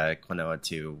for Klonoa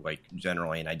 2 like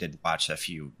generally, and I did watch a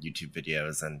few YouTube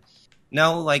videos, and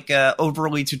no, like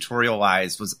overly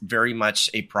tutorialized was very much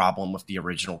a problem with the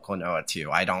original Klonoa 2.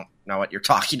 I don't know what you're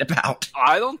talking about.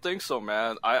 I don't think so,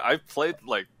 man. I played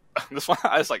like this one.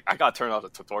 I was like, I gotta turn off the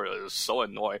tutorial. It was so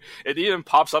annoying. It even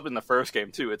pops up in the first game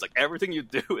too. It's like everything you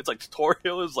do. It's like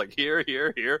tutorial is like here.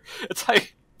 It's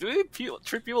like, do they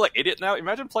treat people like idiot now?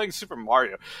 Imagine playing Super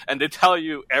Mario and they tell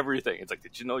you everything. It's like,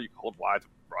 did you know you can hold Y to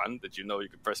run? Did you know you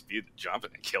can press B to jump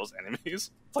and it kills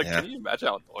enemies? It's like, Can you imagine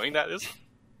how annoying that is?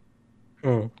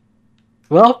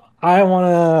 Well, I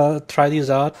want to try these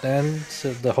out, and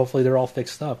hopefully they're all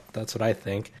fixed up. That's what I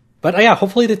think. But yeah,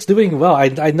 hopefully it's doing well.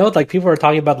 I know like people are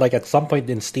talking about like at some point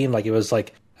in Steam, like it was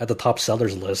like at the top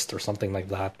sellers list or something like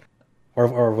that,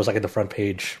 or was like at the front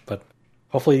page. But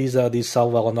hopefully these sell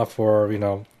well enough for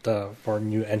for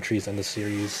new entries in the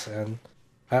series. And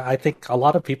I think a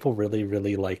lot of people really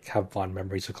really like have fond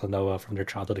memories of Klonoa from their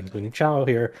childhood, including Chao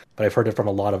here. But I've heard it from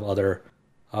a lot of other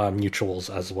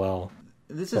mutuals as well.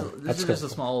 This is just a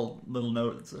small little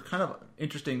note. It's kind of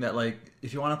interesting that like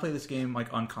if you want to play this game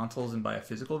like on consoles and buy a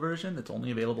physical version, it's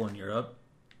only available in Europe.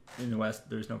 In the West,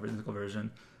 there's no physical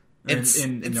version. In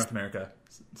North America.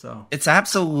 So it's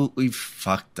absolutely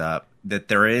fucked up that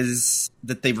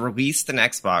they've released an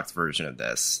Xbox version of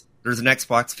this. There's an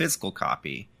Xbox physical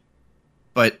copy,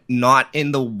 but not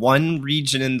in the one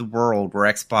region in the world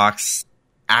where Xbox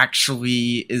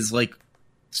actually is like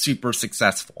super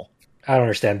successful. I don't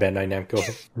understand Bandai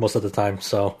Namco most of the time,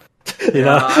 so when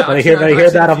I hear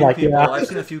that, I'm like, I've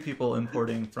seen a few people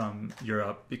importing from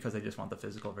Europe because they just want the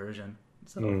physical version.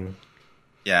 So.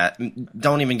 Yeah,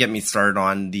 don't even get me started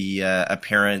on the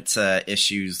apparent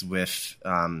issues with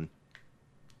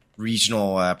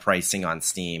regional pricing on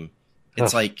Steam.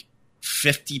 It's like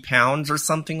 £50 or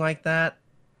something like that.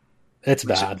 It's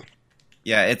bad.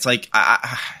 Yeah, it's like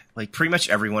like pretty much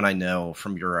everyone I know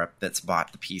from Europe that's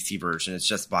bought the PC version has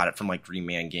just bought it from like Green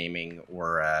Man Gaming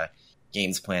or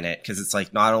Games Planet, because it's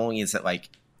like not only is it like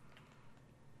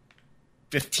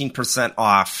 15%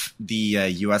 off the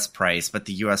US price, but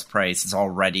the US price is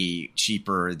already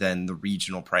cheaper than the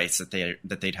regional price that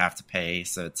they'd have to pay.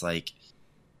 So it's like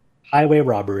highway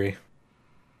robbery.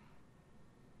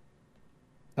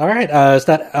 All right, is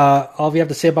that all we have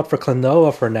to say about for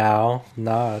Klonoa for now?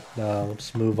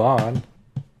 Let's move on.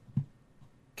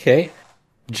 Okay,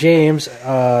 James,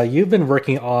 you've been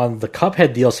working on the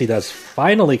Cuphead DLC that's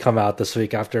finally come out this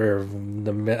week after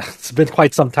it's been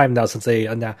quite some time now since they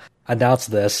announced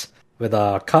this with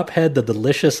Cuphead, The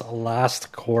Delicious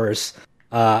Last Course.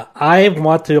 I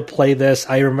want to play this.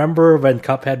 I remember when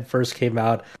Cuphead first came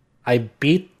out, I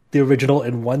beat the original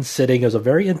in one sitting. It was a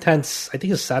very intense, I think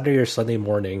it was Saturday or Sunday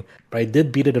morning, but I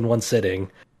did beat it in one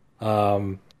sitting.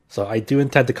 So I do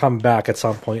intend to come back at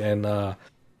some point and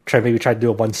try to do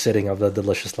a one sitting of The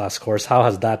Delicious Last Course. How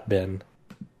has that been?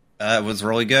 It was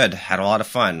really good. Had a lot of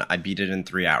fun. I beat it in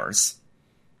 3 hours.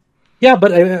 Yeah, but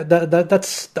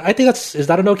that's. I think is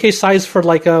that an okay size for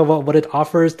like what it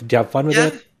offers? Did you have fun with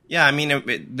it? Yeah. I mean,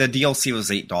 the DLC was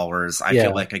 $8. I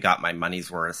feel like I got my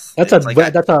money's worth. That's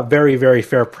that's a very, very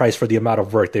fair price for the amount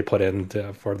of work they put in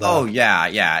for that. Oh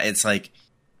yeah.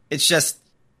 It's just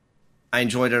I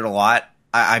enjoyed it a lot.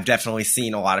 I've definitely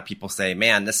seen a lot of people say,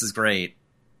 "Man, this is great."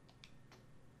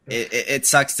 It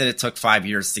sucks that it took 5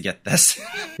 years to get this.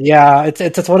 Yeah,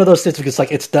 it's one of those things because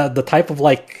like it's the type of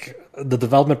like the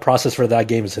development process for that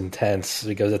game is intense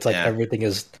because it's like everything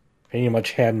is pretty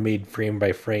much handmade frame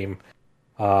by frame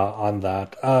on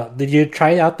that. Did you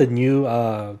try out the new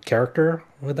character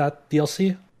with that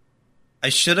DLC? I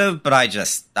should have, but I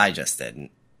just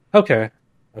didn't. Okay.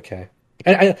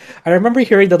 And I remember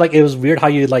hearing that like it was weird how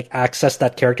you like access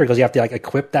that character because you have to like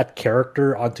equip that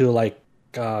character onto like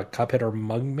Cuphead or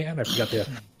Mugman. I forgot the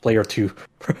player 2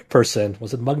 person.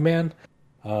 Was it Mugman?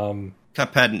 Cuphead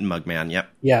and Mugman. Yep.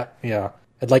 Yeah.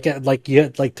 And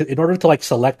you in order to like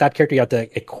select that character, you have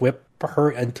to equip her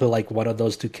into like one of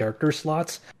those 2 character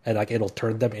slots, and like it'll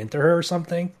turn them into her or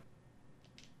something.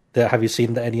 Have you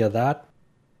seen any of that?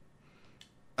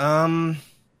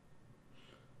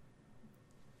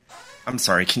 I'm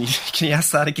sorry. Can you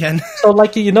ask that again? So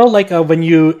like when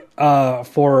you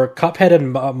for Cuphead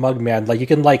and Mugman, like you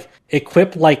can like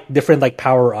equip like different like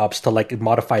power ups to like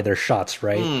modify their shots,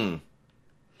 right?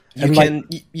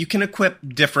 You can equip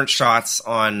different shots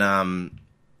on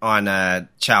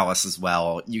Chalice as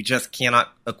well. You just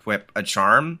cannot equip a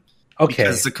charm. Okay.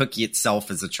 Because the cookie itself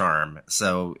is a charm.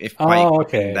 So if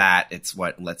that, it's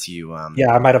what lets you.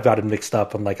 Yeah, I might have gotten mixed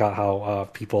up on like how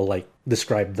people like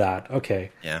describe that. Okay.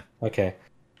 Yeah. Okay.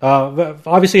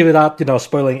 Obviously, without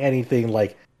spoiling anything,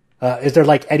 like, is there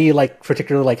like any like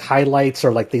particular like highlights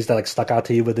or like things that like stuck out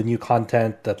to you with the new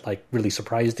content that like really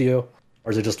surprised you,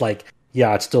 or is it just like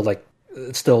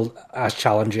it's still as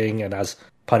challenging and as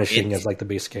punishing as like the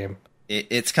base game?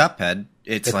 It's Cuphead.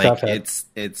 It's like Cuphead.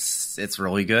 It's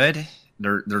really good.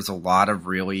 There's a lot of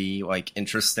really like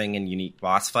interesting and unique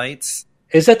boss fights.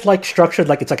 Is it like structured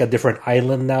like it's like a different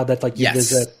island now that like you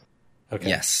visit? Okay.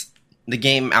 Yes. The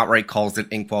game outright calls it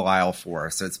Inkwell Isle 4,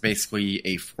 so it's basically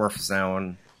a 4th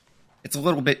zone. It's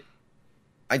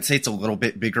I'd say it's a little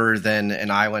bit bigger than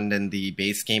an island in the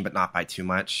base game, but not by too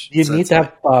much. You need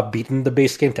to have beaten the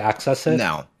base game to access it?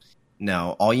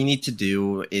 No, all you need to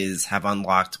do is have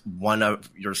unlocked one of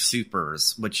your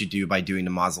supers, which you do by doing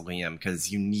the mausoleum,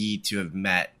 because you need to have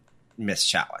met Miss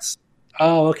Chalice.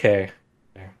 Oh, okay.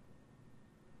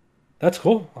 That's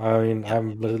cool. I mean,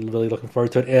 I'm really looking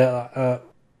forward to it.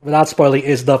 Without spoiling,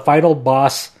 is the final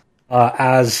boss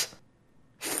is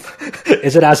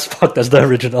it as fucked as the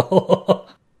original?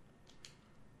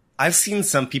 I've seen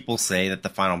some people say that the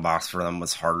final boss for them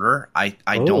was harder. I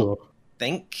don't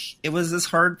think it was as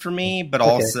hard for me, but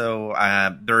also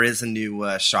there is a new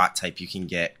shot type you can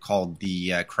get called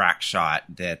the crack shot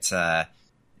that it's a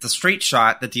straight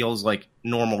shot that deals like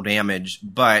normal damage,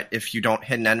 but if you don't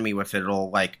hit an enemy with it, it'll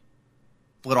like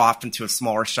split off into a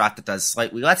smaller shot that does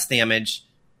slightly less damage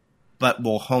but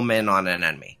will home in on an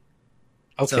enemy.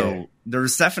 So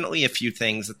there's definitely a few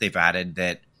things that they've added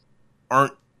that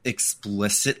aren't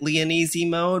explicitly in easy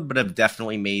mode, but have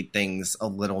definitely made things a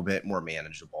little bit more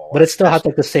manageable. But it still has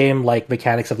like the same like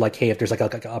mechanics of like, hey, if there's like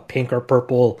a pink or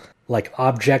purple like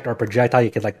object or projectile, you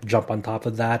can like jump on top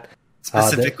of that.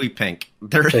 Specifically pink.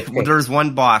 There's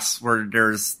one boss where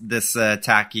there's this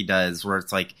attack he does where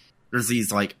it's like there's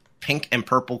these like pink and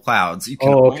purple clouds. You can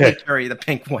only carry the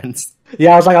pink ones.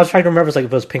 Yeah, I was trying to remember if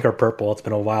it was pink or purple. It's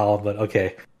been a while, but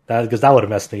okay, because that would have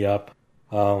messed me up.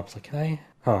 I was like, can I?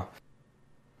 Huh.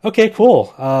 Okay,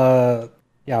 cool. Yeah,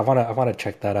 I want to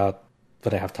check that out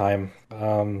when I have time.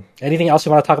 Anything else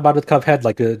you want to talk about with Cuphead?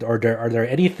 Like, are there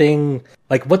anything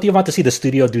like what do you want to see the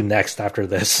studio do next after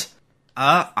this?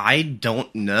 I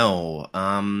don't know.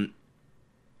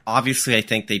 Obviously, I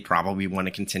think they probably want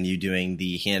to continue doing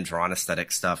the hand-drawn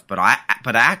aesthetic stuff, but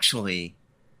actually,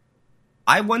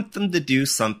 I want them to do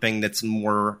something that's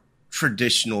more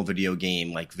traditional video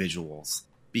game like visuals,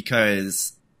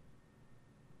 because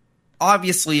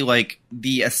obviously, like,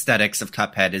 the aesthetics of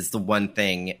Cuphead is the one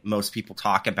thing most people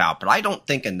talk about, but I don't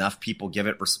think enough people give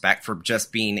it respect for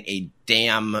just being a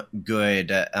damn good,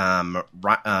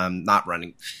 not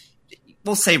running,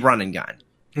 we'll say run and gun.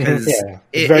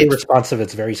 It's very responsive,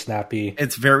 it's very snappy.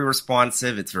 It's very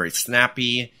responsive, it's very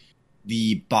snappy.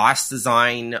 The boss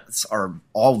designs are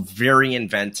all very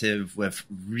inventive with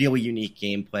really unique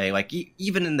gameplay. Like,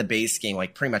 even in the base game,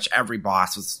 like, pretty much every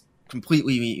boss was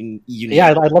completely unique. Yeah,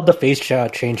 I love the face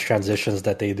change transitions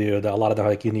that they do. A lot of the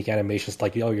like unique animations,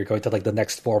 like you're going to like the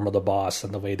next form of the boss,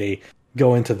 and the way they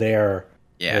go into there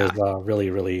is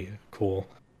really really cool.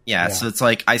 Yeah, so it's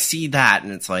like I see that,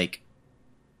 and it's like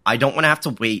I don't want to have to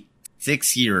wait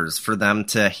 6 years for them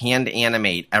to hand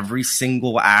animate every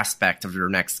single aspect of your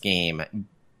next game.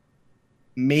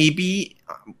 Maybe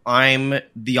I'm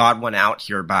the odd one out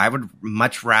here, but I would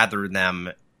much rather them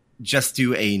just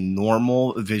do a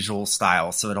normal visual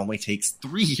style, so it only takes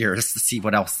 3 years to see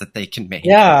what else that they can make.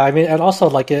 Yeah, I mean, and also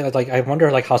like I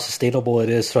wonder like how sustainable it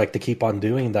is to keep on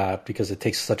doing that, because it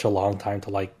takes such a long time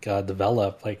to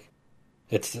develop. Like,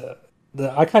 it's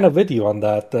I kind of with you on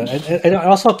that, and it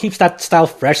also keeps that style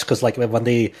fresh, because like when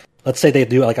they, let's say they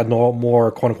do like a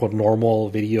more quote unquote normal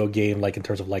video game, like in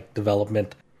terms of like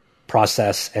development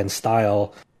process and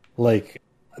style,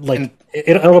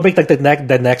 it'll make like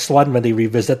the next one, when they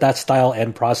revisit that style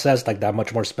and process, like that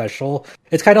much more special.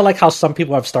 It's kind of like how some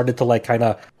people have started to like kind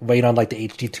of wait on like the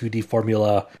HD 2D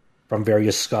formula from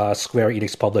various Square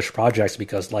Enix published projects,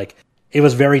 because like it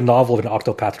was very novel when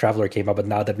Octopath Traveler came out, but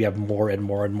now that we have more and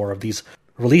more and more of these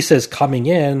releases coming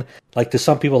in, like to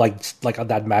some people like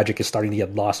that magic is starting to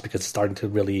get lost, because it's starting to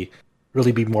really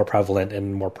really be more prevalent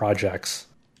in more projects.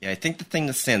 Yeah, I think the thing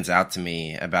that stands out to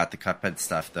me about the Cuphead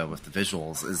stuff, though, with the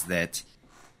visuals, is that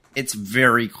it's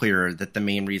very clear that the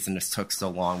main reason this took so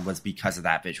long was because of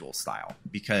that visual style.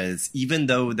 Because even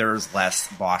though there's less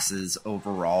bosses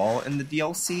overall in the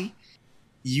DLC,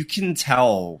 you can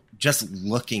tell just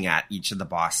looking at each of the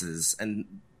bosses, and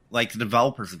like the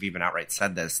developers have even outright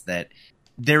said this, that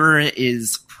there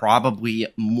is probably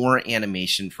more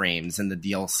animation frames in the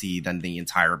DLC than the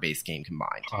entire base game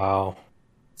combined. Wow.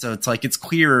 So it's like, it's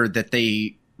clear that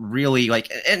they really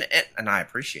like, and I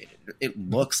appreciate it. It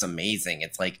looks amazing.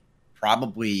 It's like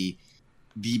probably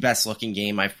the best looking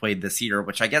game I've played this year,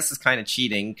 which I guess is kind of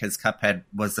cheating, because Cuphead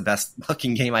was the best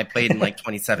looking game I played in like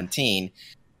 2017.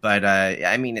 But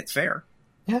I mean, it's fair.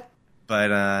 Yeah.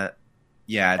 But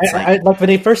yeah, it's like when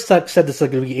they first said this is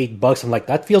going to be $8, I'm like,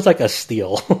 that feels like a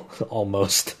steal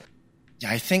almost.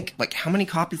 Yeah, I think like how many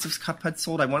copies of Cuphead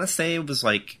sold? I want to say it was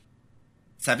like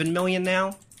 7 million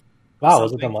now. Wow,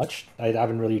 was it that much? I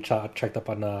haven't really checked up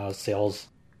on sales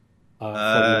for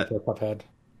Cuphead.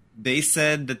 They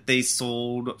said that they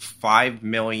sold 5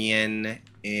 million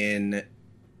in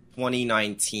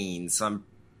 2019. So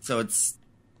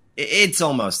it's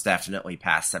almost definitely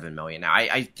past 7 million now.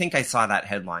 I think I saw that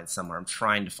headline somewhere. I'm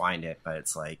trying to find it, but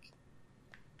it's like,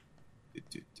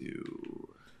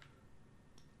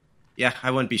 yeah,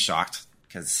 I wouldn't be shocked,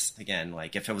 because again,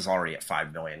 like if it was already at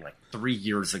 5 million like 3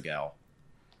 years ago.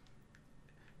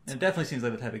 And it definitely seems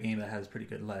like the type of game that has pretty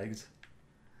good legs.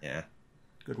 Yeah.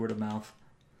 Good word of mouth.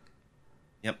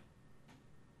 Yep.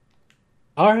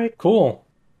 All right, cool.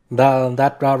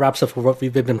 That wraps up for what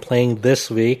we've been playing this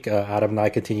week. Adam and I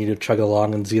continue to chug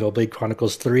along in Xenoblade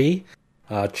Chronicles 3.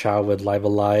 Chow with Live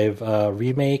Alive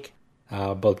remake.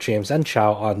 Both James and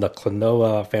Chow on the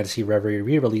Klonoa Fantasy Reverie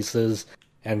re-releases.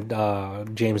 And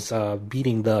James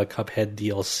beating the Cuphead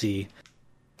DLC.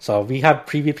 So we have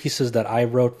preview pieces that I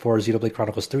wrote for Xenoblade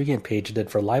Chronicles 3 and Paige did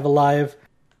for Live Alive.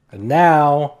 And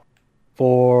now,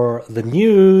 for the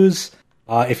news,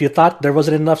 if you thought there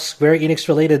wasn't enough Square Enix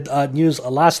related news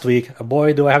last week,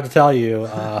 boy, do I have to tell you.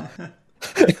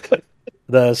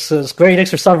 The Square Enix,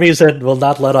 for some reason, will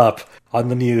not let up on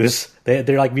the news.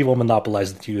 They're like, we will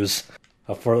monopolize the news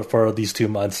for these 2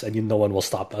 months, and no one will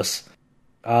stop us.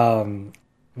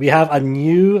 We have a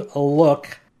new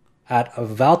look at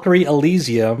Valkyrie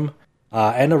Elysium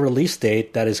and a release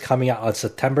date that is coming out on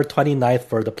September 29th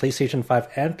for the PlayStation 5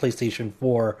 and PlayStation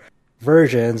 4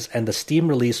 versions, and the Steam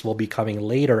release will be coming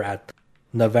later at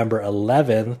November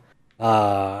 11th.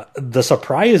 The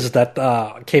surprise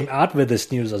that came out with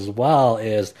this news as well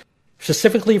is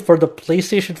specifically for the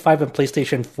PlayStation 5 and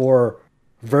PlayStation 4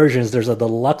 versions, there's a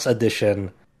deluxe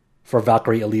edition for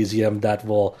Valkyrie Elysium that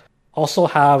will also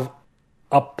have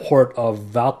a port of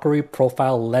Valkyrie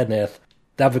Profile Lenneth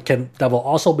that will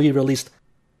also be released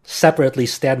separately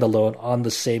standalone on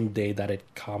the same day that it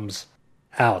comes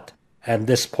out. And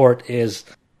this port is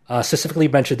specifically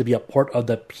mentioned to be a port of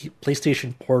the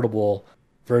PlayStation Portable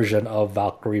version of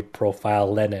Valkyrie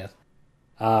Profile Lenneth.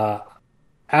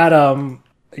 Adam,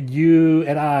 you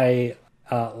and I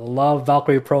love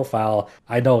Valkyrie Profile.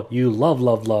 I know you love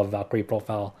Valkyrie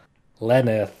Profile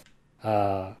Lenneth.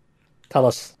 Tell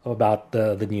us about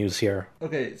the news here.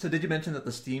 Okay, so did you mention that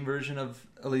the Steam version of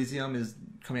Elysium is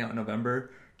coming out in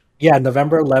November? Yeah,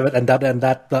 November 11th, and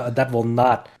that will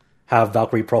not have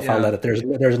Valkyrie Profile Lenneth.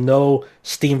 There's no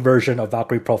Steam version of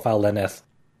Valkyrie Profile Lenneth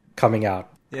coming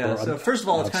out. Yeah. So first of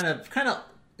all, it's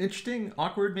interesting,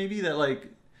 awkward maybe that like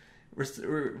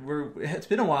it's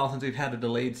been a while since we've had a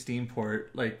delayed Steam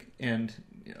port, like, and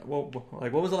you know,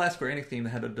 what was the last Square Enix game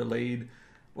that had a delayed?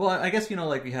 Well, I guess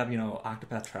like we have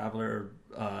Octopath Traveler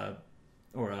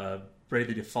or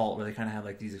Bravely Default, where they kind of have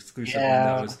like these exclusive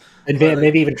windows, and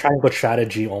maybe even Triangle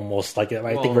Strategy almost. Like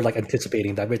I think we're like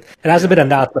anticipating that. It hasn't been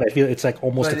announced, but I feel it's like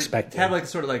almost expected. To have like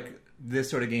sort of like this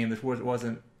sort of game that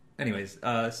wasn't. Anyways,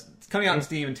 it's coming out in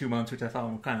Steam in 2 months, which I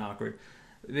found kind of awkward.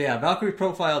 Yeah, Valkyrie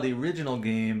Profile, the original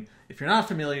game. If you're not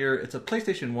familiar, it's a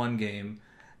PlayStation 1 game,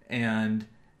 and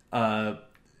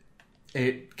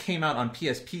it came out on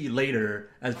PSP later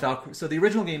as Valkyrie. So the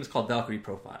original game is called Valkyrie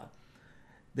Profile.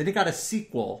 Then it got a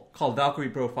sequel called Valkyrie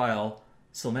Profile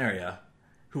Silmeria,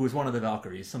 who was one of the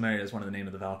Valkyries. Silmeria is one of the name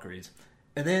of the Valkyries.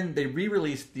 And then they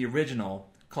re-released the original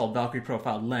called Valkyrie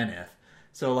Profile Lenneth.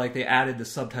 So like they added the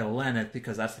subtitle Lenneth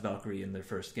because that's the Valkyrie in their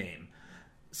first game.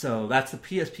 So that's the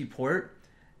PSP port.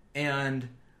 And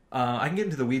I can get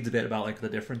into the weeds a bit about like the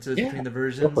differences between the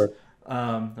versions.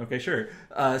 Okay, sure.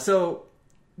 So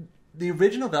the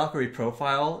original Valkyrie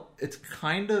Profile, it's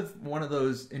kind of one of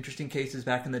those interesting cases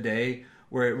back in the day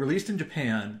where it released in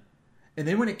Japan, and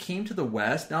then when it came to the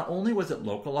West, not only was it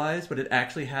localized, but it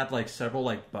actually had like several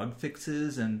like bug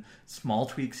fixes and small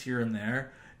tweaks here and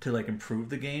there to like improve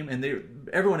the game. And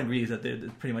everyone agrees that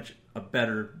it's pretty much a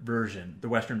better version, the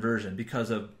Western version,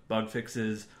 because of bug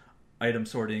fixes, item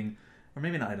sorting, or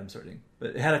maybe not item sorting,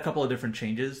 but it had a couple of different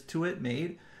changes to it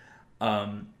made.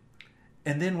 And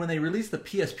then when they released the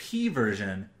PSP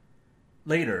version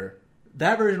later,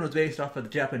 that version was based off of the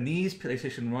Japanese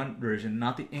PlayStation 1 version,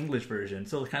 not the English version.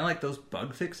 So kind of like those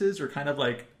bug fixes were kind of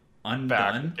like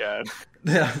undone. Back again.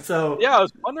 Yeah, so... Yeah, I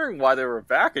was wondering why they were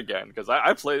back again, because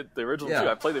I played the original too.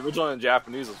 I played the original in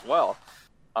Japanese as well.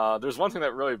 There's one thing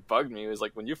that really bugged me, is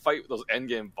like when you fight those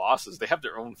endgame bosses, they have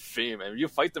their own theme, and when you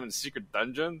fight them in Secret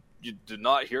Dungeon, you do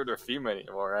not hear their theme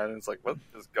anymore, and it's like, what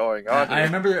is going on here? I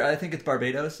remember, I think it's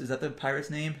Barbados. Is that the pirate's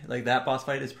name? Like that boss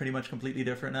fight is pretty much completely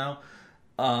different now.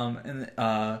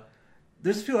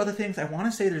 There's a few other things. I want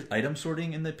to say there's item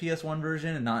sorting in the PS1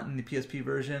 version and not in the PSP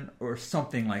version, or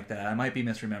something like that. I might be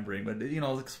misremembering, but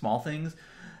like small things.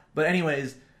 But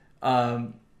anyways,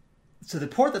 so the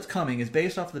port that's coming is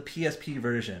based off of the PSP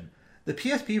version. The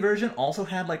PSP version also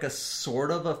had like a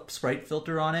sort of a sprite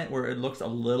filter on it where it looks a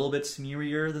little bit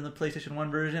smearier than the PlayStation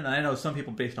 1 version. And I know some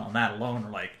people based on that alone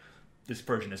are like, this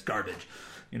version is garbage.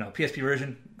 PSP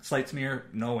version, slight smear,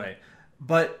 no way.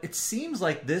 But it seems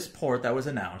like this port that was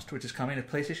announced, which is coming to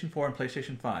PlayStation 4 and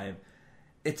PlayStation 5,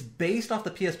 it's based off the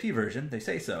PSP version, they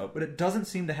say so, but it doesn't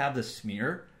seem to have the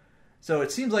smear. So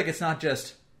it seems like it's not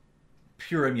just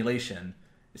pure emulation.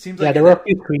 It seems like there were a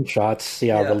few screenshots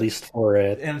released for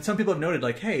it. And some people have noted,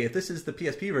 like, hey, if this is the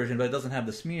PSP version, but it doesn't have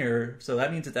the smear, so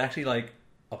that means it's actually like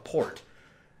a port.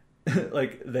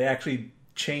 Like, they actually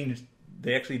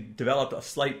developed a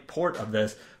slight port of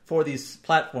this for these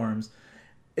platforms.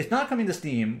 It's not coming to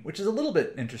Steam, which is a little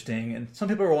bit interesting, and some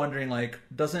people are wondering, like,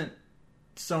 doesn't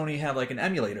Sony have like an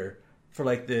emulator for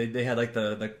like they had like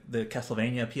the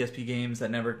Castlevania PSP games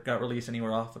that never got released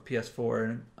anywhere off of PS4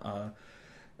 and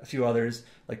a few others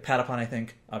like Patapon, I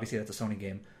think. Obviously that's a Sony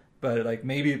game, but like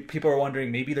maybe people are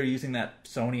wondering maybe they're using that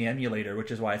Sony emulator,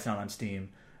 which is why it's not on Steam.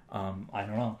 I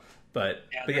don't know. But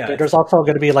yeah, there's also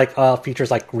going to be like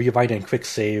features like Rewind and Quick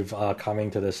Save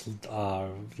coming to this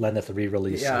Lenneth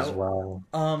re-release as well.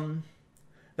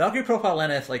 Valkyrie Profile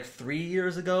Lenneth, like 3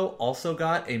 years ago, also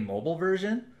got a mobile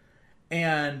version,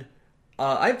 and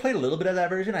I played a little bit of that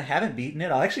version. I haven't beaten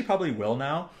it. I actually probably will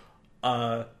now.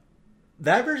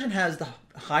 That version has the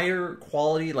higher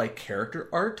quality like character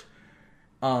art.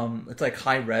 It's like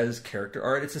high res character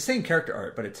art. It's the same character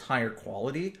art, but it's higher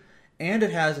quality. And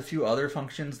it has a few other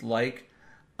functions like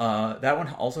that one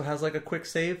also has like a quick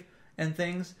save and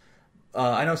things.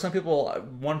 I know some people,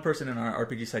 one person in our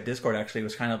RPG site Discord actually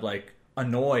was kind of like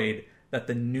annoyed that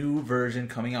the new version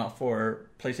coming out for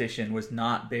PlayStation was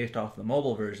not based off the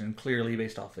mobile version, clearly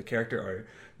based off the character art.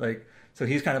 Like, so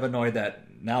he's kind of annoyed that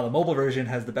now the mobile version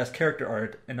has the best character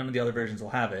art and none of the other versions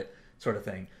will have it, sort of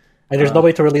thing. And there's no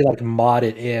way to really like mod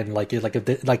it in. Like it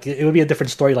would be a different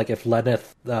story. Like if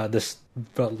Lenneth, this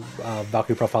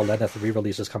Valkyrie Profile Lenneth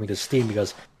re-release is coming to Steam,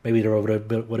 because maybe there would have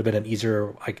been an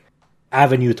easier like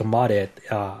avenue to mod it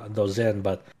those in,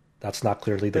 but that's not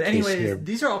clearly the case here.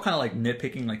 These are all kind of like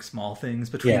nitpicking like small things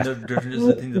between the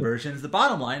differences between the versions. The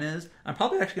bottom line is, I'm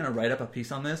probably actually going to write up a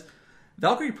piece on this.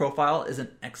 Valkyrie Profile is an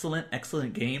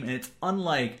excellent game, and it's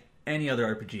unlike any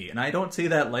other RPG, and I don't say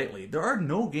that lightly. There are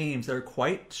no games that are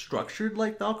quite structured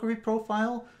like Valkyrie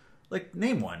Profile. Like,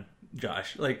 name one,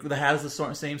 Josh. Like, that has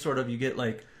the same sort of, you get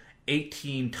like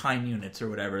 18 time units or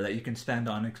whatever that you can spend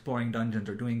on exploring dungeons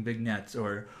or doing vignettes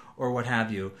or what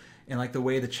have you. And like the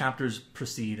way the chapters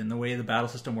proceed and the way the battle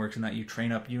system works, and that you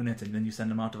train up units and then you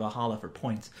send them out to Valhalla for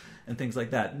points and things like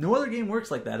that. No other game works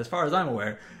like that, as far as I'm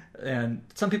aware. And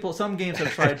some games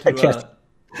have tried to.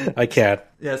 I can't.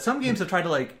 Yeah, some games have tried to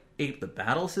like ape the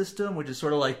battle system, which is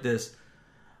sort of like this.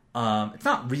 It's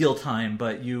not real time,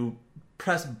 but you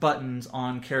press buttons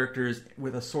on characters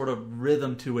with a sort of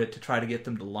rhythm to it to try to get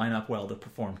them to line up well to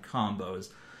perform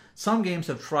combos. Some games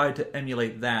have tried to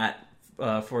emulate that.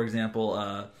 For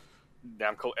example.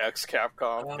 Namco X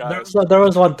Capcom guys. There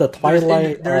was one, the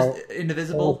Twilight. There's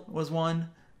Indivisible was one.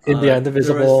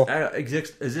 Indivisible.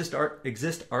 Exist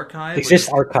Archive. Exist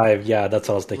Archive, yeah, that's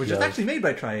what I was thinking. Which is of. actually made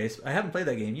by Tri-Ace. I haven't played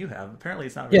that game. You have. Apparently,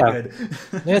 it's not very good.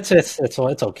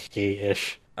 it's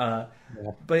okay-ish. But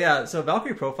yeah, so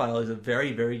Valkyrie Profile is a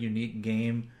very, very unique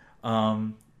game.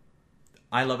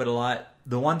 I love it a lot.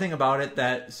 The one thing about it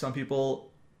that some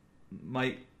people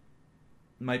might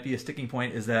be a sticking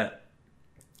point is that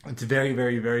it's very,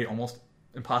 very, very almost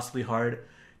impossibly hard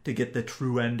to get the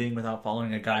true ending without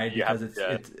following a guide, because it's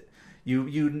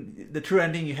the true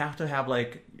ending, you have to have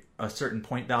like a certain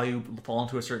point value, fall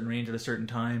into a certain range at a certain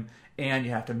time, and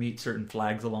you have to meet certain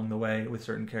flags along the way with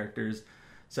certain characters.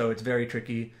 So it's very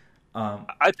tricky.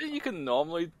 I think you can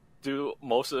normally do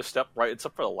most of the step right,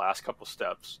 except for the last couple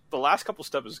steps. The last couple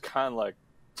steps is kind of like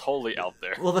totally out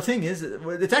there. Well, the thing is,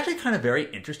 it's actually kind of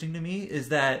very interesting to me is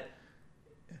that,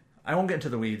 I won't get into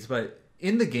the weeds, but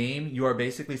in the game, you are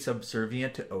basically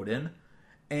subservient to Odin.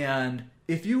 And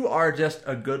if you are just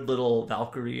a good little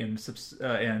Valkyrie and just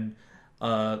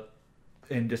a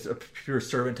pure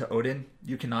servant to Odin,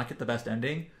 you cannot get the best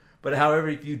ending. But however,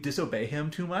 if you disobey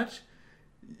him too much,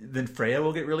 then Freya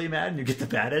will get really mad and you get the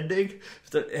bad ending.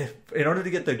 So in order to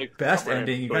get the best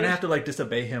ending, you're going to have to like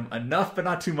disobey him enough, but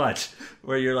not too much.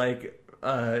 Where you're like,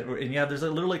 and yeah, there's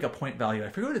literally like a point value. I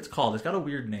forget what it's called. It's got a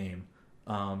weird name.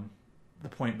 The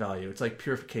point value. It's like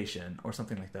purification or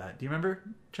something like that. Do you remember,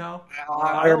 Chow?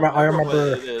 I remember what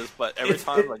it is, but every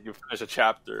time like you finish a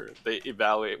chapter, they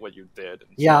evaluate what you did.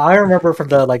 Yeah, I remember from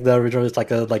the original. It's like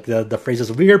the phrases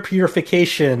 "weird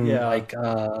purification," like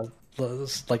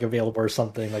available or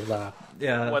something like that.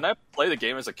 Yeah. When I played the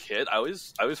game as a kid, I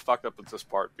always fucked up with this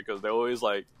part because they always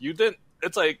like you didn't.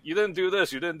 It's like you didn't do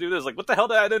this, you didn't do this. Like what the hell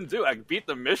did I didn't do? I beat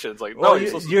the missions. Like no,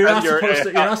 you're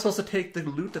not supposed to take the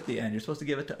loot at the end. You're supposed to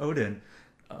give it to Odin.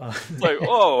 It's like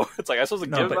whoa, it's like I'm supposed to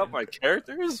give up my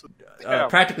characters.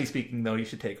 Practically speaking, though, you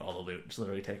should take all the loot. Just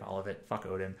literally take all of it. Fuck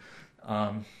Odin.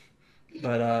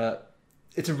 But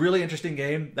it's a really interesting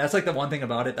game. That's like the one thing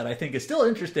about it that I think is still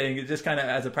interesting. It just kind of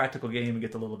as a practical game, it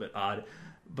gets a little bit odd.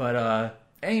 But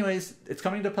anyways, it's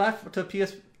coming to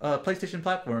PlayStation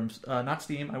platforms, not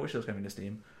Steam. I wish it was coming to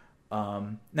Steam.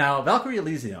 Now, Valkyrie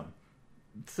Elysium.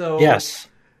 So yes,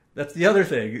 that's the other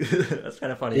thing. That's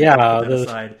kind of funny. Yeah. Put that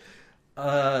aside.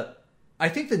 I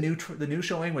think the new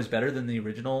showing was better than the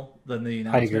original, than the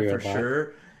announcement for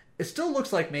sure. It still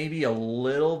looks like maybe a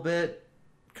little bit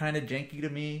kind of janky to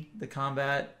me. The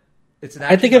combat.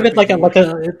 I think of it like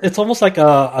it's almost like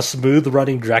a smooth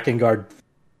running Drakengard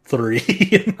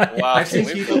 3. Wow. I've seen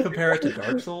people compare it to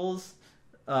Dark Souls.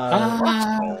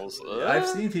 I've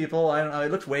seen people. I don't know.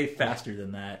 It looks way faster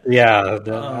than that. Yeah,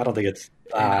 I don't think it's.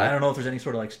 I don't know if there's any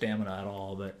sort of like stamina at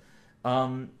all, but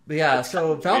yeah.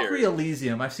 So Valkyrie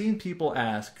Elysium. I've seen people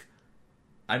ask.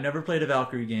 I've never played a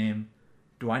Valkyrie game.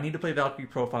 Do I need to play Valkyrie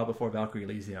Profile before Valkyrie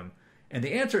Elysium? And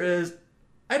the answer is,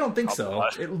 I don't think so.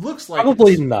 Not. It looks like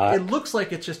probably not. It looks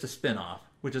like it's just a spin-off,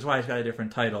 which is why it's got a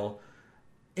different title.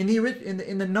 In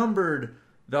the numbered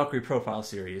Valkyrie Profile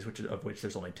series, of which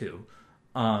there's only 2.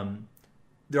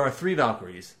 There are 3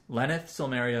 Valkyries: Lenneth,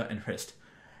 Silmeria, and Hrist,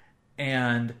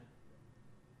 and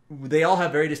they all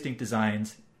have very distinct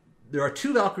designs. There are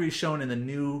 2 Valkyries shown in the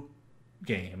new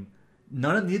game.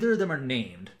 Neither of them are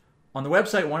named on the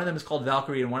website. One of them is called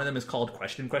Valkyrie, and one of them is called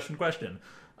Question.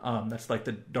 That's like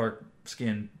the dark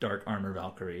skin, dark armor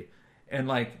Valkyrie, and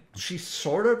like she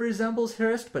sort of resembles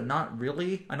Hrist, but not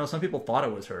really. I know some people thought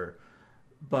it was her,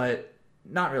 but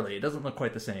not really. It doesn't look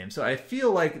quite the same. So I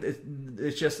feel like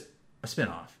it's just a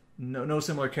spin-off. No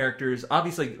similar characters.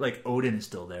 Obviously, like Odin is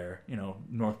still there. North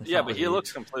mythology. Yeah, but he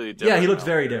looks completely different. Yeah, he looks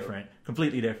very different.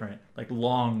 Completely different. Like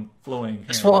long, flowing hair.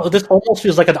 This almost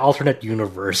feels like an alternate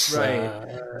universe. Right.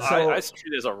 I see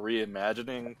it as a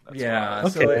reimagining.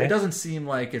 That's so it doesn't seem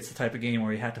like it's the type of game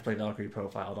where you have to play Valkyrie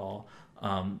Profile at all.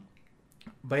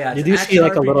 But yeah, you do see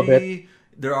like RPG. A little bit.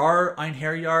 There are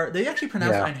Einherjar. They actually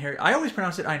pronounce Einherjar. I always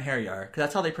pronounce it Einherjar because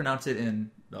that's how they pronounce it in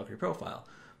Valkyrie Profile.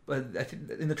 But I think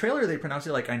in the trailer they pronounce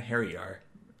it like Einherjar.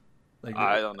 Like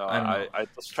I don't know. I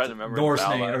just try to remember Norse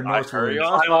now, name like, or Norse words.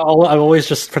 I always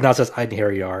just pronounce it as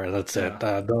Einherjar, and that's it.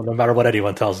 Yeah. No matter what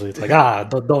anyone tells me, it's like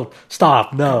don't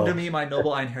stop, no. To me, my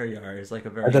noble Einherjar is like a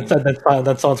very. And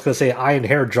then someone's going to say Ein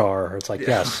hair jar. It's like,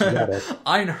 yes, you got it.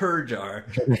 Einherjar.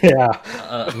 Yeah.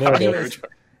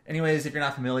 Anyways, if you're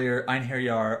not familiar,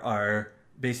 Einherjar are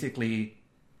basically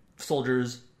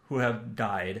soldiers who have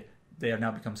died. They have now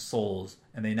become souls,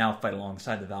 and they now fight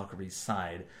alongside the Valkyries'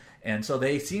 side. And so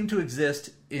they seem to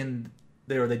exist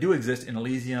they do exist in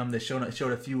Elysium. They showed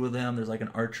a few of them. There's like an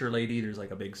archer lady. There's like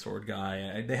a big sword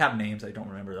guy. They have names. I don't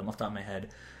remember them off the top of my head.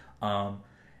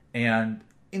 And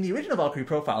in the original Valkyrie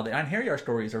profile, the Einherjar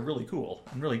stories are really cool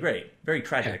and really great. Very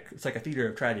tragic. It's like a theater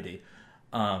of tragedy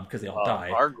because they all die.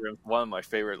 Argrim's one of my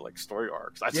favorite like story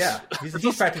arcs.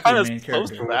 He's practically the main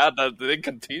character. So sad that they didn't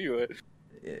continue it.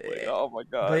 Like, oh my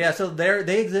god! But yeah, so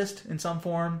they exist in some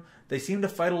form. They seem to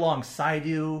fight alongside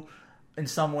you in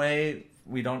some way.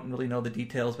 We don't really know the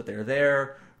details, but they're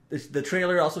there. The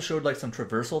trailer also showed like some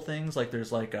traversal things. Like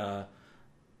there's like a,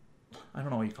 I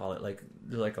don't know what you call it. Like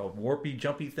there's like a warpy,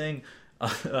 jumpy thing.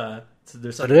 So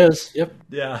there's It is. Yep.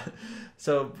 Yeah.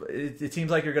 So it seems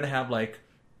like you're going to have like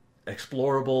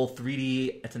explorable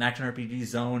 3D. It's an action RPG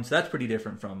zone, so that's pretty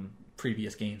different from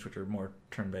previous games, which are more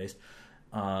turn-based.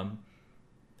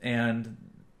 And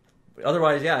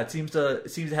otherwise, yeah, it seems to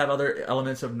have other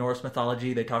elements of Norse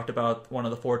mythology. They talked about one of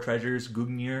the 4 treasures,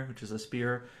 Gungnir, which is a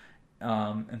spear,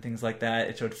 and things like that.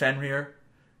 It showed Fenrir,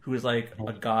 who is like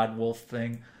a god wolf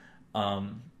thing. I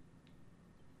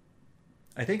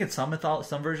think in some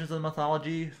versions of the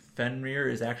mythology, Fenrir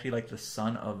is actually like the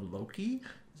son of Loki.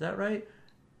 Is that right?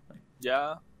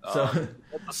 Yeah. So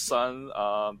the son,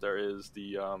 there is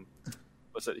the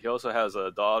what's it? He also has a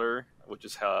daughter, which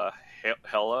is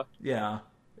Hela. Yeah,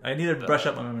 I need to brush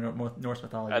up on my Norse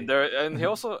mythology. And he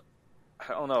also, I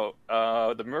don't know,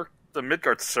 the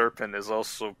Midgard serpent is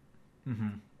also.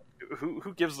 Mm-hmm.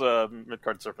 Who gives the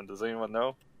Midgard serpent? Does anyone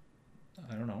know?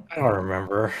 I don't know. I don't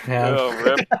remember. Yeah. Oh,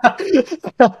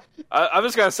 rip. I'm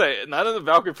just gonna say, none of the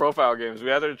Valkyrie profile games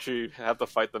we actually have to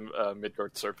fight the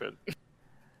Midgard serpent.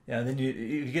 Yeah, and then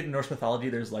you get in Norse mythology.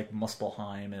 There's like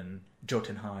Muspelheim and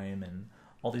Jotunheim and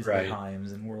all these other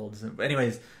heims and worlds.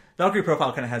 Anyways, Valkyrie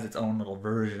profile kind of has its own little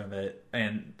version of it,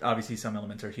 and obviously some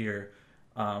elements are here.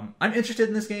 I'm interested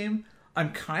in this game.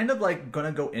 I'm kind of like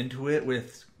gonna go into it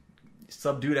with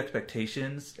subdued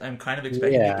expectations. I'm kind of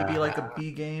expecting it to be like a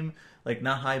B game, like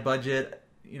not high budget.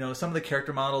 You know, some of the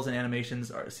character models and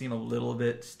animations seem a little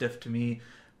bit stiff to me.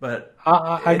 But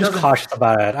I'm just cautious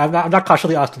about it. I'm not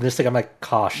cautiously optimistic. I'm like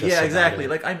cautious. Yeah, exactly.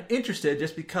 Like I'm interested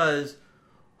just because.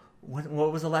 What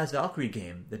was the last Valkyrie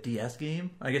game? The DS game?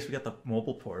 I guess we got the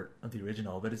mobile port of the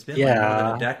original, but it's been like more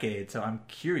than a decade, so I'm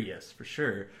curious for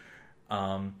sure.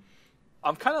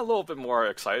 I'm kind of a little bit more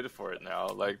excited for it now.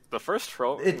 Like the first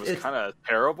showing was kind of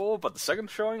terrible, but the second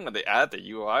showing when they add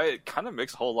the UI, it kind of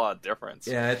makes a whole lot of difference.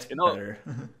 Yeah, it's better.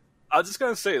 I was just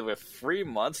gonna say, with 3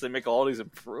 months, they make all these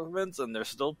improvements, and there's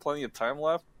still plenty of time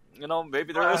left. You know,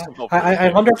 maybe there is some hope.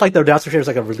 I wonder if like the downstairs is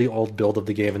like a really old build of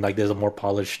the game, and like there's a more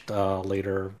polished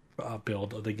later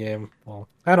build of the game. Well,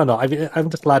 I don't know. I'm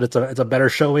just glad it's a better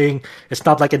showing. It's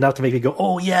not like enough to make me go,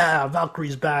 oh yeah,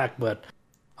 Valkyrie's back, but.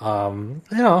 You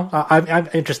know, I'm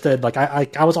interested. Like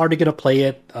I was already gonna play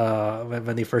it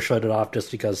when they first showed it off,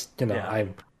 just because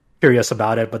I'm curious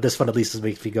about it. But this one at least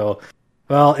makes me go,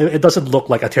 well, it doesn't look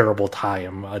like a terrible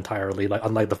time entirely. Like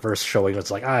unlike the first showing, it's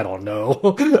like I don't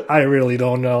know, I really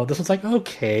don't know. This one's like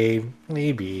okay,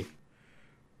 maybe.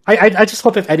 I just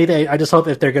hope if anything, I just hope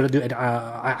if they're gonna do it.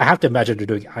 I have to imagine they're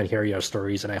doing Einherjar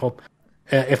stories, and I hope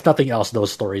if nothing else,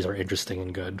 those stories are interesting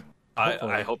and good.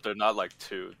 I hope they're not like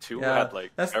two had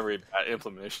like every bad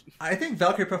implementation. I think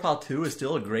Valkyrie Profile 2 is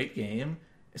still a great game.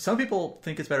 Some people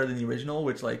think it's better than the original,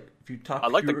 which like if you talk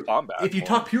the combat. If you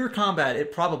talk pure combat,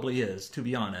 it probably is, to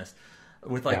be honest,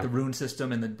 with like the rune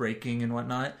system and the breaking and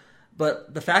whatnot.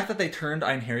 But the fact that they turned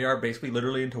Einherjar basically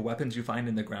literally into weapons you find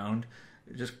in the ground,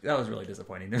 that was really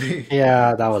disappointing to me.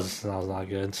 Yeah, that was not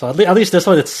good. So at least this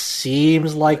one, it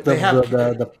seems like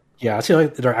the yeah, I see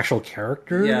like they're actual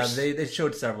characters. Yeah, they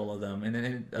showed several of them,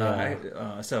 and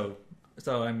so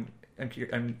I'm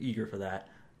eager for that.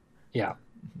 Yeah.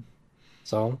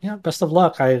 So yeah, best of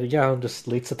luck. Just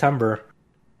late September.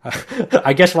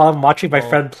 I guess while I'm watching my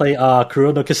friend play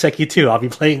Kuro no Kiseki 2, I'll be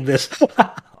playing this.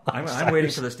 I'm waiting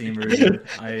for the Steam version.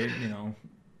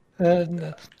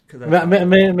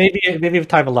 Maybe if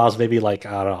time allows, maybe like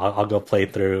I don't know, I'll go play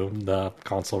through the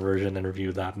console version and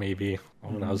review that. Maybe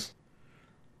who knows.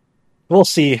 We'll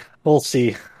see.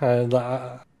 And,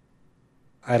 I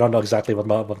don't know exactly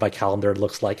what my calendar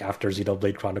looks like after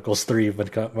Xenoblade Chronicles 3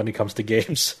 when it comes to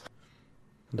games.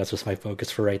 That's just my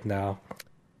focus for right now.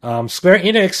 Square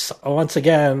Enix, once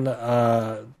again,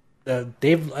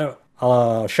 they've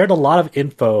shared a lot of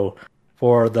info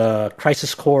for the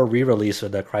Crisis Core re-release, or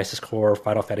the Crisis Core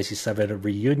Final Fantasy VII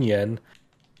Reunion.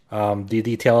 The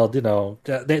detailed,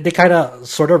 they kind of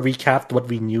sort of recapped what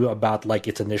we knew about like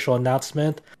its initial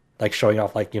announcement, like showing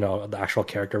off like the actual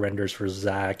character renders for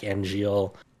Zack,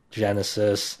 Angeal,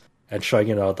 Genesis, and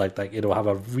showing like it'll have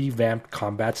a revamped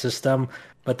combat system.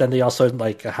 But then they also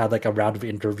like had like a round of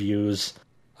interviews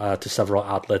to several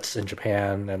outlets in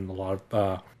Japan, and a lot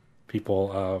of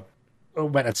people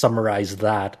went and summarized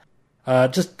that.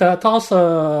 Just tell us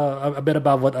a bit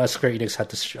about what Square Enix had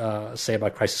to say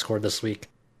about Crisis Core this week,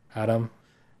 Adam.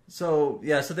 So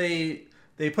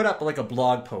they put up like a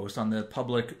blog post on the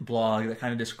public blog that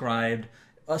kind of described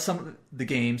some of the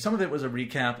game. Some of it was a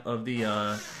recap of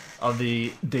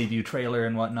the debut trailer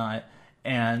and whatnot,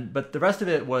 but the rest of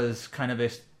it was kind of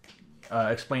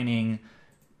explaining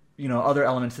other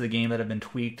elements of the game that have been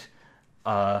tweaked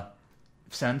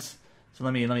since. So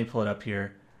let me pull it up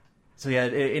here. So yeah,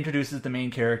 it introduces the main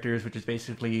characters, which is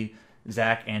basically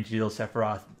Zack, Angeal,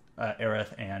 Sephiroth,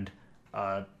 Aerith, and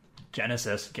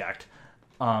Genesis, Gact.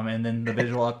 And then the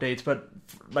visual updates. But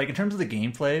like in terms of the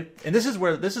gameplay, and this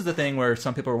is the thing where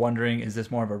some people are wondering, is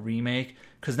this more of a remake?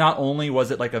 Because not only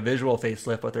was it like a visual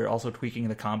facelift, but they're also tweaking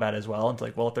the combat as well. It's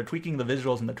like, well, if they're tweaking the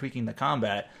visuals and they're tweaking the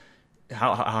combat,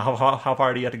 how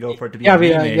far do you have to go for it to be a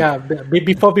remake? Yeah.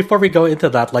 Before we go into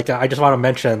that, like I just want to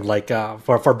mention, like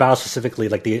for Battle specifically,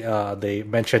 like they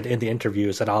mentioned in the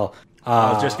interviews, and I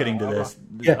was just getting to this.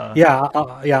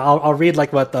 I'll read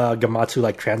like what Gamatsu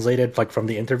like translated like from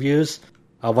the interviews.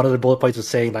 One of the bullet points was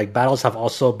saying like battles have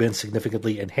also been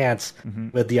significantly enhanced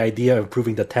with the idea of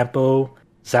improving the tempo.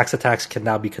 Zack's attacks can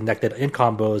now be connected in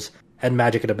combos, and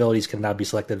magic and abilities can now be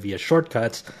selected via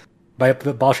shortcuts.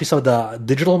 But also some of the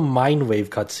digital mind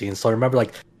wave cutscenes. So remember,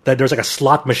 like that there's like a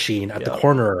slot machine at the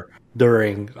corner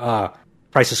during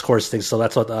Crisis Core's thing. So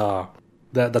that's what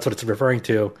that's what it's referring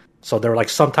to. So there were like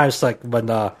sometimes like when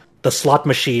the slot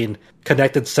machine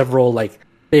connected several like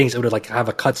things, it would like have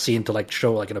a cutscene to like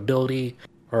show like an ability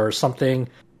or something.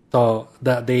 So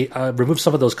that they removed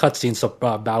some of those cutscenes, so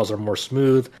battles are more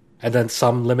smooth. And then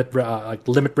some limit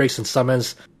breaks and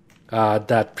summons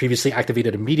that previously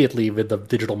activated immediately with the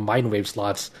digital mind wave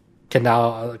slots can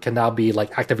now be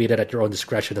like activated at your own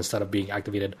discretion instead of being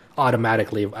activated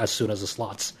automatically as soon as the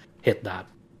slots hit that.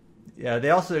 Yeah, they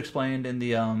also explained in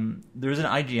the there's an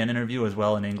IGN interview as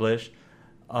well in English.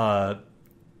 There's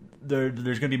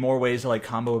going to be more ways to like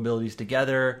combo abilities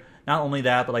together. Not only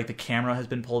that, but like the camera has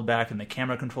been pulled back and the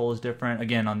camera control is different.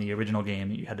 Again, on the original game,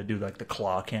 you had to do like the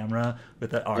claw camera with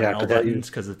the R and L buttons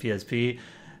because of PSP.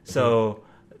 So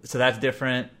that's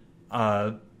different.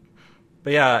 But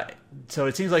yeah, so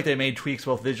it seems like they made tweaks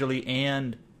both visually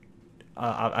and,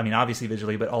 obviously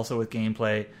visually, but also with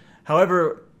gameplay.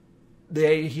 However,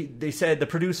 they said the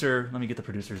producer, let me get the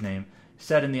producer's name,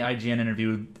 said in the IGN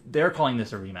interview, they're calling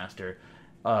this a remaster,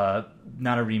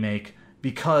 not a remake,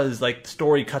 because like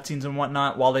story cutscenes and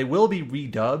whatnot, while they will be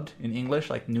redubbed in English,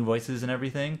 like new voices and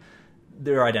everything,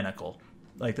 they're identical.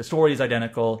 Like the story is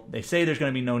identical. They say there's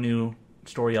going to be no new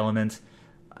story elements.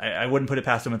 I wouldn't put it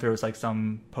past them if there was like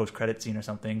some post-credit scene or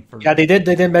something. Yeah, they did.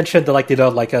 They did mention that, like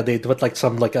they put like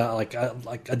some like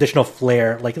additional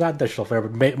flair, like not additional flair,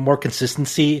 but more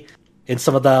consistency in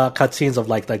some of the cutscenes of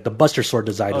like the Buster Sword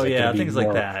design. Oh yeah, things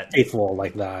like that, faithful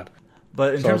like that.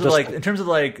 But in terms of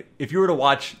like, if you were to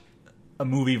watch a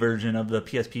movie version of the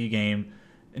PSP game,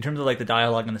 in terms of like the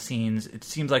dialogue and the scenes, it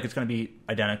seems like it's going to be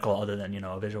identical, other than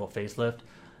a visual facelift.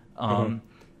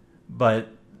 But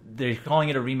they're calling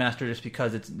it a remaster just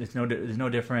because it's no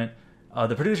different.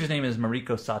 The producer's name is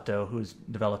Mariko Sato, who's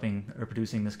developing or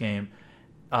producing this game.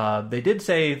 They did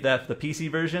say that the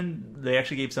PC version, they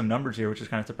actually gave some numbers here, which is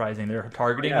kind of surprising. They're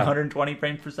targeting 120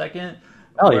 frames per second.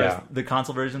 Oh yeah. The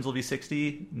console versions will be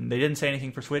 60. They didn't say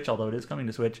anything for Switch, although it is coming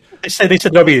to Switch. They said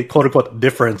there'll be quote unquote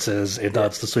differences in the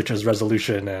Switch's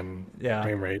resolution and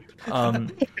frame rate.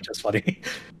 Which is funny.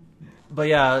 But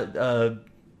yeah,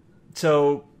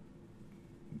 so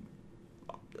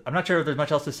I'm not sure if there's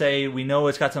much else to say. We know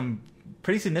it's got some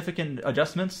pretty significant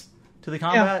adjustments to the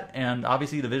combat, and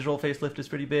obviously the visual facelift is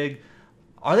pretty big.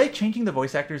 Are they changing the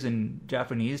voice actors in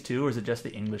Japanese too, or is it just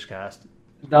the English cast?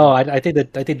 No, I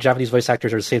think Japanese voice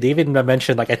actors are the same. They even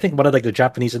mentioned, like, I think one of like the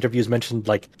Japanese interviews mentioned,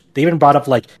 like, they even brought up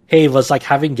like, hey, was like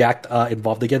having Gact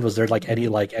involved again? Was there like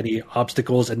any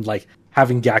obstacles and like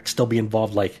having Gact still be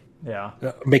involved, like,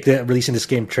 make releasing this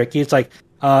game tricky? It's like,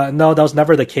 no, that was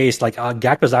never the case. Like,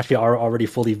 Gact was actually already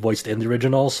fully voiced in the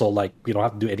original, so like we don't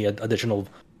have to do any additional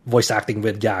voice acting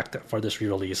with Gact for this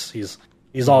re-release. He's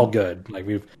He's all good. Like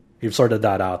we've sorted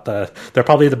that out. They're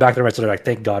probably in the back of their minds. So they're like,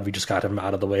 thank God we just got him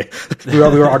out of the way. we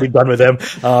were already done with him.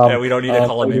 We don't need to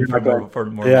call him in for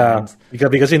more. Yeah,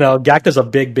 because Gackt is a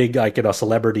big like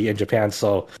celebrity in Japan,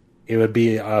 so it would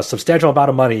be a substantial amount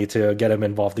of money to get him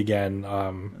involved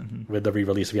again with the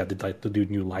re-release if you had to do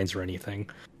new lines or anything.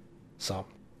 So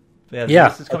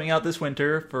this is coming out this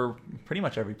winter for pretty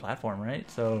much every platform, right?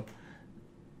 So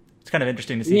it's kind of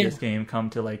interesting to see this game come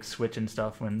to like Switch and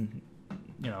stuff when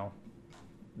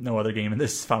no other game in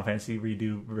this Final Fantasy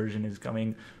redo version is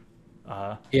coming.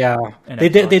 They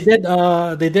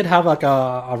did have like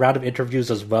a round of interviews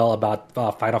as well about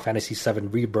Final Fantasy VII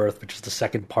Rebirth, which is the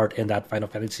second part in that Final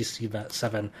Fantasy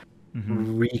VII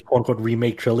quote unquote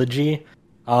remake trilogy.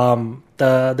 Some of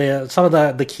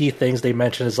the key things they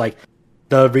mentioned is like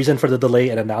the reason for the delay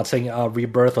in announcing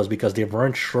Rebirth was because they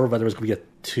weren't sure whether it was going to be a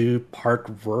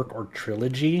 2-part work or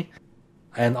trilogy,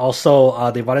 and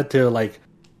also they wanted to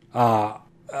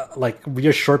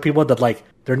reassure people that like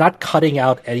they're not cutting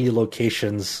out any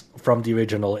locations from the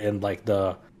original in like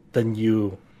the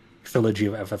new trilogy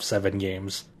of FF7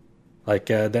 games. Like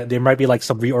there might be like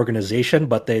some reorganization,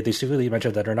 but they specifically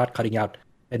mentioned that they're not cutting out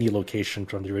any location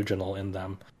from the original in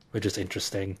them, which is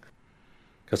interesting.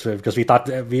 Because we thought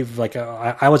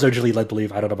I was originally led to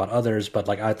believe, I don't know about others, but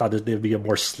like I thought there'd be a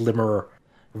more slimmer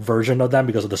version of them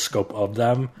because of the scope of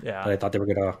them. Yeah, and I thought they were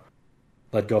gonna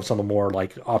let go of some of the more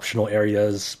like optional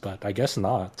areas, but I guess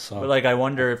not. So, but like, I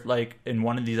wonder if like in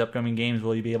one of these upcoming games,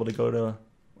 will you be able to go to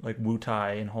like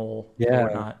Wutai and Hole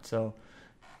or not? So,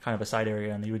 kind of a side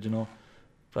area on the original,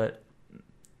 and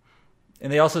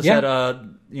they also said,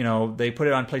 they put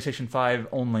it on PlayStation 5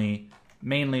 only,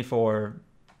 mainly for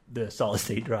the solid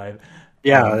state drive.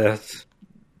 Yeah.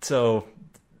 So,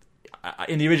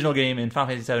 in the original game in Final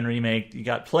Fantasy VII Remake, you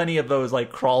got plenty of those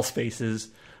like crawl spaces,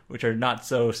 which are not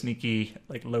so sneaky,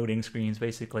 like loading screens,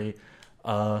 basically.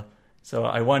 So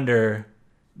I wonder,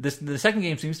 the second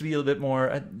game seems to be a little bit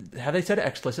more. Have they said it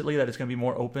explicitly that it's going to be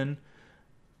more open?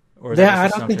 Or I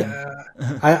don't think.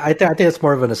 I think it's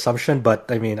more of an assumption,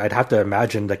 but I mean, I'd have to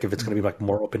imagine like if it's going to be like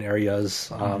more open areas.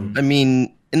 I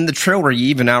mean, in the trailer, you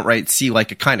even outright see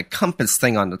like a kind of compass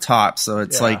thing on the top, so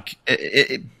it's like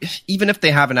even if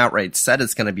they haven't outright said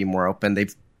it's going to be more open,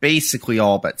 they've basically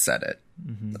all but said it.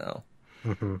 So.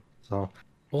 So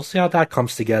we'll see how that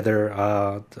comes together.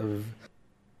 One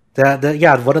of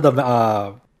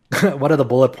the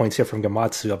bullet points here from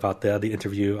Gamatsu about the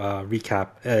interview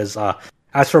recap is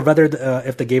as for whether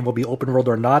if the game will be open world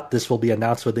or not, this will be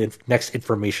announced with the next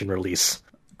information release.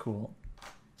 Cool.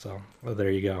 So there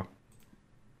you go.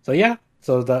 So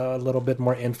a little bit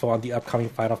more info on the upcoming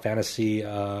Final Fantasy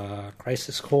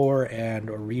Crisis Core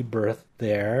and Rebirth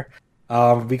there.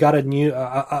 We got a new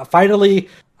finally.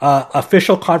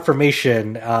 Official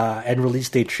confirmation and release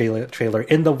date trailer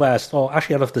in the West. Oh,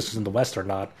 actually, I don't know if this is in the West or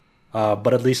not,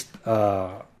 but at least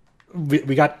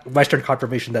we got Western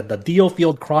confirmation that the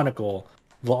DioField Chronicle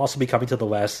will also be coming to the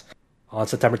West on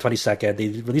September 22nd. They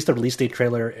released a release date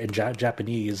trailer in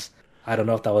Japanese. I don't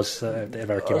know if that was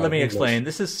ever came out. Let me explain.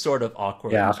 This is sort of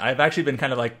awkward. Yeah. I've actually been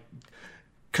kind of like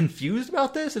confused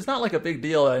about this. It's not like a big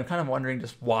deal. I'm kind of wondering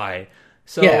just why.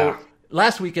 So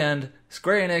last weekend,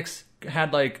 Square Enix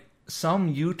had like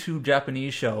some YouTube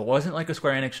Japanese show. It wasn't like a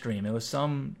Square Enix stream. It was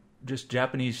some just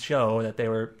Japanese show that they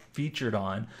were featured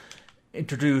on.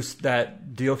 Introduced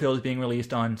that DioField is being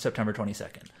released on September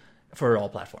 22nd for all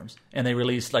platforms, and they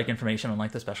released like information on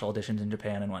like the special editions in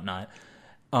Japan and whatnot.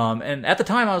 And at the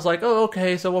time, I was like, "Oh,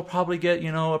 okay, so we'll probably get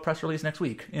a press release next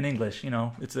week in English."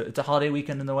 It's a holiday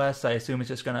weekend in the West. I assume it's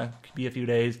just gonna be a few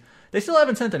days. They still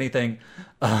haven't sent anything,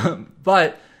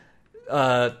 but.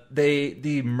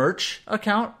 The merch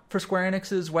account for Square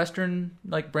Enix's Western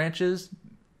like branches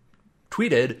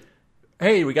tweeted,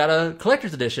 "Hey, we got a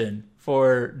collector's edition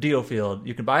for DioField.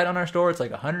 You can buy it on our store. It's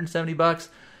like $170.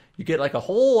 You get like a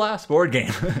whole ass board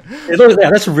game."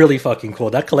 That's really fucking cool.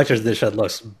 That collector's edition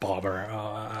looks bomber.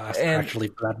 Actually,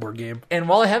 for that board game. And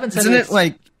while I haven't said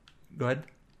go ahead.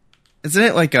 Isn't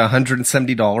it like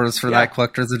 $170 for that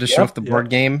collector's edition of the board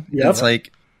game? Yep. It's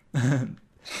like.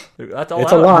 That's all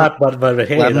it's a lot, but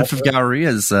hey, Labyrinth of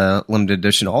Galeria's limited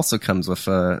edition also comes with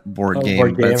a board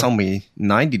game, but it's only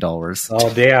 $90.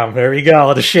 Oh damn! There we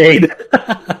go, the shade.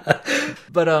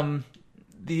 But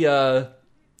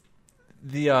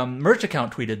the merch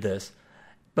account tweeted this,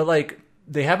 but like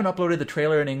they haven't uploaded the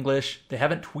trailer in English. They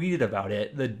haven't tweeted about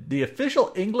it. The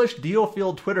official English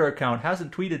DioField Twitter account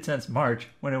hasn't tweeted since March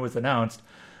when it was announced.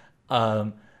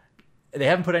 They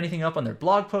haven't put anything up on their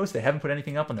blog post. They haven't put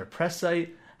anything up on their press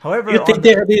site. However, do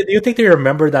you think they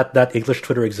remember that English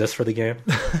Twitter exists for the game?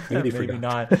 Maybe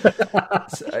not.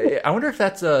 So, I wonder if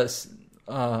that's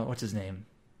what's his name?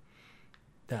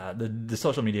 The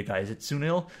social media guy, is it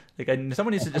Sunil? Like,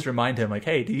 someone needs to just remind him, like,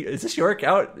 hey, is this your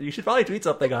account? You should probably tweet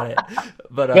something on it.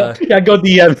 But go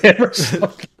DM him or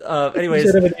something.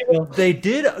 Anyways, they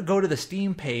did go to the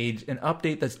Steam page and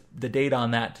update the date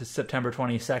on that to September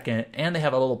 22nd, and they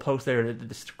have a little post there that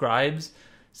describes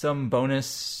some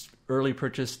bonus early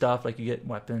purchase stuff, like you get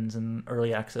weapons and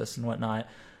early access and whatnot.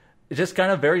 It's just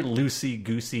kind of very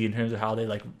loosey-goosey in terms of how they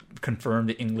like confirm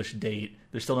the English date.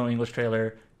 There's still no English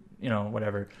trailer.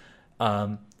 Whatever.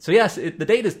 So yes, the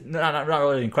date is not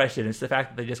really in question. It's the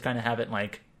fact that they just kind of have it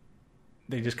like,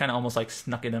 they just kind of almost like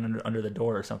snuck it under the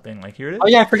door or something. Like, here it is. Oh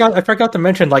yeah, I forgot to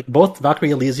mention, like, both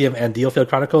Valkyrie Elysium and DioField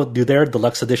Chronicle, do their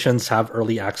deluxe editions have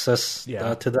early access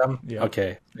to them? Yeah.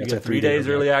 Okay. You get 3 days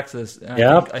early access.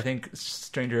 Yeah. I think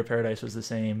Stranger of Paradise was the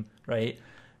same, right?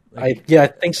 I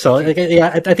think so. I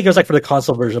think it was like for the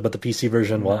console version, but the PC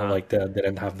version, they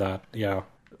didn't have that. Yeah.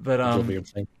 But a weird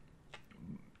thing.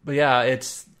 But yeah,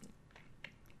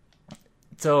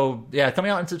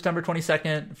 coming out on September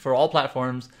 22nd for all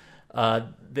platforms.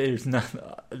 There's not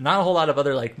a whole lot of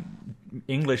other like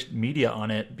English media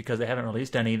on it because they haven't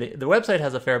released any. The website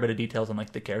has a fair bit of details on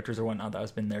like the characters or whatnot that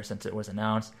has been there since it was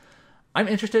announced. I'm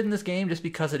interested in this game just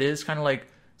because it is kind of like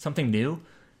something new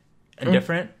and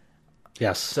different.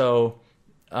 Yes. So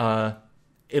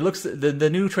it looks, the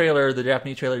new trailer, the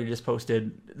Japanese trailer you just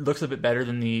posted, looks a bit better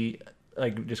than the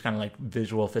like just kind of like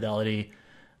visual fidelity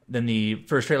than the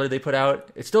first trailer they put out.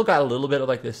 It still got a little bit of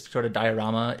like this sort of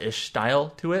diorama-ish style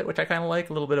to it, which I kind of like.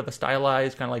 A little bit of a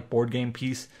stylized kind of like board game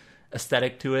piece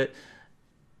aesthetic to it.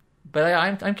 But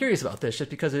I'm curious about this just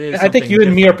because it is. I think you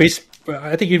and me are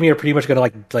pretty much gonna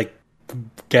like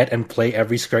get and play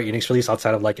every Square Enix release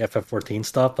outside of like FF14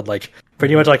 stuff. But like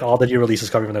pretty much like all the new releases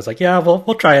coming from there, it's like, yeah,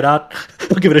 we'll try it out.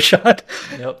 We'll give it a shot.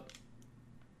 Yep.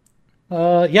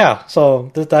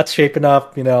 So that's shaping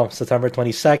up, September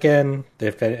 22nd.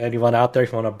 If anyone out there,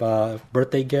 if you want a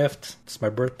birthday gift, it's my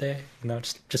birthday,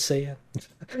 just say it.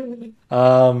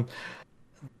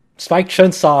 Spike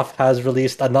Chunsoft has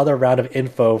released another round of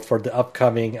info for the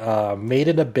upcoming Made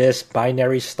in Abyss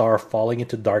Binary Star Falling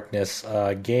into Darkness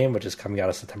game, which is coming out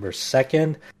on September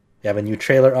 2nd. They have a new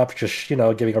trailer up, just,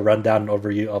 giving a rundown and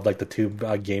overview of like the two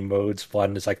game modes.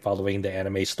 One is like following the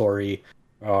anime story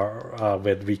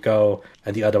with Rico,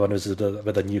 and the other one was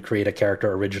with a new create a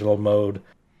character original mode.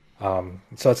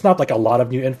 So it's not like a lot of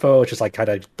new info. It's just like kind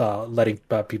of letting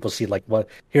people see like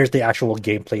here's the actual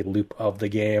gameplay loop of the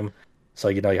game. So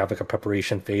you have like a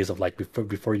preparation phase of like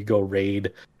before you go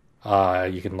raid,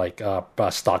 you can like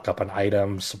stock up on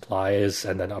items, supplies,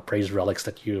 and then appraise relics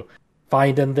that you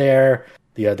find in there.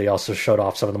 They also showed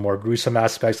off some of the more gruesome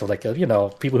aspects of like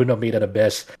people who know Made in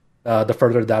Abyss. The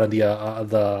further down in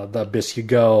the abyss you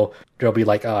go, there'll be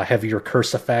like heavier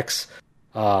curse effects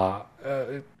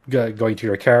going to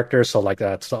your character. So like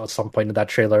at some point in that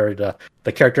trailer,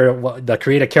 the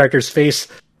created character's face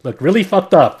looked really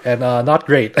fucked up and not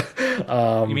great.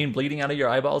 You mean bleeding out of your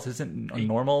eyeballs isn't a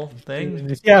normal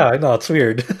thing? Yeah, I know, it's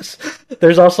weird.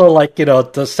 There's also like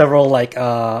the several like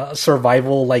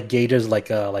survival like gauges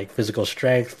like physical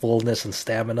strength, fullness, and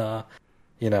stamina.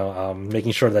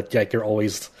 Making sure that like you're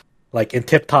always like in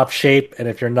tip-top shape, and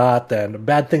if you're not, then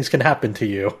bad things can happen to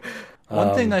you.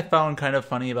 One thing I found kind of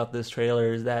funny about this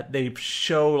trailer is that they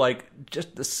show like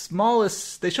just the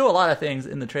smallest. They show a lot of things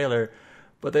in the trailer,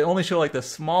 but they only show like the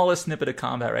smallest snippet of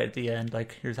combat right at the end.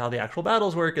 Like, here's how the actual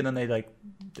battles work, and then they like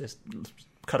just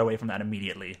cut away from that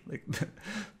immediately. Like,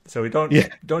 so we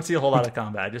don't see a whole lot of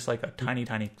combat, just like a tiny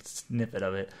snippet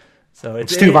of it. So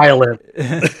it's too violent.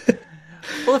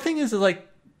 Well, the thing is like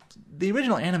the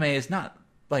original anime is not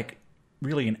like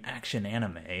really an action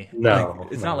anime. No,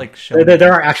 like, it's not like showing.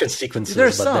 There are action sequences.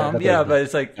 There's some, but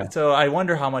it's like so. I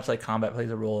wonder how much like combat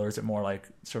plays a role, or is it more like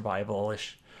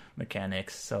survival-ish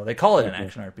mechanics? So they call it an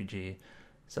action RPG.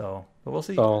 So, but we'll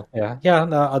see. So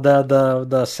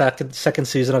the second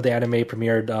season of the anime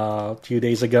premiered a few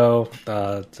days ago.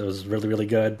 It was really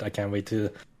good. I can't wait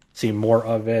to see more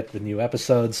of it with new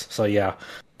episodes. So yeah.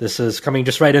 This is coming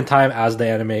just right in time as the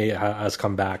anime has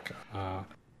come back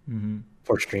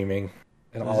for streaming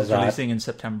and all of that. Releasing in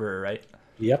September, right?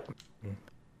 Yep.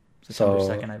 September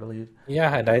 2nd, I believe.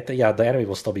 Yeah, and the anime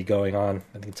will still be going on.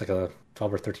 I think it's like a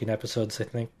 12 or 13 episodes, I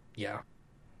think. Yeah.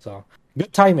 So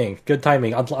good timing.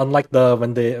 Unlike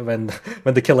when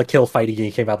the Kill la Kill fighting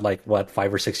game came out like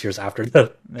 5 or 6 years after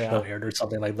the show aired or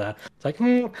something like that. It's like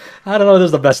I don't know. This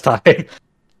is the best time.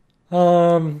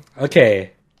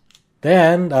 Okay.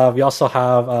 Then we also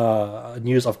have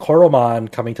news of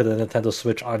Koromon coming to the Nintendo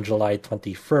Switch on July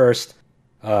 21st.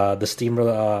 The Steam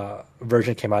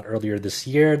version came out earlier this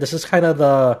year. This is kind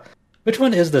of Which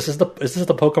one is this? Is this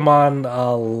the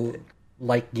Pokemon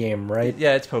like game, right?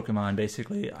 Yeah, it's Pokemon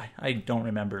basically. I don't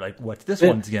remember like what's this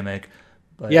one's gimmick.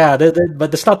 But yeah,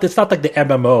 but it's not like the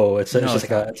MMO. It's No, just it's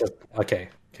like not. okay,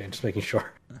 just making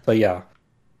sure. So yeah,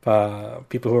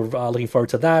 people who are looking forward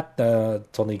to that.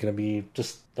 It's only going to be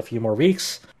just a few more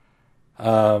weeks.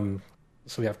 So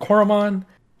we have Coromon.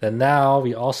 Then now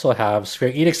we also have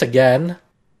Square Enix again.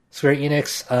 Square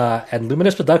Enix and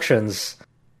Luminous Productions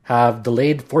have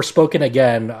delayed Forspoken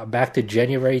again back to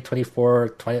January 24,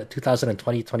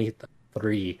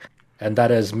 2023. And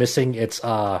that is missing its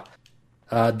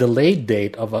delayed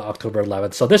date of October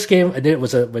 11th. So this game, when it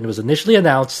was initially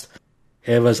announced,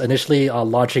 it was initially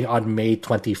launching on May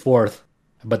 24th,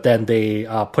 but then they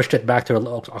pushed it back to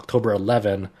October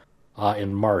 11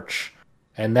 in March.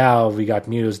 And now we got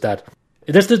news that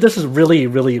this is really,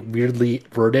 really weirdly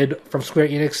worded from Square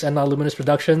Enix and Luminous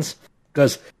Productions,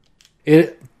 because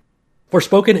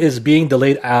Forspoken is being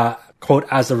delayed, quote,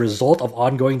 as a result of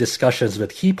ongoing discussions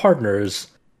with key partners.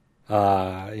 We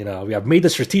have made the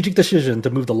strategic decision to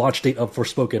move the launch date of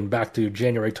Forspoken back to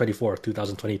January 24th,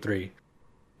 2023.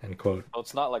 End quote. So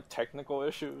it's not like technical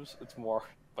issues. It's more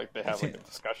like they have like a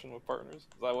discussion with partners. Is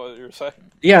that what you're saying?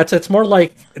 Yeah, it's more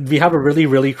like we have a really,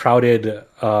 really crowded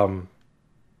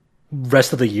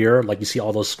rest of the year. Like you see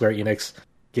all those Square Enix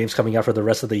games coming out for the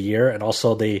rest of the year, and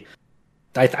also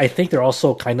I think they're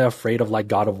also kind of afraid of like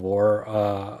God of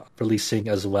War releasing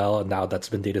as well. And now that's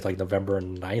been dated like November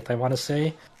 9th, I want to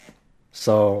say.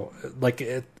 So like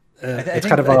it's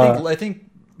kind of I think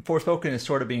Forspoken is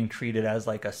sort of being treated as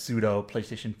like a pseudo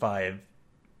PlayStation 5,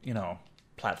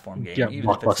 platform game, even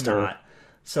if it's blockbuster. not.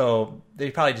 So they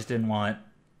probably just didn't want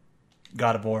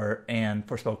God of War and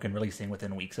Forspoken releasing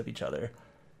within weeks of each other.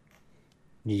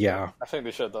 Yeah. I think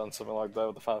they should have done something like that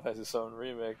with the Final Fantasy VII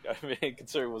remake. I mean,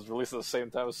 considering it was released at the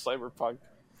same time as Cyberpunk.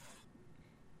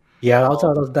 Yeah,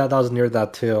 that was near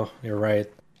that too. You're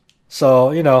right.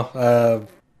 So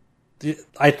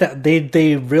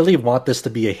they really want this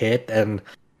to be a hit, and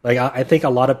like I think a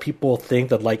lot of people think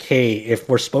that like, hey, if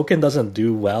Forspoken doesn't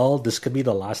do well, this could be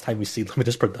the last time we see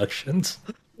Luminous Productions.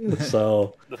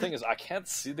 So The thing is, I can't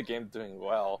see the game doing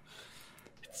well.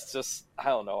 It's just, I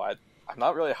don't know. I'm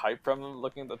not really hyped from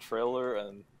looking at the trailer,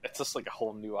 and it's just like a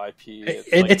whole new IP.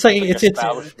 It's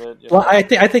establishment. Well, I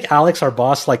think Alex, our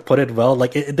boss, like put it well.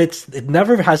 Like it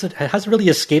hasn't really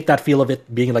escaped that feel of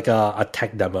it being like a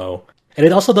tech demo. And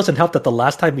it also doesn't help that the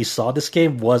last time we saw this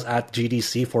game was at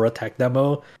GDC for a tech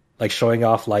demo, like showing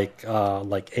off like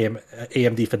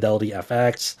AMD Fidelity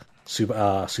FX,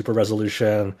 super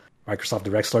resolution, Microsoft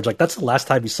Direct storage. Like that's the last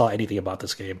time we saw anything about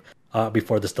this game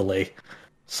before this delay.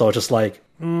 So just like,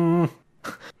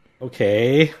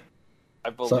 okay. I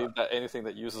believe that anything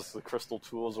that uses the Crystal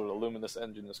tools or the Luminous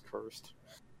engine is cursed.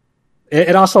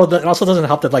 It also doesn't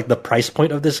help that like the price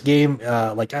point of this game,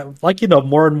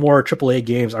 more and more AAA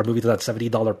games are moving to that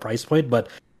 $70 price point. But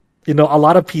a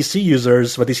lot of PC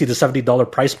users, when they see the $70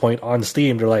 price point on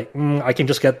Steam, they're like, I can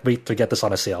just wait to get this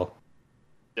on a sale.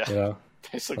 Yeah,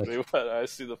 basically when I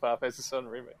see the Final Fantasy VII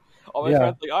remake. All my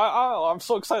friends like, I'm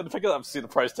so excited to pick it up. See the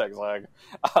price tag's like,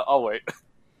 I'll wait.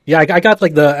 Yeah, I got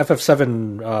like the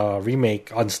FF7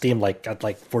 remake on Steam like at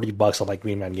like $40 on like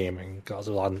Green Man Gaming because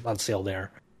it was on sale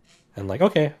there. And like,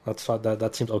 okay, that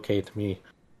seems okay to me.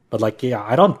 But like, yeah,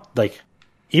 I don't like.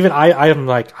 Even I am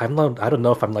like, I don't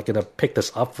know if I'm like gonna pick this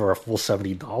up for a full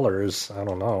 $70. I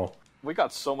don't know. We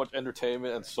got so much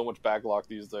entertainment and so much backlog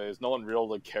these days. No one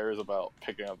really cares about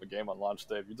picking up a game on launch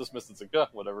day. If you just missed it, it's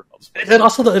like, whatever. It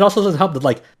also doesn't help that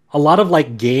like a lot of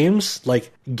like games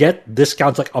like get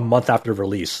discounts like a month after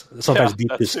release. Sometimes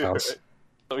deep discounts.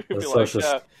 Too, right? So you'd be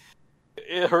like,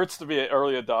 it hurts to be an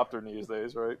early adopter these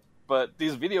days, right? But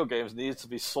these video games need to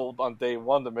be sold on day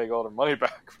one to make all their money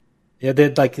back. Yeah,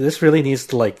 this really needs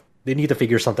to they need to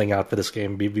figure something out for this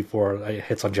game before it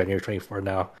hits on January 24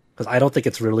 now, because I don't think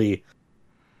it's really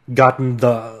gotten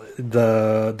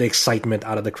the excitement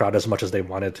out of the crowd as much as they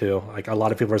wanted to. Like a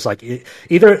lot of people are like,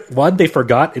 either one, they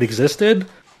forgot it existed,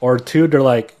 or two, they're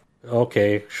like,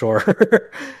 okay, sure.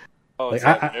 Like,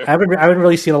 I haven't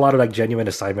really seen a lot of like genuine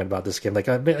excitement about this game. Like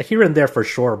here and there for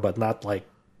sure, but not like.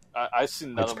 I've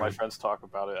seen none of my friends talk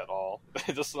about it at all.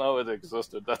 They just know it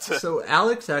existed. That's it. So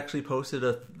Alex actually posted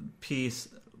a piece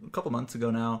a couple months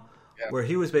ago now, where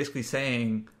he was basically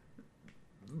saying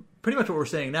pretty much what we're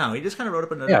saying now. He just kind of wrote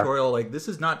up an editorial like, this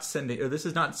is not sending, or this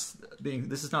is not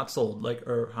sold. Like,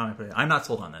 or how am I putting it? I'm not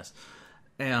sold on this.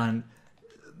 And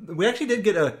we actually did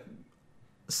get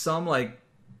some like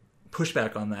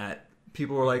pushback on that.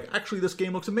 People were like, actually, this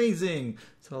game looks amazing.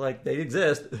 So like, they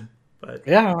exist. But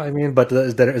yeah, I mean, but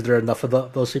is there enough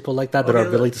of those people like that that Okay,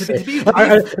 are willing to say to be-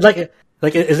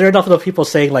 like is there enough of the people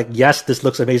saying like yes, this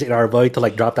looks amazing and are willing to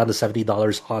like drop down to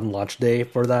 $70 on launch day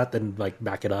for that and like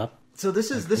back it up? So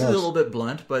this is a little bit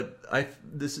blunt, but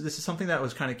this is something that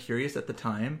was kind of curious at the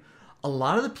time. A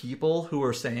lot of the people who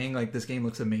were saying like this game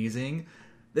looks amazing,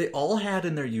 they all had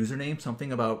in their username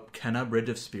something about Kenna Bridge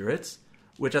of Spirits,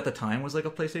 which at the time was like a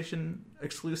PlayStation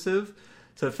exclusive.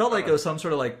 So it felt like it was some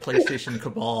sort of like PlayStation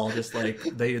cabal, just like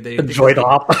they Join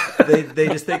up. they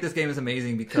just think this game is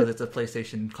amazing because it's a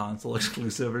PlayStation console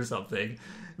exclusive or something.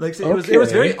 Like so it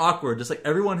was very awkward. Just like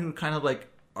everyone who kind of like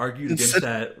argued against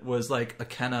that was like a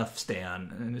Kenna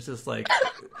stan, and it's just like,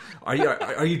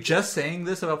 are you just saying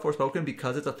this about Forspoken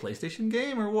because it's a PlayStation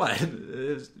game or what?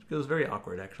 It was very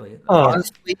awkward, actually.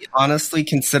 Honestly,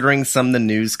 considering some of the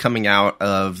news coming out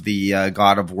of the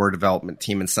God of War development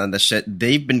team and some of the shit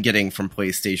they've been getting from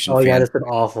PlayStation. Oh yeah, it's been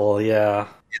awful. Yeah,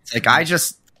 it's like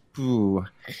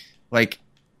like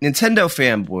Nintendo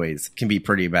fanboys can be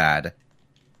pretty bad.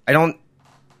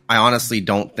 I honestly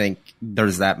don't think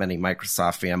there's that many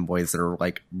Microsoft fanboys that are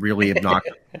like really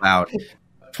obnoxious about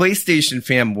PlayStation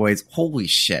fanboys. Holy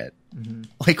shit!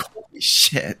 Like holy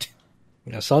shit!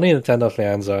 Yeah, Sony and Nintendo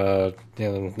fans,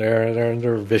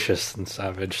 they're vicious and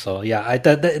savage. So yeah,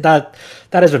 that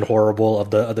has been horrible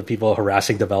of the people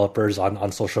harassing developers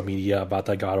on social media about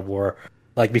that God of War.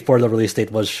 Like before the release date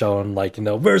was shown, like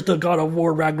where's the God of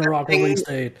War Ragnarok release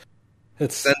date?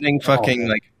 It's sending fucking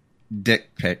like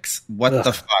dick pics. What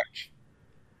the fuck?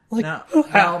 Like,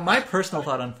 now, my personal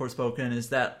thought on Forspoken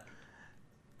is that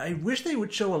I wish they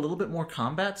would show a little bit more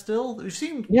combat still. We've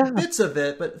seen bits of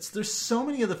it, but there's so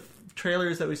many of the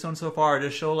trailers that we've shown so far to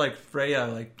show like Freya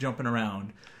like jumping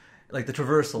around, like the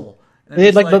traversal.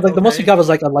 The most you got was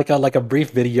like a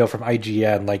brief video from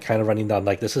IGN, like kind of running down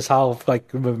like this is how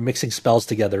like mixing spells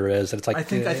together is, and it's like I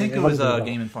think it was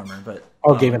Game Informer, but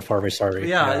Game Informer,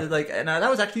 sorry. And that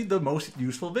was actually the most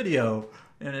useful video.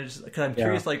 And it's because I'm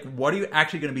curious, like, what are you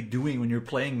actually going to be doing when you're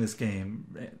playing this game?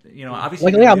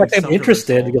 Obviously, I'm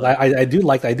interested because I do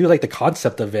like the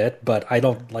concept of it, but I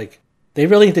don't like. They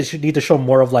really need to show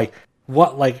more of like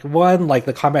what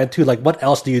the combat, and two, like what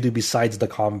else do you do besides the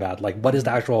combat? Like, what is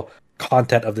the actual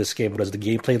content of this game? What is the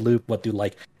gameplay loop? What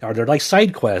are there like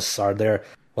side quests? Are there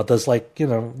what does like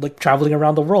traveling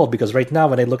around the world? Because right now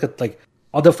when I look at like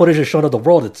all the footage is shown of the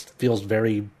world, it feels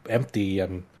very empty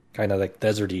and kind of like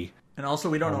deserty. And also,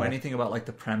 we don't know anything about like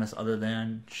the premise other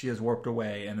than she has warped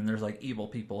away, and then there's like evil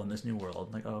people in this new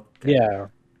world. Like, yeah.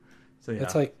 So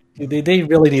it's like they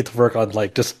really need to work on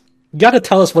like just you got to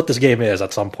tell us what this game is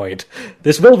at some point.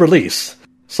 This will release,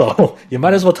 so you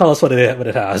might as well tell us what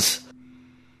it has.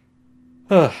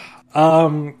 Earlier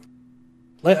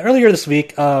this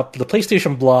week, the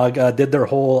PlayStation blog did their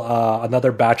whole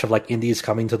another batch of like indies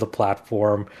coming to the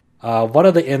platform. One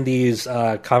of the indies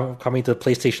coming to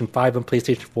PlayStation 5 and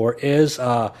PlayStation 4 is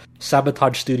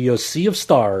Sabotage Studios' Sea of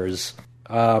Stars.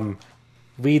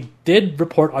 We did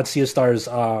report on Sea of Stars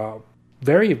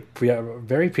very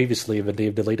previously, but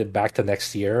they've delayed it back to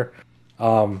next year.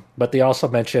 But they also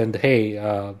mentioned, hey,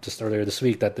 just earlier this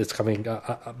week, that it's coming,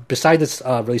 besides its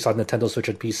release on Nintendo Switch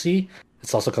and PC,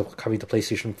 it's also coming to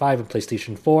PlayStation 5 and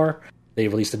PlayStation 4. They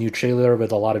released a new trailer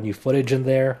with a lot of new footage in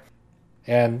there.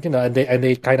 And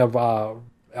they kind of on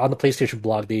the PlayStation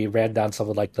blog they ran down some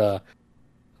of like the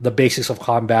basics of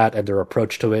combat and their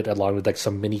approach to it, along with like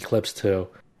some mini clips to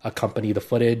accompany the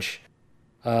footage.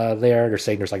 They're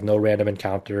saying there's like no random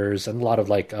encounters and a lot of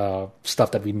like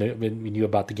stuff that we knew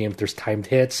about the game. There's timed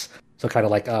hits, so kind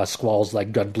of like Squall's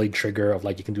like Gunblade trigger of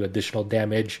like you can do additional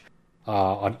damage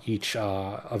on each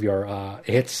of your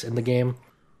hits in the game,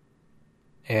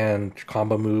 and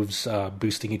combo moves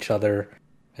boosting each other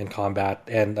in combat,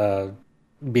 and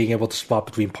being able to swap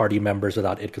between party members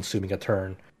without it consuming a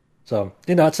turn. So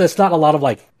it's not a lot of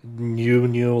like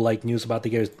new like news about the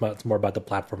game. It's more about the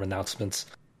platform announcements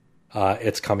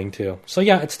it's coming to. So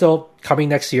yeah, it's still coming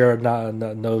next year.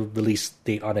 No release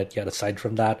date on it yet, aside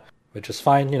from that, which is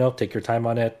fine. Take your time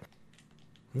on it.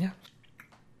 Yeah.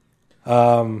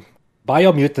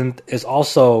 Biomutant is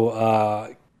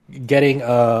also getting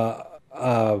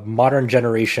modern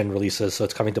generation releases, so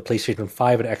it's coming to PlayStation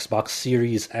 5 and Xbox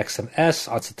Series X and S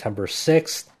on September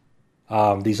 6th.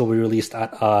 These will be released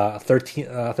at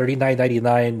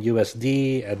 $39.99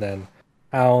 USD and then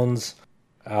pounds.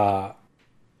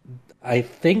 I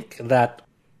think that,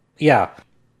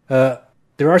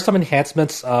 there are some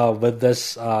enhancements with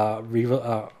this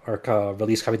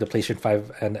release coming to PlayStation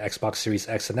 5 and Xbox Series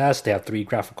X and S. They have 3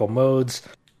 graphical modes.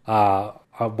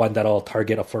 One that'll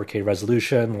target a 4K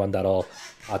resolution, one that'll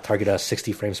target a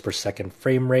 60 frames per second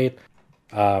frame rate.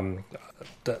 For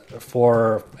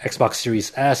Xbox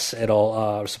Series S,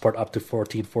 it'll support up to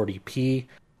 1440p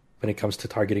when it comes to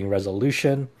targeting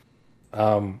resolution.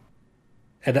 And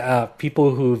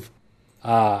people who've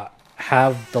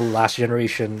have the last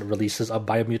generation releases of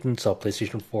Biomutant, so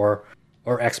PlayStation 4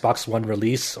 or Xbox One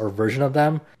release or version of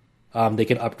them, they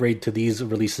can upgrade to these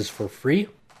releases for free.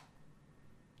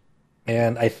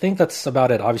 And I think that's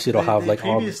about it. Obviously, it'll have they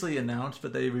previously announced,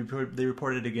 but they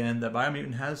reported again that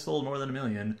Biomutant has sold more than 1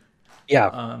 million.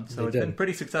 Yeah, so it's been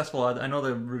pretty successful. I know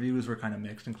the reviews were kind of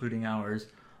mixed, including ours,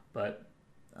 but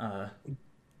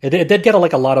it did get a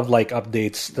lot of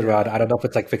updates throughout. I don't know if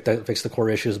it's fix the core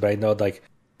issues, but I know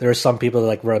there are some people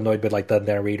that were annoyed with the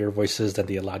narrator voices that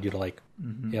they allowed you to they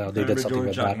did something George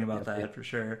with talking that. about that for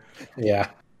sure. Yeah,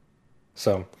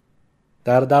 so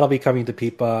that'll be coming to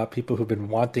people who've been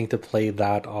wanting to play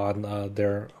that on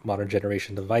their modern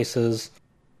generation devices.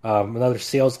 Another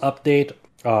sales update.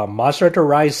 Monster Hunter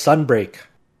Rise Sunbreak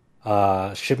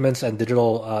shipments and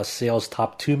digital sales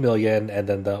top 2 million, and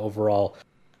then the overall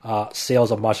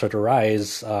sales of Monster Hunter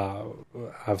Rise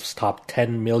have topped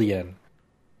 10 million.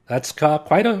 That's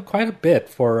quite a bit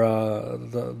for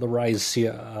the Rise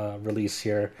release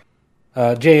here.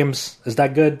 James, is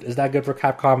that good? Is that good for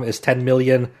Capcom? Is 10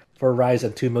 million for Rise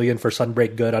and 2 million for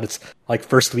Sunbreak good on its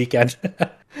first weekend?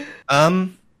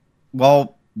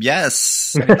 Well,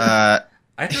 yes.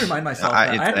 I have to remind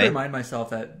myself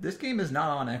that this game is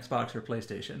not on Xbox or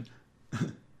PlayStation.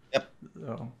 Yep.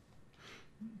 So.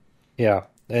 Yeah,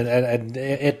 and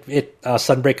it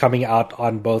Sunbreak coming out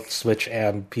on both Switch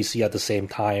and PC at the same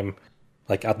time,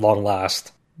 at long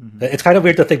last. Mm-hmm. It's kind of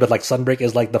weird to think, but Sunbreak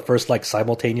is the first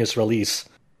simultaneous release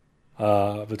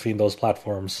between those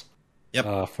platforms.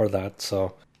 Yep. For that,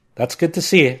 so that's good to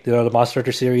see. The Monster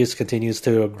Hunter series continues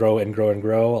to grow and grow and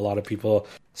grow. A lot of people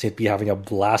seem to be having a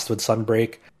blast with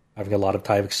Sunbreak, having a lot of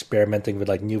time experimenting with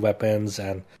new weapons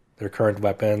and their current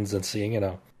weapons and seeing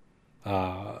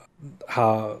how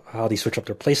they switch up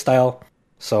their playstyle.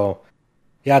 So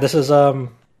yeah, this is I'm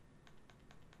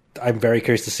very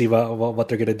curious to see what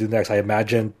they're gonna do next. I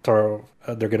imagine they're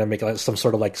gonna make some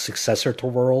sort of successor to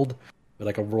World,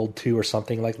 with a World 2 or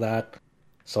something like that.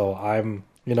 So I'm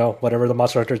whatever the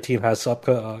Monster Hunter team has up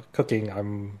cooking,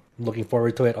 I'm looking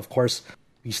forward to it. Of course,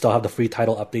 we still have the free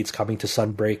title updates coming to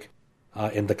Sunbreak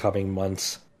in the coming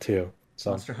months too. So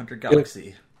Monster Hunter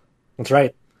Galaxy. That's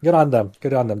right. Good on them.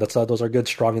 Good on them. Those are good,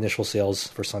 strong initial sales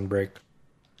for Sunbreak.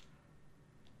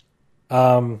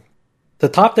 To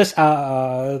top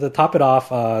it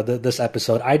off, this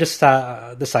episode, I just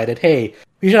decided, hey,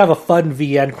 we should have a fun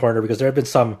VN corner because there have been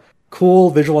some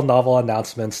cool visual novel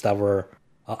announcements that were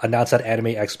announced at Anime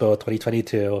Expo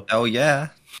 2022. Oh yeah.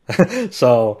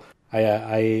 So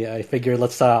I figured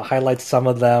let's highlight some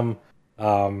of them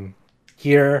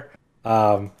here.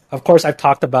 Of course, I've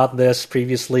talked about this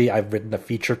previously. I've written a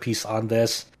feature piece on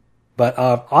this, but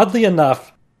oddly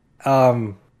enough,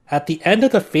 at the end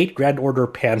of the Fate Grand Order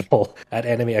panel at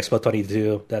Anime Expo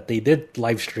 22 that they did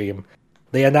live stream,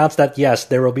 they announced that yes,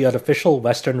 there will be an official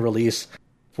Western release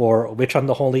for Witch on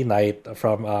the Holy Night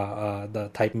from the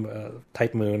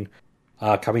Type Moon,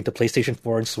 coming to PlayStation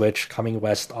 4 and Switch, coming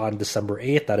west on December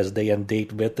 8th. That is day and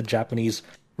date with the Japanese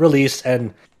release.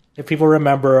 And if people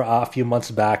remember, a few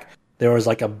months back, there was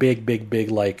a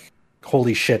big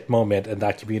holy shit moment in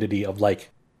that community of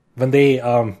when they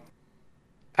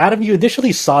Adam, you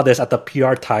initially saw this at the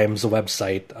PR Times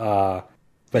website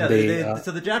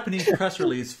so the Japanese press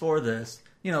release for this.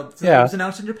 It was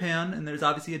announced in Japan, and there's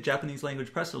obviously a Japanese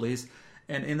language press release.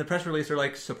 And in the press release,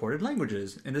 they're supported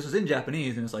languages. And this was in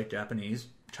Japanese, and it's Japanese,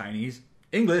 Chinese,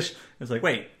 English. It's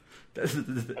wait,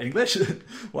 English?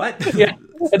 What? Yeah.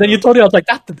 And then you told me, I was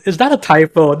is that a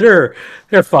typo? They're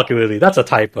fucking with me. That's a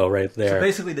typo right there. So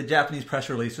basically, the Japanese press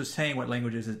release was saying what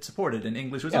languages it supported, and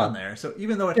English was on there. So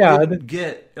even though it didn't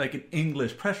get an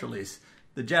English press release,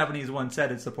 the Japanese one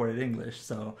said it supported English.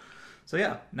 So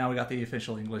yeah, now we got the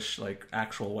official English,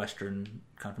 actual Western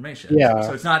confirmation. Yeah.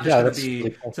 So it's not just going to be.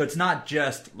 Really cool. So it's not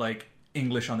just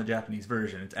English on the Japanese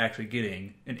version. It's actually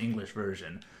getting an English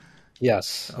version.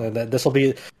 Yes, so. This will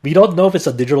be. We don't know if it's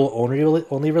a digital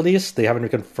only release. They haven't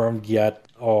confirmed yet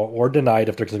or denied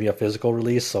if there's going to be a physical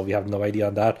release. So we have no idea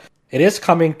on that. It is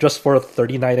coming just for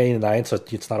 $39.99, so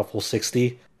it's not a full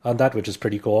 $60 on that, which is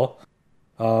pretty cool.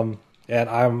 And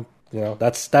I'm.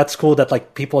 That's cool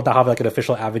that people now have an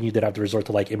official avenue that have to resort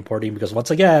to importing, because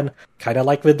once again, kind of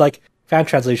with fan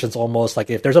translations almost,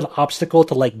 if there's an obstacle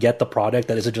to get the product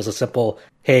that isn't just a simple,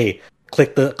 hey,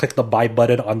 click the buy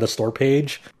button on the store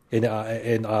page in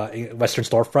Western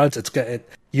storefronts,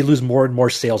 you lose more and more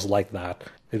sales like that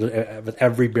with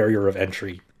every barrier of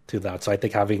entry to that. So I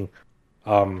think having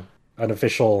a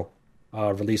unofficial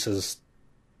releases.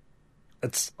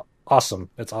 It's awesome.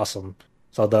 It's awesome.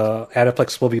 So the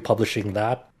Aniplex will be publishing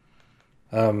that.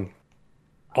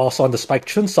 Also on the Spike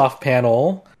Chunsoft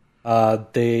panel,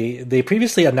 they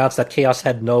previously announced that Chaos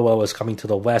Head Noah was coming to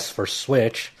the West for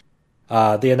Switch.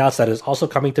 They announced that it's also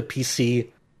coming to PC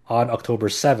on October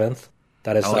 7th.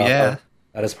 That is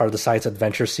that is part of the Science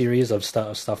Adventure series of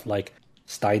stuff like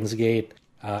Steins Gate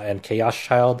and Chaos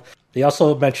Child. They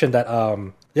also mentioned that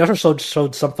they also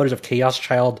showed some footage of Chaos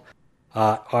Child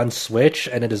on Switch,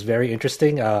 and it is very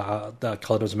interesting.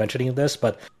 Cullen was mentioning this,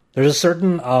 but there's a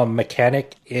certain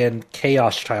mechanic in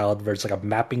Chaos Child where it's like a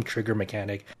mapping trigger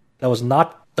mechanic that was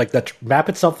not like the map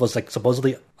itself was like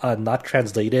supposedly not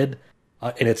translated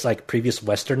in its like previous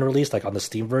Western release, like on the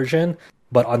Steam version,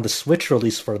 but on the Switch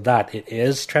release for that it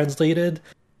is translated.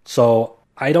 So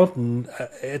I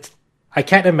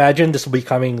can't imagine this will be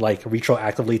coming like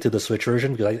retroactively to the Switch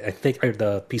version, because I think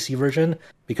the PC version,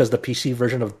 because the PC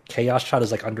version of Chaos Child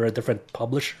is like under a different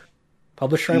publisher. I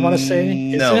want to say.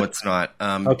 No, it's not.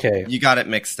 Okay, you got it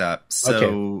mixed up.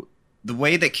 So the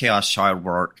way that Chaos Child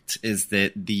worked is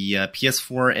that the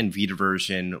PS4 and Vita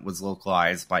version was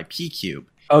localized by P-Cube.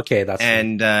 Okay, that's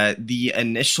the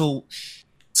initial.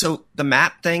 So the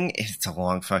map thing, it's a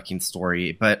long fucking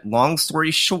story, but long story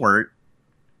short,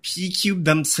 P-Cube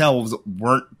themselves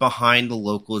weren't behind the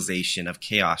localization of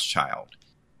Chaos Child.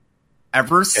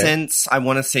 Ever since, I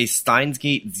want to say, Steins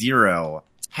Gate Zero,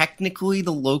 technically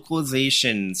the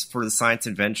localizations for the Science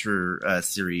Adventure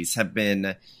series have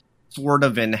been sort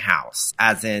of in-house,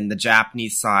 as in the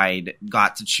Japanese side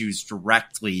got to choose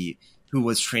directly who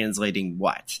was translating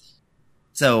what.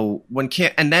 So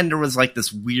and then there was like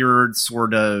this weird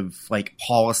sort of like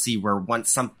policy where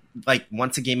once a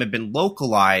game had been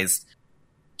localized,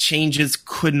 changes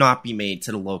could not be made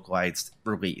to the localized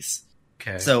release.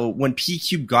 Okay. So when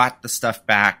P-Cube got the stuff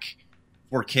back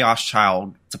for Chaos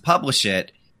Child to publish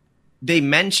it, they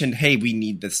mentioned, hey, we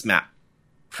need this map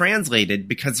translated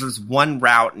because there's one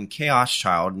route in Chaos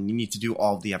Child and you need to do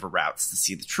all the other routes to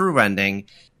see the true ending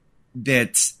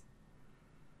that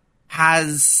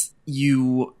has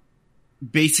you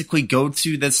basically go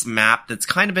to this map that's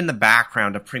kind of in the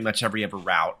background of pretty much every other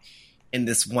route in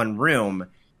this one room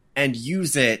and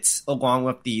use it along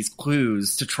with these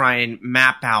clues to try and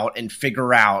map out and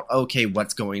figure out, okay,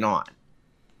 what's going on.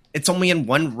 It's only in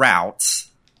one route,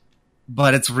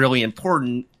 but it's really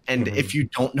important. And if you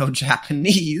don't know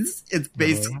Japanese, it's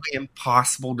basically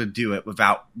impossible to do it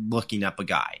without looking up a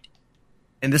guide.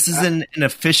 And this is an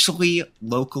officially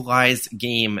localized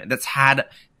game that's had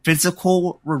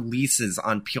physical releases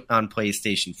on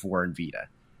PlayStation 4 and Vita.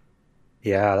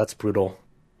 Yeah, that's brutal.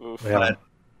 Oof. Yeah.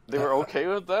 They were okay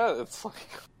with that? It's like...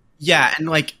 Yeah, and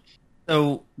like,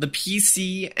 so the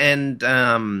PC and,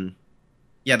 the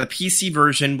PC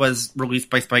version was released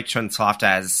by Spike Chunsoft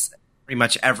as pretty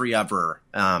much every other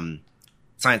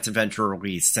Science Adventure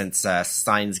release since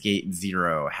Steins Gate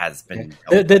Zero has been.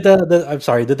 Did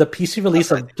the PC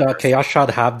release of Chaos Child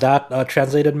have that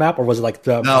translated map, or was it like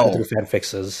added through fan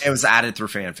fixes? It was added through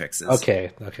fan fixes.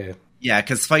 Okay. Yeah,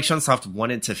 because Spike Chunsoft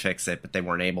wanted to fix it, but they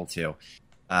weren't able to.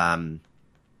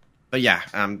 But yeah,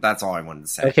 that's all I wanted to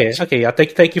say. Okay. Yeah,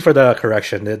 thank you for the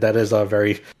correction. That is a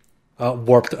very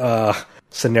warped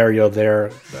scenario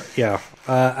there. Yeah.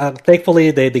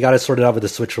 Thankfully, they got it sorted out with the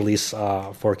Switch release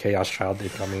for Chaos Child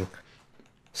incoming.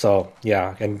 So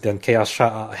yeah, and then Chaos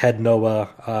Head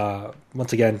Noah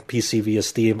once again PC via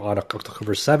Steam on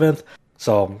October 7th.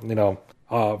 So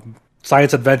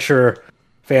Science Adventure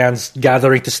fans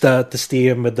gathering to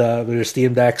Steam with their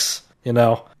Steam decks.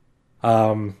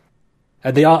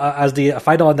 And they as the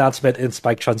final announcement in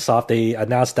Spike Chunsoft, they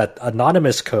announced that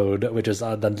Anonymous Code, which is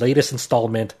the latest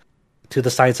installment to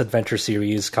the Science Adventure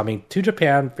series, coming to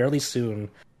Japan fairly soon,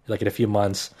 like in a few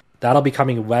months. That'll be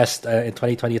coming west in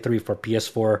 2023 for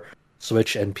PS4,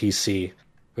 Switch, and PC,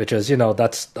 which is,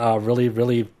 that's really,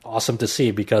 really awesome to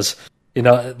see because,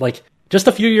 like just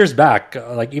a few years back,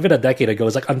 like even a decade ago,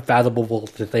 it's like unfathomable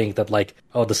to think that like,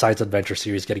 the Science Adventure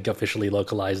series getting officially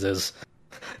localized is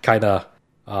kind of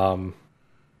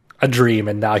a dream,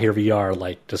 and now here we are,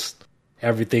 like just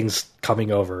everything's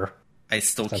coming over. I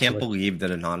still can't believe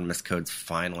that Anonymous Code's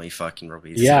finally fucking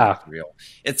released. Yeah. Real.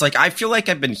 It's like, I feel like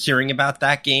I've been hearing about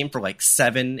that game for like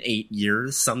 7-8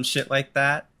 years, some shit like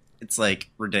that. It's like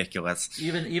ridiculous.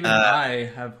 Even I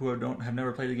who have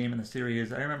never played a game in the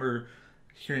series, I remember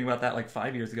hearing about that like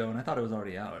 5 years ago, and I thought it was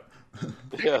already out.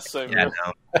 Yeah, same. Yeah,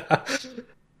 no.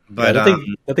 But I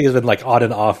think has been like on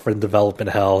and off in development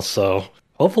hell, so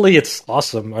hopefully it's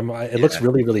awesome. It looks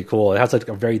really, really cool. It has like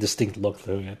a very distinct look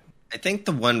to it. I think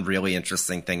the one really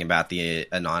interesting thing about the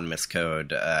Anonymous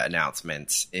Code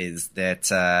announcement is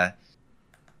that,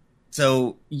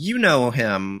 so you know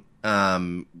him,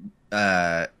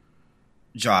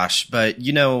 Josh, but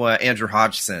you know Andrew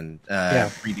Hodgson,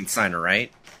 Breathing Steiner,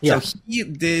 right? Yeah. So he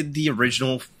did the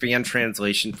original fan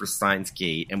translation for Steins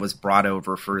Gate and was brought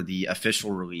over for the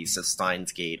official release of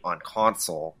Steins Gate on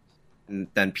console and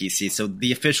then PC. So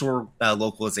the official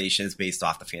localization is based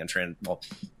off the fan well,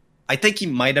 I think he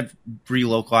might have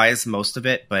relocalized most of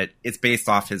it, but it's based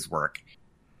off his work.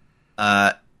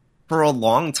 For a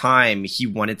long time, he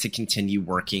wanted to continue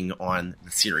working on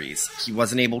the series. He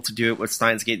wasn't able to do it with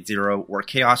Steins Gate Zero or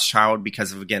Chaos Child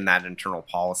because of, again, that internal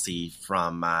policy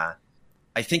from, I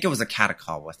think it was a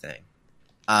Catacalwa thing.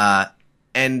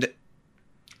 And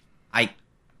I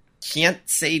can't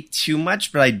say too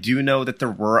much, but I do know that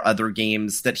there were other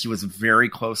games that he was very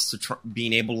close to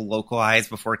being able to localize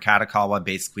before Catacalwa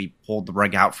basically pulled the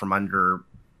rug out from under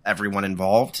everyone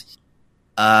involved.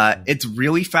 It's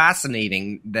really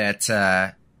fascinating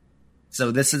that,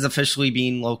 so this is officially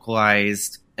being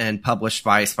localized and published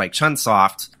by Spike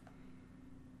Chunsoft.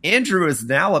 Andrew is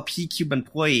now a P-Cube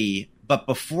employee, but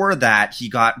before that, he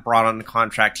got brought on the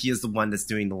contract. He is the one that's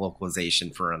doing the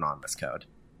localization for Anonymous Code.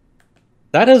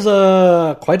 That is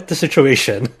quite the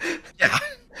situation. Yeah.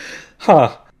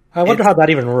 Huh. I wonder how that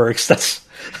even works. That's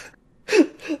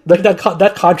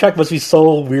that contract must be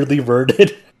so weirdly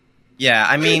worded. Yeah,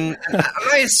 I mean,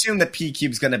 I assume that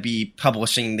P-Cube's going to be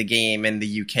publishing the game in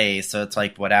the UK, so it's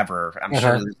like, whatever. I'm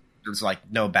sure there's like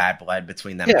no bad blood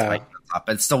between them. Yeah.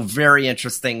 But it's still very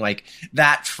interesting, like,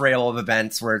 that trail of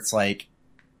events where it's like,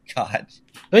 God.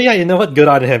 But yeah, you know what? Good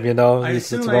on him, you know? I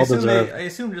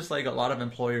assume just like a lot of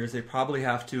employers, they probably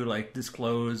have to like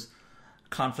disclose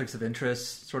conflicts of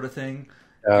interest sort of thing.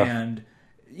 Yeah. And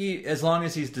as long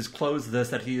as he's disclosed this,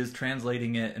 that he is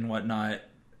translating it and whatnot,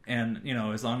 and, you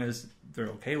know, as long as they're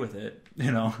okay with it,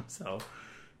 you know, so.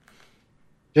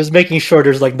 Just making sure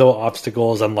there's, like, no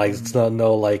obstacles and, like,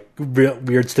 no like,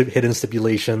 weird hidden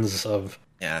stipulations of...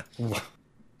 Yeah.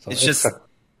 So it's just...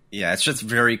 Yeah, it's just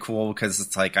very cool because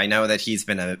it's like, I know that he's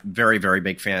been a very, very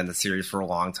big fan of the series for a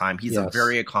long time. He's a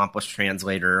very accomplished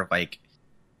translator. Like,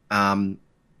 yeah,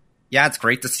 it's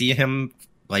great to see him,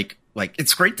 like,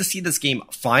 it's great to see this game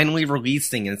finally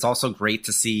releasing, and it's also great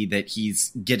to see that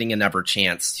he's getting another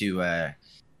chance to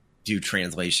do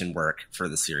translation work for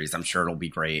the series. I'm sure it'll be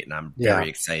great, and I'm very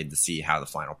excited to see how the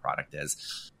final product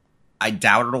is. I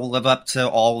doubt it'll live up to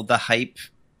all the hype,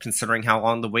 considering how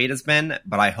long the wait has been,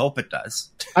 but I hope it does.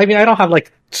 I mean, I don't have,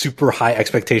 like, super high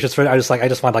expectations for it. I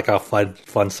just want, like, a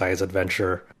fun science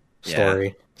adventure story.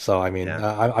 Yeah. So, I mean,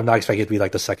 I'm not expecting it to be,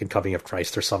 like, the second coming of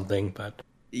Christ or something, but...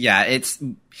 Yeah,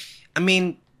 I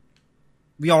mean,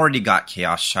 we already got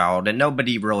Chaos Child, and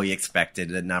nobody really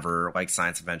expected another, like,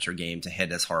 science adventure game to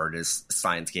hit as hard as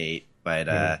Steins Gate,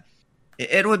 but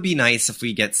it would be nice if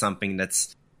we get something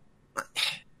that's...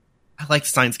 I like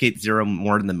Steins Gate Zero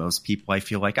more than most people. I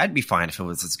feel like I'd be fine if it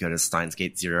was as good as Steins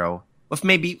Gate Zero, with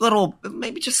maybe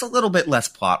just a little bit less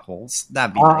plot holes.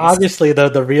 That'd be nice. Obviously,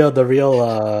 the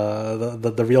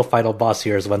real final boss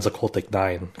here is When's Occultic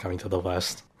 9 coming to the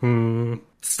West.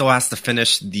 Still has to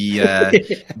finish the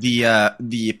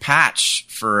patch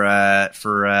for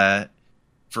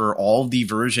all the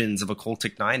versions of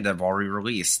Occultic 9 that have already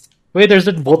released. Wait, there's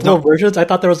been multiple versions? I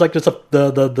thought there was like just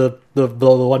the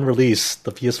one release,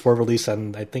 the PS4 release,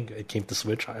 and I think it came to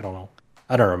Switch. I don't know.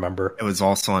 I don't remember. It was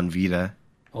also on Vita.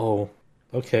 Oh,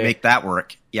 okay. Make that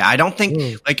work. Yeah, I don't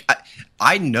think... Like,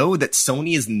 I know that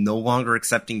Sony is no longer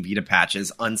accepting Vita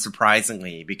patches,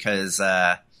 unsurprisingly, because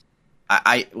I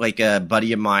like a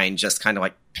buddy of mine just kind of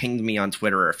like pinged me on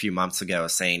Twitter a few months ago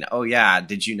saying, oh yeah,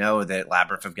 did you know that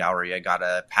Labyrinth of Galleria got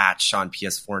a patch on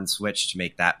PS4 and Switch to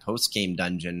make that post-game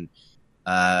dungeon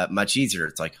much easier?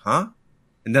 It's like, huh?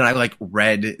 And then I like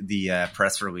read the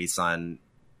press release on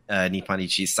Nippon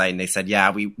Ichi's site, and they said,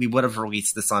 yeah, we would have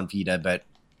released this on Vita, but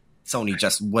Sony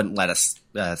just wouldn't let us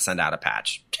send out a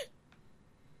patch.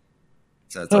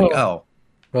 So it's like, oh.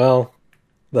 Well,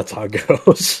 that's how it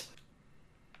goes.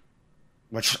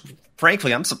 Which,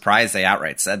 frankly, I'm surprised they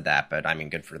outright said that, but I mean,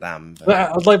 good for them.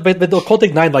 But the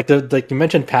Occultic 9, like you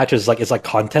mentioned patches, like it's like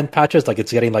content patches, like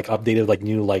it's getting like updated, like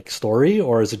new like story,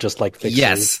 or is it just like fixes?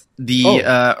 Yes,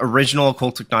 the original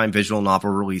Occultic 9 visual novel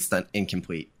released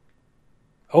incomplete.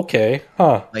 Okay,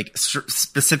 huh? Like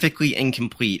specifically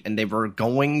incomplete, and they were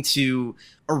going to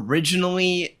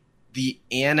originally. The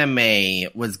anime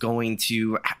was going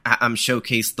to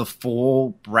showcase the full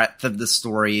breadth of the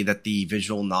story that the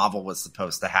visual novel was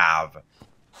supposed to have.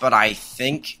 But I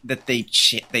think that they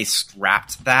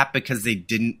scrapped that because they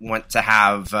didn't want to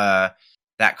have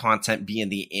that content be in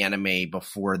the anime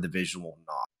before the visual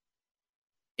novel.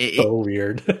 So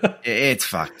weird. It's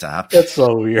fucked up. It's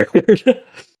so weird.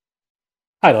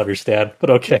 I don't understand, but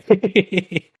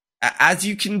okay. As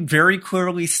you can very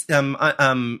clearly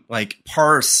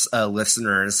parse,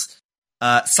 listeners,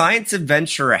 science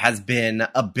adventure has been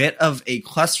a bit of a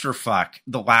clusterfuck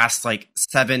the last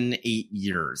 7-8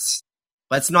 years.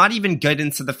 Let's not even get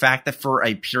into the fact that for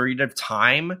a period of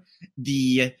time,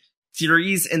 the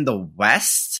series in the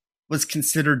West was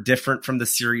considered different from the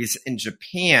series in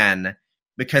Japan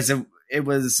because it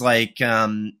was I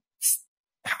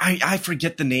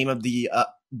forget the name of the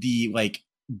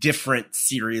different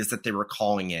series that they were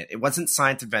calling it. It wasn't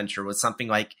science adventure. It was something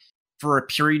like, for a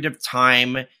period of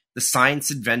time, the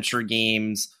science adventure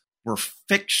games were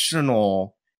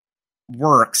fictional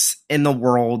works in the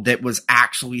world that was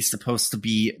actually supposed to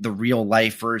be the real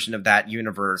life version of that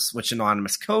universe, which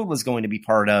Anonymous Code was going to be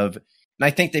part of. And I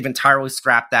think they've entirely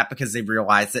scrapped that because they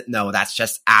realized that no, that's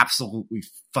just absolutely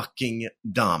fucking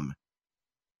dumb.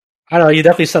 I don't know, you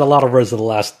definitely said a lot of words in the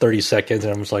last 30 seconds,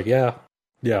 and I'm just like, yeah,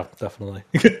 definitely.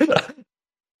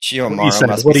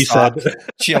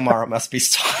 Chiyomaro must be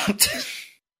stopped.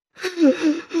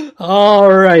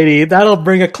 Alrighty, that'll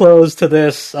bring a close to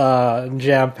this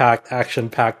jam-packed,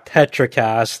 action-packed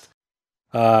TetraCast.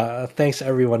 Thanks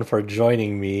everyone for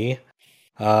joining me.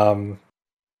 You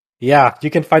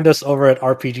can find us over at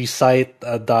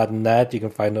rpgsite.net. You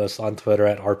can find us on Twitter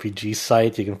at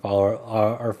rpgsite. You can follow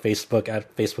our Facebook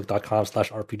at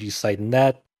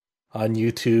facebook.com/rpgsite.net. On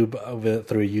YouTube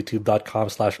through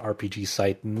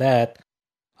youtube.com/rpgsite.net.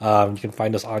 You can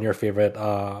find us on your favorite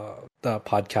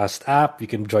podcast app. You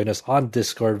can join us on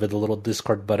Discord with the little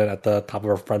Discord button at the top of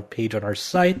our front page on our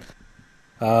site.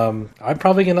 I'm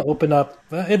probably going to open up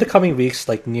in the coming weeks,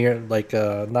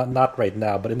 not right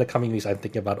now, but in the coming weeks, I'm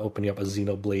thinking about opening up a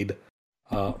Xenoblade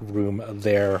room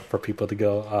there for people to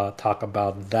go talk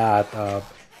about that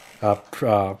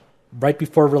right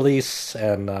before release,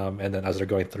 and then as they're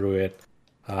going through it,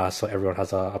 so everyone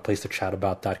has a place to chat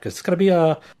about that, because it's going to be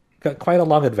quite a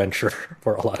long adventure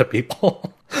for a lot of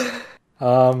people.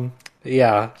 So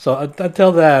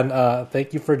until then,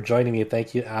 thank you for joining me.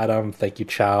 Thank you, Adam. Thank you,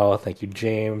 Chow. Thank you,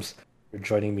 James, for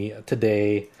joining me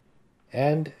today.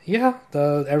 And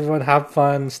everyone have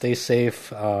fun, stay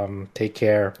safe, take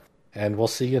care, and we'll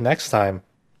see you next time.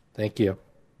 Thank you.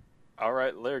 All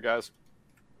right, later, guys.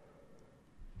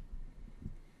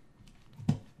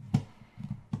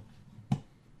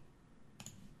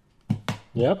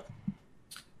 Yep.